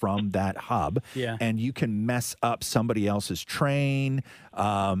play from that hub. Yeah. And you can mess up somebody else's train.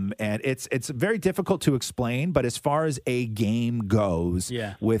 And it's very difficult to explain, but as far as a game goes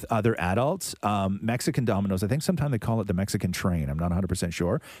with other adults, Mexican dominoes, I think sometimes they call it the Mexican train. I'm not 100%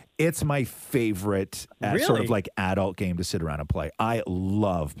 sure. It's my favorite sort of like adult game to sit around and play. I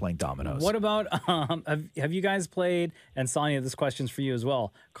love playing dominoes. What about, have you guys played, and Sonia, this question's for you as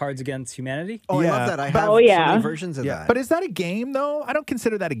well, Cards Against Humanity? Oh, I love that. I have so many versions of that. But is that a game, though? I don't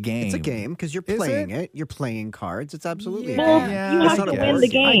consider that a game. It's a game because you're playing it? You're playing cards. It's absolutely a Well, game. yeah, It's not a board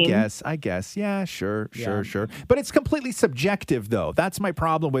game. I guess. Yeah, sure. But it's completely subjective, though. That's my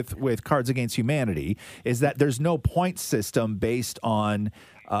problem with Cards Against Humanity, is that there's no point system based on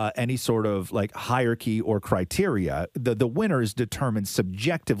any sort of like hierarchy or criteria. The winner is determined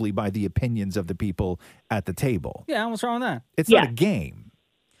subjectively by the opinions of the people at the table. Yeah, what's wrong with that? It's not a game.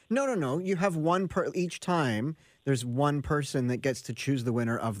 No. You have one each time. There's one person that gets to choose the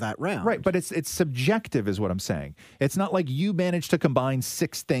winner of that round. Right, but it's subjective is what I'm saying. It's not like you managed to combine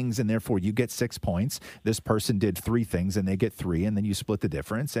 6 things and therefore you get 6 points. This person did 3 things and they get 3, and then you split the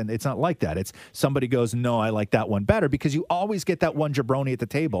difference. And it's not like that. It's somebody goes, no, I like that one better, because you always get that one jabroni at the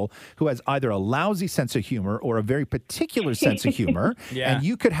table who has either a lousy sense of humor or a very particular sense of humor. Yeah. And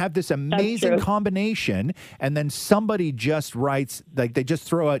you could have this amazing combination, and then somebody just writes, like they just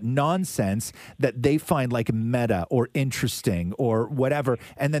throw out nonsense that they find like meta or interesting or whatever,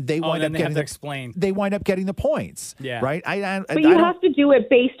 and then they wind up getting They wind up getting the points. Yeah. Right. But you have to do it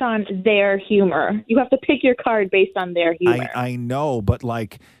based on their humor. You have to pick your card based on their humor. I know, but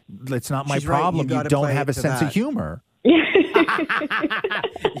like, it's not my She's right. problem. You You gotta don't play have a to sense of that. humor.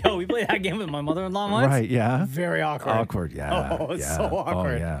 Yo, we played that game with my mother-in-law once. Right, yeah. Very awkward. Awkward, yeah. Oh, it's yeah. so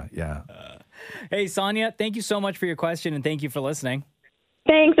awkward. Oh, yeah. Hey, Sonia, thank you so much for your question, and thank you for listening.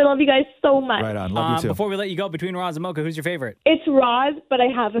 Thanks. I love you guys so much. Right on. Love you too. Before we let you go, between Roz and Mocha, who's your favorite? It's Roz, but I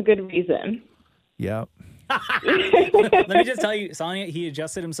have a good reason. Yeah. Let me just tell you, Sonia, he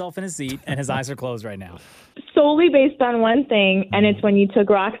adjusted himself in his seat, and his eyes are closed right now. Solely based on one thing, and it's when you took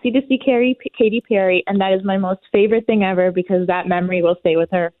Roxy to see Katy Perry, and that is my most favorite thing ever because that memory will stay with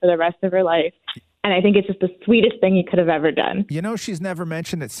her for the rest of her life. And I think it's just the sweetest thing you could have ever done. You know, she's never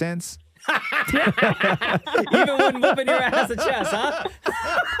mentioned it since. Even when whooping your ass at chess, huh?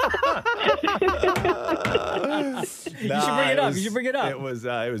 You should bring it up. You should bring it up. It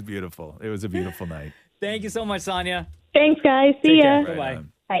was beautiful. It was a beautiful night. Thank you so much, Sonia. Thanks, guys. See ya. Bye-bye.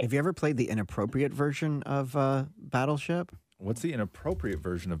 Have you ever played the inappropriate version of Battleship? What's the inappropriate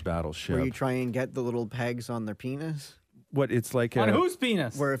version of Battleship? Where you try and get the little pegs on their penis? What, it's like On whose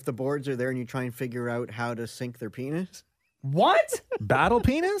penis? Where if the boards are there and you try and figure out how to sink their penis? What? Battle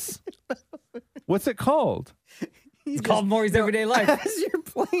penis? What's it called? It's called Maury's Everyday Life. As you're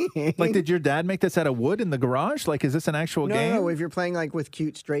playing. Like, did your dad make this out of wood in the garage? Like, is this an actual game? No, if you're playing like with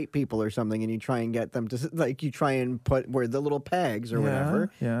cute straight people or something and you try and get them to, like, you try and put where the little pegs or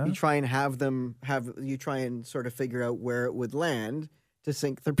whatever, you try and have them you try and sort of figure out where it would land to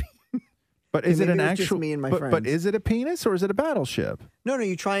sink their penis. But is it an actual? Just me and my but friends. is it a penis or is it a battleship? No,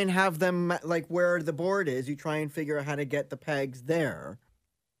 you try and have them like where the board is. You try and figure out how to get the pegs there.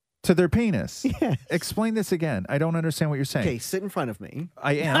 To their penis? Yes. Explain this again. I don't understand what you're saying. Okay, sit in front of me.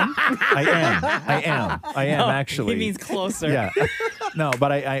 I am. I am No, actually. he means closer. Yeah. No,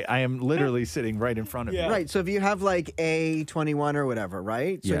 but I am literally sitting right in front of you. Right, so if you have like A21 or whatever,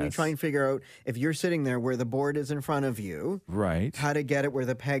 right? So you Yes. try and figure out if you're sitting there where the board is in front of you, Right. how to get it where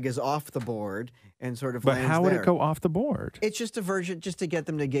the peg is off the board and sort of But lands how would there. it go off the board? It's just a version, just to get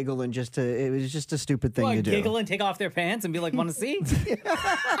them to giggle and it was just a stupid thing What, to do. giggle and take off their pants and be like, want to see?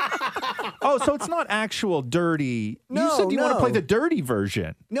 Oh, so it's not actual dirty. No, you said you want to play no. the dirty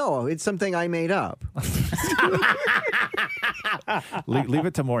version. No, it's something I made up. Leave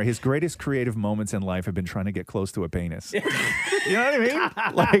it to Maury. His greatest creative moments in life have been trying to get close to a penis. You know what I mean?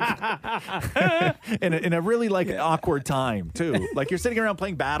 Like in a really like awkward time too. Like you're sitting around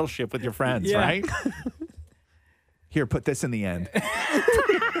playing Battleship with your friends, Yeah. right? Here, put this in the end.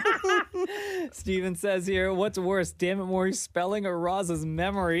 Steven says here, what's worse, damn it, Maury's spelling or Roz's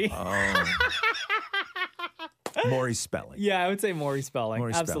memory? Oh. Maury's spelling. Yeah, I would say Maury's spelling.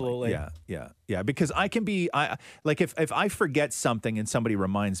 Maury's Absolutely. spelling. Yeah. Because I can be, like if I forget something and somebody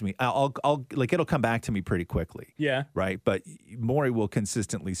reminds me, I'll like it'll come back to me pretty quickly. Yeah. Right. But Maury will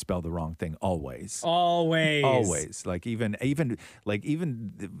consistently spell the wrong thing always. Always. Like even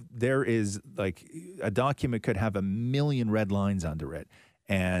there is like a document could have 1 million red lines under it,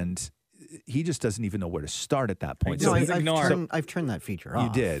 and he just doesn't even know where to start at that point. No, So I've turned that feature you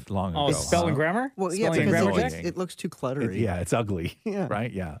off. did long Oh, ago. spelling grammar? Well, yeah, Spelling because grammar it, check? it looks too cluttery. Yeah, it's ugly. Yeah.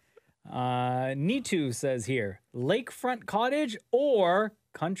 Right? Yeah. Nitu says here, lakefront cottage or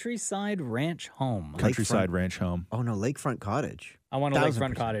countryside ranch home? Countryside ranch home. Oh no, lakefront cottage. I want a 1000%.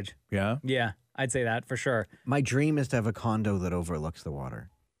 lakefront cottage. Yeah? Yeah, I'd say that for sure. My dream is to have a condo that overlooks the water.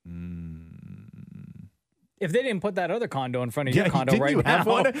 If they didn't put that other condo in front of your condo didn't right you now, have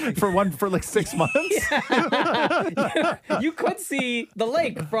one for like 6 months? you could see the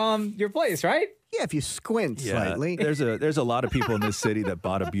lake from your place, right? Yeah, if you squint slightly. There's a lot of people in this city that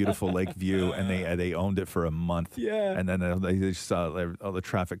bought a beautiful lake view and they owned it for a month. Yeah. And then they just saw all the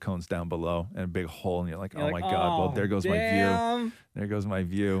traffic cones down below and a big hole, and you're like, You're oh like, my God, well, "Oh, there goes my damn." view. There goes my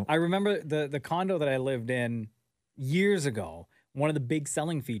view. I remember the condo that I lived in years ago. One of the big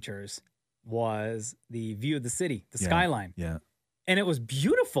selling features was the view of the city, the skyline. Yeah. And it was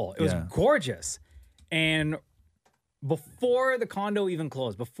beautiful. It was gorgeous. And before the condo even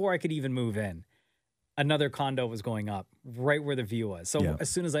closed, before I could even move in, another condo was going up right where the view was. So as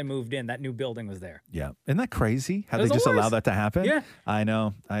soon as I moved in, that new building was there. Yeah. Isn't that crazy how It they was just the allow worst. that to happen? Yeah. I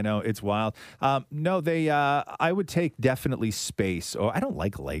know. It's wild. No, I would take definitely space. Or I don't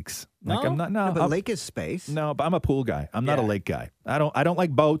like lakes. Like I'm not, but lake is space. No, but I'm a pool guy. I'm not a lake guy. I don't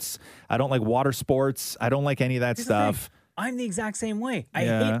like boats. I don't like water sports. I don't like any of that Here's the thing. stuff. I'm the exact same way. I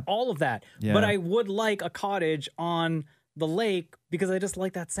Yeah. hate all of that. Yeah. But I would like a cottage on the lake because I just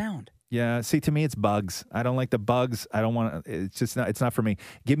like that sound. Yeah, see, to me, it's bugs. I don't like the bugs. I don't want to. It's not for me.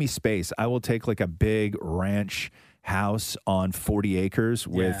 Give me space. I will take like a big ranch house on 40 acres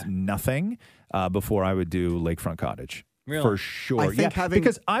with nothing before I would do lakefront cottage. Really? For sure. I think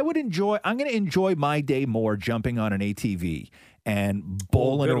because I'm going to enjoy my day more jumping on an ATV and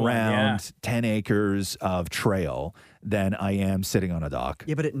bowling good one, around 10 acres of trail than I am sitting on a dock.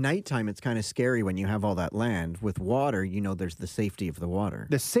 Yeah, but at nighttime, it's kind of scary when you have all that land. With water, there's the safety of the water.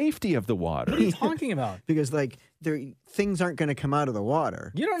 The safety of the water? What are you talking about? Because, things aren't going to come out of the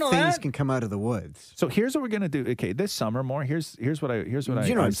water. You don't know Things that? can come out of the woods. So here's what we're gonna do. Okay, this summer more. Here's what I You know what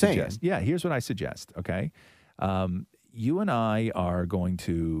I'm saying? suggest. Yeah, here's what I suggest. Okay, you and I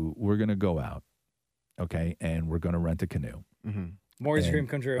we're gonna go out. Okay, and we're gonna rent a canoe. Maury's dream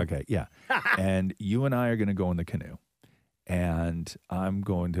come true. Okay, yeah, and you and I are gonna go in the canoe, and I'm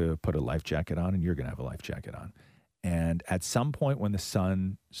going to put a life jacket on, and you're gonna have a life jacket on. And at some point when the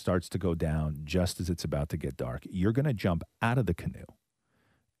sun starts to go down, just as it's about to get dark, you're going to jump out of the canoe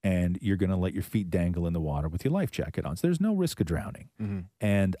and you're going to let your feet dangle in the water with your life jacket on. So there's no risk of drowning.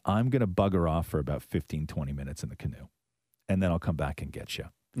 And I'm going to bugger off for about 15, 20 minutes in the canoe. And then I'll come back and get you.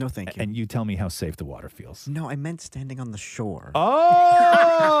 No, thank you. And you tell me how safe the water feels. No, I meant standing on the shore.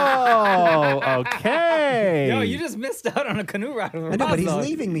 Oh, okay. Yo, you just missed out on a canoe ride with I know, but he's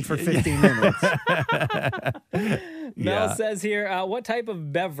leaving me for 15 minutes. Mel says here, what type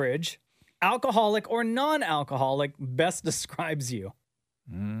of beverage, alcoholic or non-alcoholic, best describes you?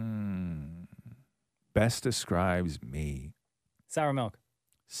 Best describes me. Sour milk.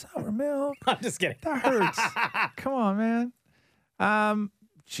 Sour milk? I'm just kidding. That hurts. Come on, man.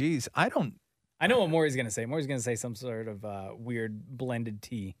 Geez, I know what Maury's going to say. Maury's going to say some sort of weird blended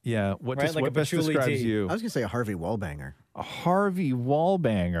tea. Yeah, what Right? Like a what best patchouli describes tea. you? I was going to say a Harvey Wallbanger. A Harvey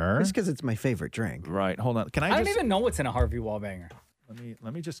Wallbanger. Just because it's my favorite drink. Right. Hold on. Can I I don't just even know what's in a Harvey Wallbanger.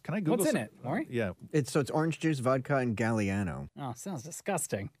 let me just can I Google What's in some- it, Maury? Yeah. It's orange juice, vodka, and Galliano. Oh, sounds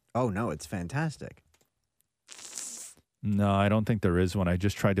disgusting. Oh no, it's fantastic. No, I don't think there is one. I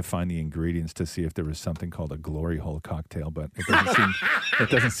just tried to find the ingredients to see if there was something called a glory hole cocktail, but it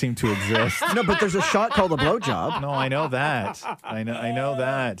doesn't seem to exist. No, but there's a shot called a blowjob. No, I know that. I know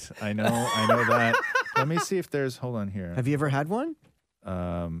that. I know that. Let me see if there's. Hold on here. Have you ever had one?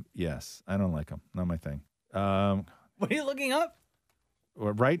 Yes. I don't like them. Not my thing. What are you looking up?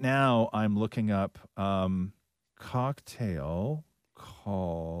 Right now, I'm looking up cocktail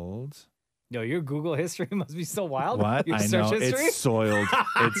called. Yo, your Google history must be so wild. What? Your I search know history? it's soiled.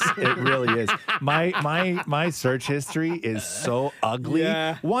 It really is. My search history is so ugly.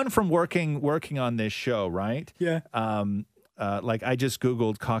 Yeah. One from working on this show, right? Yeah. Like I just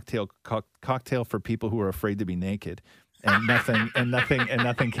Googled cocktail for people who are afraid to be naked, and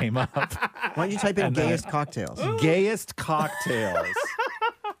nothing came up. Why don't you type in gayest cocktails? Gayest cocktails.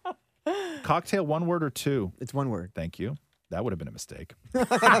 Cocktail, one word or two? It's one word. Thank you. That would have been a mistake.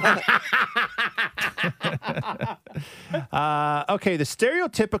 Okay, the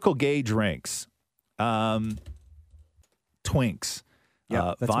stereotypical gay drinks. Twinks.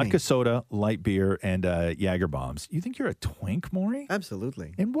 Yeah, that's vodka me. soda, light beer, and Jager bombs. You think you're a twink, Maury?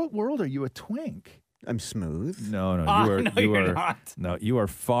 Absolutely. In what world are you a twink? I'm smooth. No, Oh, you are. no, you you're are not. No, you are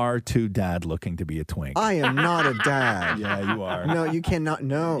far too dad-looking to be a twink. I am not a dad. Yeah, you are. No, you cannot.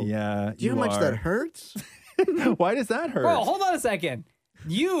 No. Yeah, Do you know how much are. that hurts? Why does that hurt? Bro, hold on a second.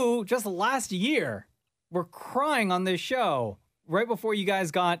 You, just last year, were crying on this show right before you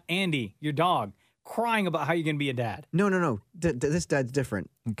guys got Andy, your dog, crying about how you're going to be a dad. No. This dad's different.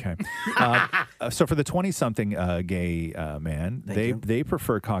 Okay. So for the 20-something gay man, they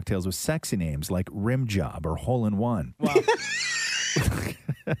prefer cocktails with sexy names like Rim Job or Hole in One. Wow.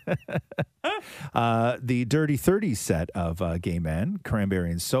 The Dirty 30 set of gay men,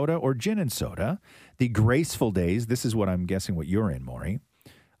 cranberry and soda or gin and soda. The Graceful Days, this is what I'm guessing what you're in, Maury.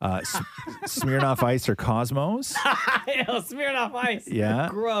 Smirnoff Ice or Cosmos. Ew, Smirnoff Ice. Yeah.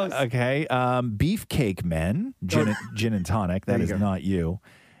 Gross. Okay. Beefcake Men, gin and tonic. That There is you go. not you.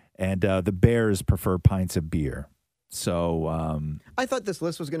 And the Bears prefer pints of beer. So I thought this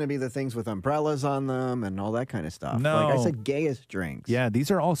list was going to be the things with umbrellas on them and all that kind of stuff. No. Like I said, gayest drinks. yeah,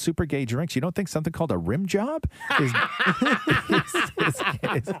 these are all super gay drinks. You don't think something called a rim job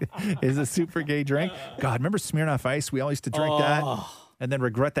is a super gay drink? God, remember Smirnoff Ice? We all used to drink that and then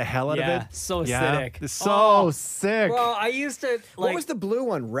regret the hell out of Yeah, it. so acidic. It's so sick. Bro, I used to, What was the blue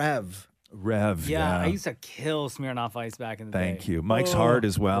one? Rev. Rev. Yeah, I used to kill Smirnoff Ice back in the day. Thank you. Mike's Hard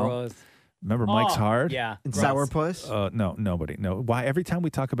as well. Gross. Remember Mike's Hard? Yeah. And gross. sourpuss? No, nobody. No. Why? Every time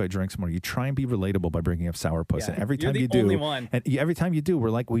we talk about drinks more, you try and be relatable by bringing up sourpuss. Yeah, And every you're time the you do, only one. and every time you do, we're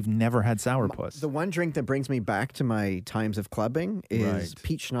like, we've never had sourpuss. The one drink that brings me back to my times of clubbing is Right.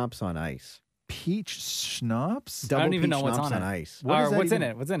 peach schnapps on ice. Peach schnapps? Double I don't even peach know what's schnapps on it. ice. What is that What's in even-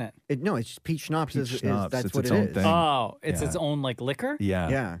 it? What's in it? No, it's peach schnapps. Peach is schnapps, that's it's what its it own is. thing. Oh, it's Yeah. its own like liquor? Yeah.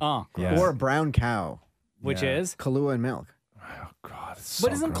 Yeah. Oh, Yeah. Or a brown cow. which Yeah. is? Kahlua and milk. God, it's But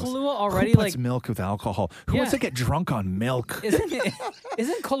so isn't gross. Kahlua already Who puts like? milk with alcohol? Who wants Yeah. to get drunk on milk?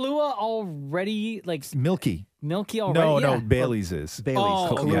 Isn't Kahlua already like Milky. milky already? No, Yeah. no, Bailey's is. Bailey's.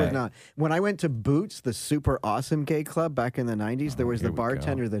 Oh, Kahlua okay. is not. When I went to Boots, the super awesome gay club back in the 90s, there was here the we go.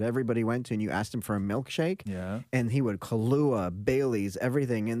 bartender that everybody went to, and you asked him for a milkshake. Yeah. And he would Kahlua, Bailey's,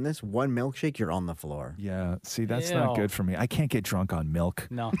 everything. In this one milkshake, you're on the floor. Yeah. See, that's not Ew. good for me. I can't get drunk on milk.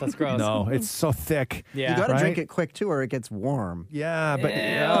 No, that's gross. No, it's so thick. Yeah. You got to drink Right? it quick, too, or it gets warm. Yeah, but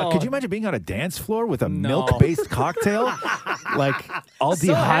Ew. could you imagine being on a dance floor with a No. milk-based cocktail? Like all,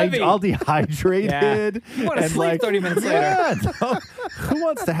 So heavy. all dehydrated. You wanna and sleep like, 30 minutes yeah, no. Who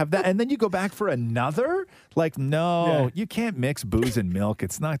wants to have that? And then you go back for another? Like, no, you can't mix booze and milk.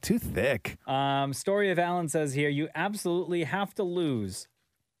 It's not too thick. Story of Alan says here, you absolutely have to lose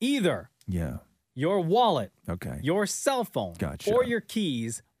either Yeah. your wallet, Okay. your cell phone, Gotcha. or your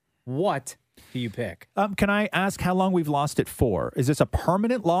keys. What do you pick? Can I ask how long we've lost it for? Is this a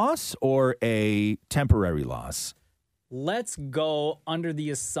permanent loss or a temporary loss? Let's go under the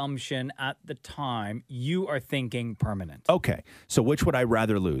assumption at the time you are thinking permanent. Okay. So which would I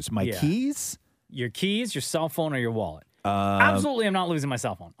rather lose? My Yeah. keys? Your keys, your cell phone, or your wallet? Absolutely, I'm not losing my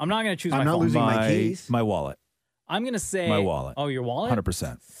cell phone. I'm not going to choose my phone. My wallet. I'm going to say My wallet. Oh, your wallet?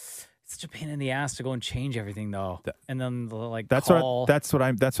 100%. It's such a pain in the ass to go and change everything though. And then like That's call.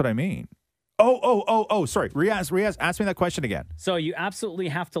 what I mean. Oh, sorry. Riaz, ask me that question again. So you absolutely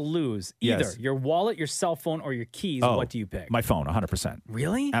have to lose either Yes. your wallet, your cell phone, or your keys. Oh, What do you pick? My phone, 100%.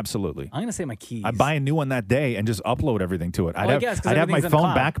 Really? Absolutely. I'm going to say my keys. I buy a new one that day and just upload everything to it. Well, I guess, 'cause I'd have my everything's in the phone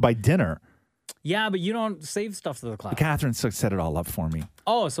cloud. back by dinner. Yeah, but you don't save stuff to the cloud. Catherine set it all up for me.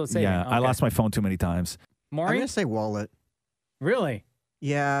 Oh, so it's saving. Yeah, I Okay. lost my phone too many times. Maury? I'm going to say wallet. Really?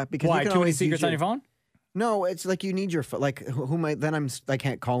 Yeah, because Why? you can Too many always secrets use on your phone? No, it's like you need your phone. Like who might then I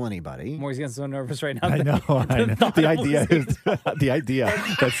can't call anybody. Maury's getting so nervous right now. I know. The idea is the idea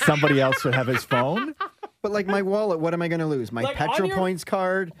that somebody else would have his phone. But like my wallet, what am I going to lose? My Like, on Petro your- Points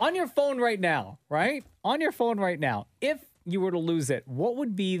card. On your phone right now, right? On your phone right now, if you were to lose it, what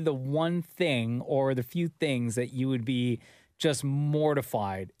would be the one thing or the few things that you would be just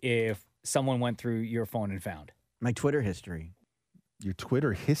mortified if someone went through your phone and found? My Twitter history. Your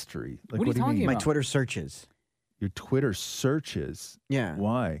Twitter history. Like, What are you do you talking mean? My about? Twitter searches. Your Twitter searches. Yeah.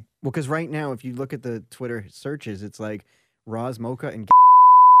 Why? Well, because right now, if you look at the Twitter searches, it's like Roz Mocha and.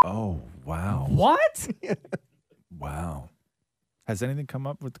 Oh wow. What? Wow. Has anything come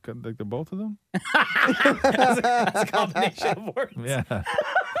up with the both of them? That's a combination of words. Yeah.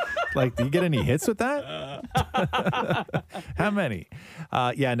 Like, do you get any hits with that? How many?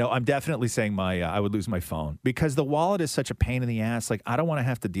 Yeah, no, I'm definitely saying I would lose my phone because the wallet is such a pain in the ass. Like, I don't want to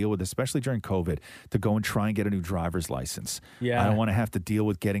have to deal with, especially during COVID, to go and try and get a new driver's license. Yeah. I don't want to have to deal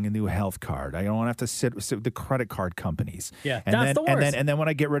with getting a new health card. I don't want to have to sit with the credit card companies. Yeah, and that's then, the worst. And then when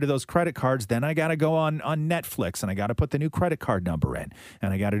I get rid of those credit cards, then I got to go on Netflix and I got to put the new credit card number in.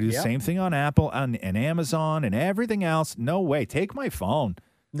 And I got to do the Yep. same thing on Apple and Amazon and everything else. No way. Take my phone.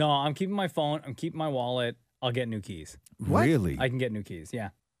 No, I'm keeping my phone. I'm keeping my wallet. I'll get new keys. What? Really? I can get new keys. Yeah.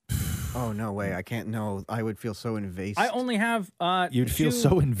 Oh, no way. I can't know. I would feel so invasive. I only have You'd feel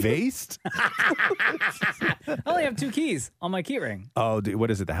so invased? I only have 2 keys on my key ring. Oh,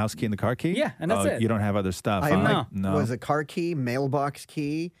 what is it? The house key and the car key? Yeah, and that's Oh, it. You don't have other stuff. I huh? have was a car key, mailbox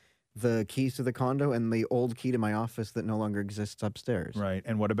key, the keys to the condo, and the old key to my office that no longer exists upstairs. Right.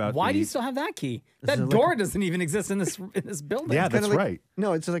 And what about Why do you still have that key? That is like door doesn't even exist in this building. Yeah, It's kinda that's like- right.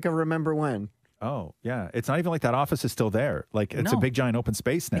 No, it's like a remember when. Oh, yeah. It's not even like that office is still there. Like, it's a No. big, giant open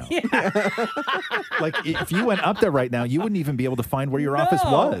space now. Like, if you went up there right now, you wouldn't even be able to find where your office No,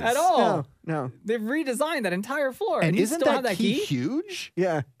 was. at all. No. They've redesigned that entire floor. And you isn't still that, have that key huge?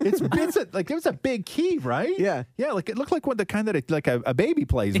 Yeah. It's like, it was a big key, right? Yeah. Yeah, like, it looked like one the kind that like a baby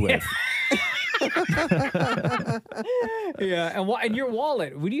plays with. Yeah, and your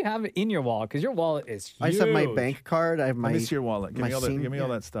wallet. What do you have in your wallet? Because your wallet is huge. I just have my bank card. I have my. Let me see your wallet. Give my me all senior-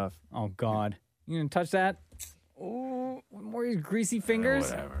 that stuff. Oh God, you gonna touch that? Oh, Maury's greasy fingers.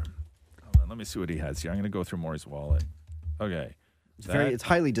 Whatever. Hold on, let me see what he has here. I'm going to go through Maury's wallet. Okay. It's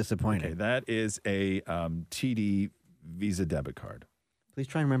highly disappointing. Okay, that is a TD Visa debit card. Please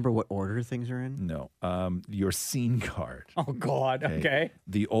try and remember what order things are in. No. Your scene card. Oh God. Okay.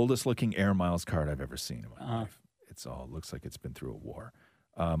 The oldest looking Air Miles card I've ever seen in my life. It's all looks like it's been through a war.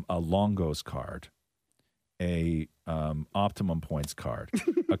 A Longos card, a Optimum Points card,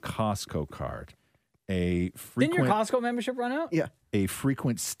 a Costco card, a frequent Didn't your Costco membership run out? Yeah. a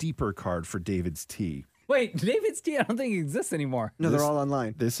frequent steeper card for David's Tea. Wait, David's Tea, I don't think it exists anymore. No, they're all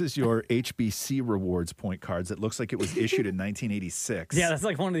online. This is your HBC rewards point cards. It looks like it was issued in 1986. Yeah, that's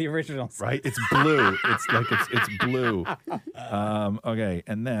like one of the originals. Right? It's blue. It's blue. Okay,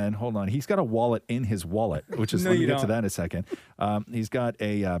 and then hold on. He's got a wallet in his wallet, which is No, let me you get to don't. that in a second. He's got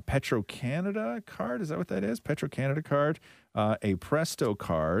a Petro Canada card. Is that what that is? Petro Canada card, a Presto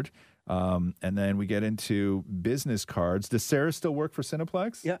card. And then we get into business cards. Does Sarah still work for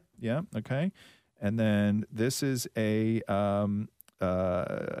Cineplex? Yeah. Yeah. Okay. And then this is a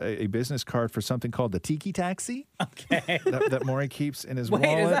business card for something called the Tiki Taxi. Okay. that Maury keeps in his Wait,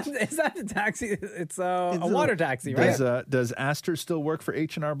 wallet. is that a taxi? It's a water taxi, right? Does Astor still work for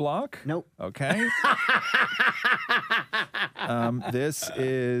H&R Block? Nope. Okay. This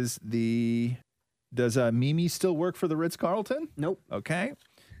is does Mimi still work for the Ritz-Carlton? Nope. Okay.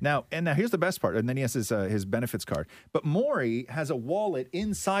 Now here's the best part. And then he has his benefits card. But Maury has a wallet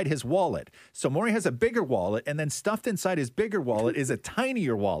inside his wallet. So Maury has a bigger wallet, and then stuffed inside his bigger wallet is a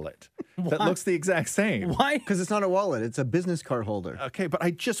tinier wallet that looks the exact same. Why? Because it's not a wallet. It's a business card holder. Okay, but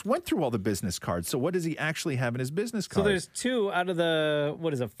I just went through all the business cards. So what does he actually have in his business So card? there's 2 out of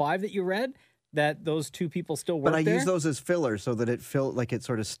the, 5 that you read that those 2 people still work But I there? use those as fillers so that it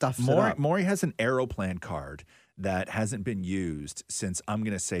sort of stuffs it up. Maury has an Aeroplan card that hasn't been used since, I'm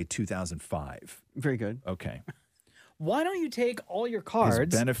going to say, 2005. Very good. Okay. Why don't you take all your cards? His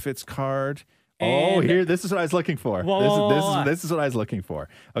benefits card. And- This is what I was looking for. Whoa. This is what I was looking for.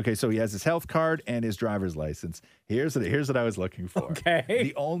 Okay, so he has his health card and his driver's license. Here's what I was looking for. Okay.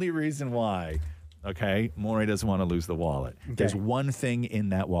 The only reason why, Maury doesn't want to lose the wallet. Okay. There's one thing in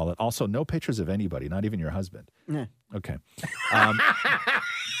that wallet. Also, no pictures of anybody, not even your husband. Yeah. Okay.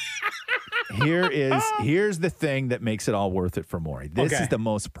 Here's the thing that makes it all worth it for Maury. This Okay. is the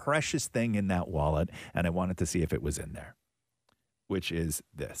most precious thing in that wallet, and I wanted to see if it was in there, which is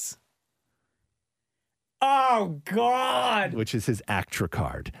this, Oh, God. which is his ACTRA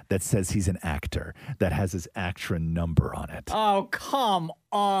card that says he's an actor, that has his ACTRA number on it. Oh, come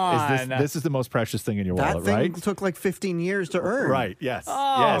on. This is the most precious thing in your That wallet, thing right? took like 15 years to earn. Right, yes.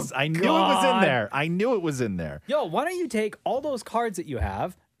 Oh, yes, I knew it was in God. there. I knew it was in there. Yo, why don't you take all those cards that you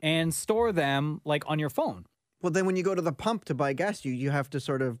have and store them like on your phone? Well, then when you go to the pump to buy gas, you have to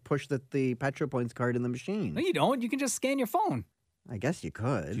sort of push the Petro Points card in the machine. No, you don't. You can just scan your phone. I guess you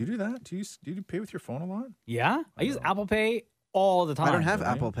could. Do you do that? Do you pay with your phone a lot? Yeah, I use Apple Pay all the time. I don't have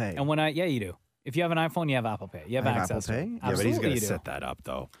Apple Pay. And yeah, you do. If you have an iPhone, you have Apple Pay. You have I have access Apple to it. Pay? Yeah, but he's Absolutely going you to do. set that up,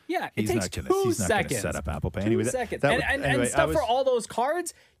 though. Yeah, it He's takes not gonna, 2 he's not seconds. Gonna set up Apple Pay. 2 Anyway, seconds. that and anyway, stuff I for was- all those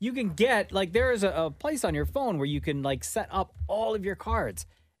cards, you can get, like, there is a place on your phone where you can, like, set up all of your cards.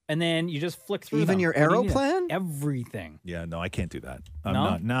 and then you just flick through Even them. your What do you need? Aeroplan? Everything. Yeah, no, I can't do that.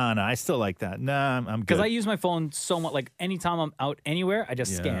 No? No, I still like that. Nah, I'm good. Because I use my phone so much. Like anytime I'm out anywhere, I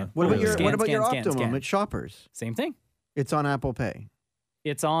just scan. What about Boom, your scan, What about scan, your scan, Optimum scan. at Shoppers? Same thing. It's on Apple Pay.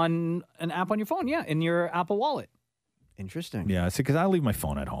 It's on an app on your phone. Yeah, in your Apple Wallet. Interesting. Yeah, see, because I leave my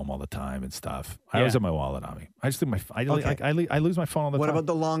phone at home all the time and stuff. I Yeah. always have my wallet on me. I just leave my. I lose my phone all the What time. about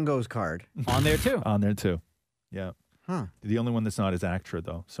the Longos card? On there too. On there too. Yeah. Huh. The only one that's not is Actra,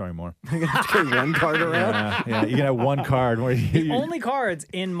 though. Sorry, more. You have to carry one card around? Yeah, you can have one card. Where The only cards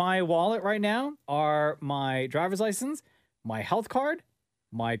in my wallet right now are my driver's license, my health card,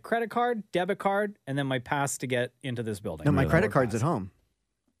 my credit card, debit card, and then my pass to get into this building. No, my Really? credit card's at home.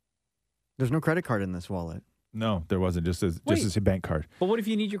 There's no credit card in this wallet. No, there wasn't. Just as a bank card. But what if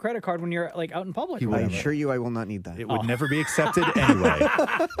you need your credit card when you're like out in public? I assure you I will not need that. It would never be accepted anyway.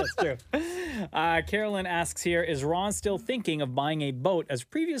 That's true. Carolyn asks here, is Ron still thinking of buying a boat as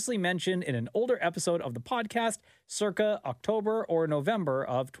previously mentioned in an older episode of the podcast circa October or November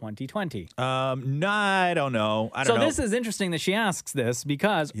of 2020? No, I don't know. I don't know. So this is interesting that she asks this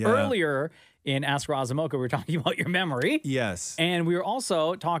because Yeah. earlier in Ask Roz and Mocha, we were talking about your memory. Yes. And we were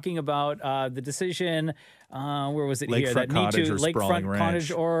also talking about the decision, where was it here? Lakefront That need cottage to or lakefront sprawling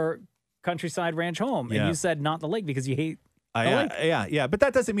cottage ranch. or countryside ranch home. And Yeah. you said not the lake because you hate the lake. Yeah, but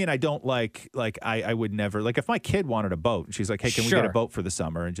that doesn't mean I don't like I would never, like if my kid wanted a boat and she's like, hey, can we get a Sure. boat for the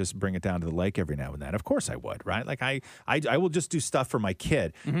summer and just bring it down to the lake every now and then? Of course I would, right? Like I will just do stuff for my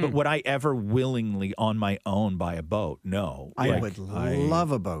kid. Mm-hmm. But would I ever willingly on my own buy a boat? No. I Like, would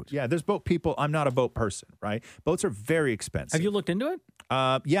love a boat. Yeah, there's boat people. I'm not a boat person, right? Boats are very expensive. Have you looked into it?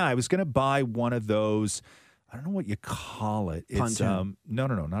 Yeah, I was going to buy one of those. I don't know what you call it. It's Pontoon. no,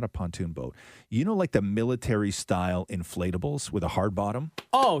 not a pontoon boat. You know, like the military style inflatables with a hard bottom.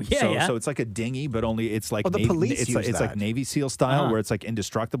 Oh yeah, So it's like a dinghy, but only it's like Oh, the police use it's like that. Navy SEAL style, Uh-huh. where it's like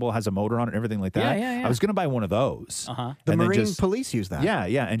indestructible, has a motor on it, and everything like that. Yeah. I was going to buy one of those. Uh-huh. The and then Marine just- police use that. Yeah,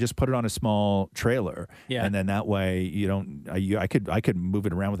 and just put it on a small trailer. Yeah. and then that way you don't. I could move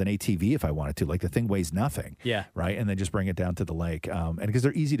it around with an ATV if I wanted to. Like the thing weighs nothing. Yeah. Right, and then just bring it down to the lake. And because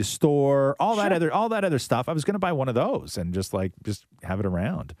they're easy to store, all that other stuff. I was going to buy one of those and just have it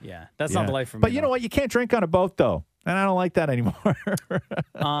around. Yeah, that's not the life for me. But you know what? You can't drink on a boat though, and I don't like that anymore.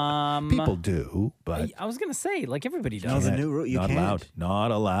 People do, but I was gonna say, like everybody no, does. the new rule, you not can't. allowed.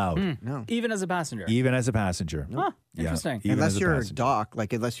 Not allowed. No. Even as a passenger. Even as a passenger. Huh, Yeah, interesting. even Unless as a you're passenger. dock,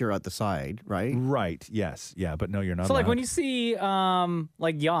 unless you're at the side, right? Right. Yes. Yeah. But no, you're not. So like allowed. when you see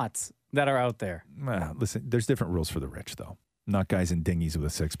like yachts that are out there. Listen, there's different rules for the rich, though. Not guys in dinghies with a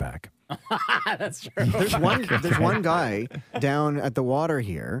six pack. That's true. There's one guy down at the water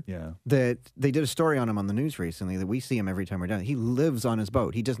here that they did a story on him on the news recently that we see him every time we're down. He lives on his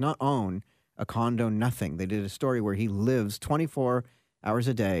boat. He does not own a condo, nothing. They did a story where he lives 24 hours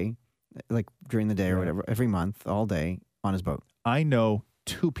a day, like during the day or whatever, every month, all day on his boat. I know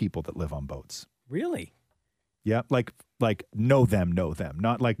two people that live on boats. Really? Yeah, like know them,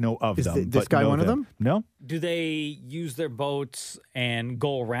 not like know of Is them. this but guy know one of them? No. Do they use their boats and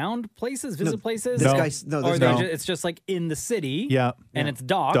go around places, visit places? This guy's no. Or This they're guy, it's just like in the city. Yeah. And it's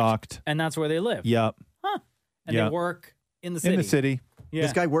docked. And that's where they live. Yeah. Huh. And Yeah. they work in the city. In the city. Yeah.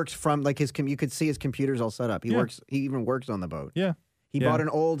 This guy works from like his. You could see his computer's all set up. He Yeah. works. He even works on the boat. Yeah. He Yeah. bought an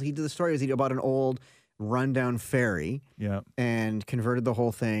old. He did the story. He bought an old rundown ferry. Yeah. And converted the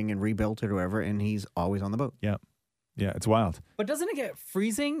whole thing and rebuilt it or whatever. And he's always on the boat. Yeah. Yeah. It's wild. But doesn't it get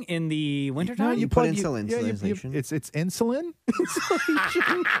freezing in the wintertime? you put insulation. It's insulin.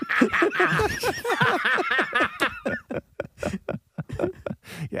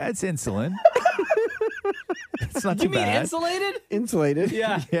 Yeah, it's insulin. It's not You too mean bad. insulated? Insulated.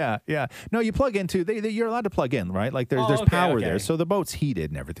 Yeah. Yeah. No, you plug into. You're allowed to plug in, right? Like there's okay, power okay. there, so the boat's heated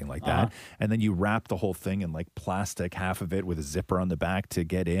and everything like that. Uh-huh. And then you wrap the whole thing in like plastic, half of it with a zipper on the back to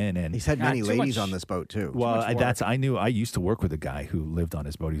get in. And He's had many too ladies much- on this boat too. well, I used to work with a guy who lived on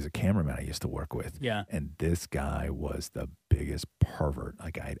his boat. He was a cameraman I used to work with. Yeah. And this guy was the biggest pervert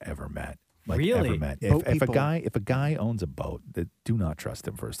like I'd ever met. Like Really? ever met. Boat If people. a guy owns a boat, do not trust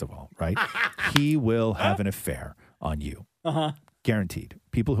him, first of all, right? He will have an affair on you. Uh-huh. Guaranteed.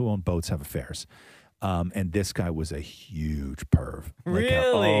 People who own boats have affairs. And this guy was a huge perv. Like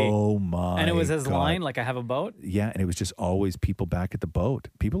Really? oh my And it was his God. line, like I have a boat? Yeah, and it was just always people back at the boat.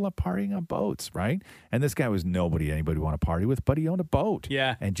 People love partying on boats, right? And this guy was nobody anybody would want to party with, but he owned a boat.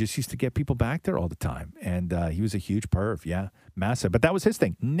 Yeah. And just used to get people back there all the time. And he was a huge perv, yeah, massive. But that was his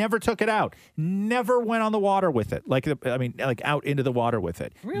thing. Never took it out. Never went on the water with it. Like out into the water with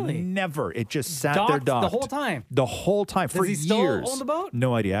it. Really? Never. It just sat there Docked docked. the whole time? The whole time for he still years. own the boat?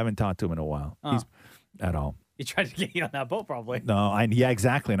 No idea. I haven't talked to him in a while. Oh. He's at all. He tried to get you on that boat, probably. No, yeah,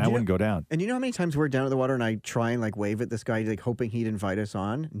 exactly. And I wouldn't go down. And you know how many times we're down at the water and I try and like wave at this guy, like hoping he'd invite us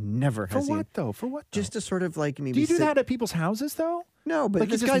on? Never For has he. what, though? For what? Just to sort of like maybe. Do you do sit- that at people's houses, though? No, but like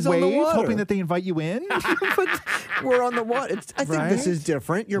this you just guy's on the wave, water. hoping that they invite you in? But we're on the water. I think this is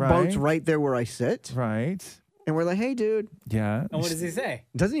different. Your boat's right there where I sit. Right. And we're like, hey, dude. Yeah. And what does he say?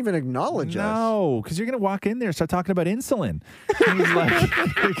 Doesn't even acknowledge us. No, because you're going to walk in there and start talking about insulin. And he's like,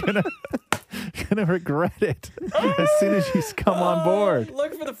 you're going to regret it as soon as you come on board.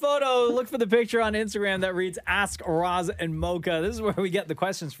 Look for the photo. Look for the picture on Instagram that reads Ask Roz and Mocha. This is where we get the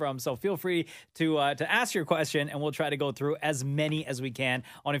questions from. So feel free to ask your question, and we'll try to go through as many as we can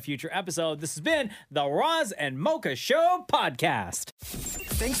on a future episode. This has been the Roz and Mocha Show podcast.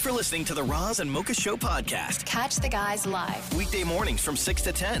 Thanks for listening to the Roz and Mocha Show podcast. Catch the guys live Weekday mornings from 6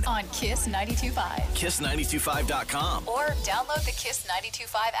 to 10. on Kiss 92.5 Kiss925.com. or download the Kiss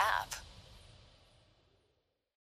 92.5 app.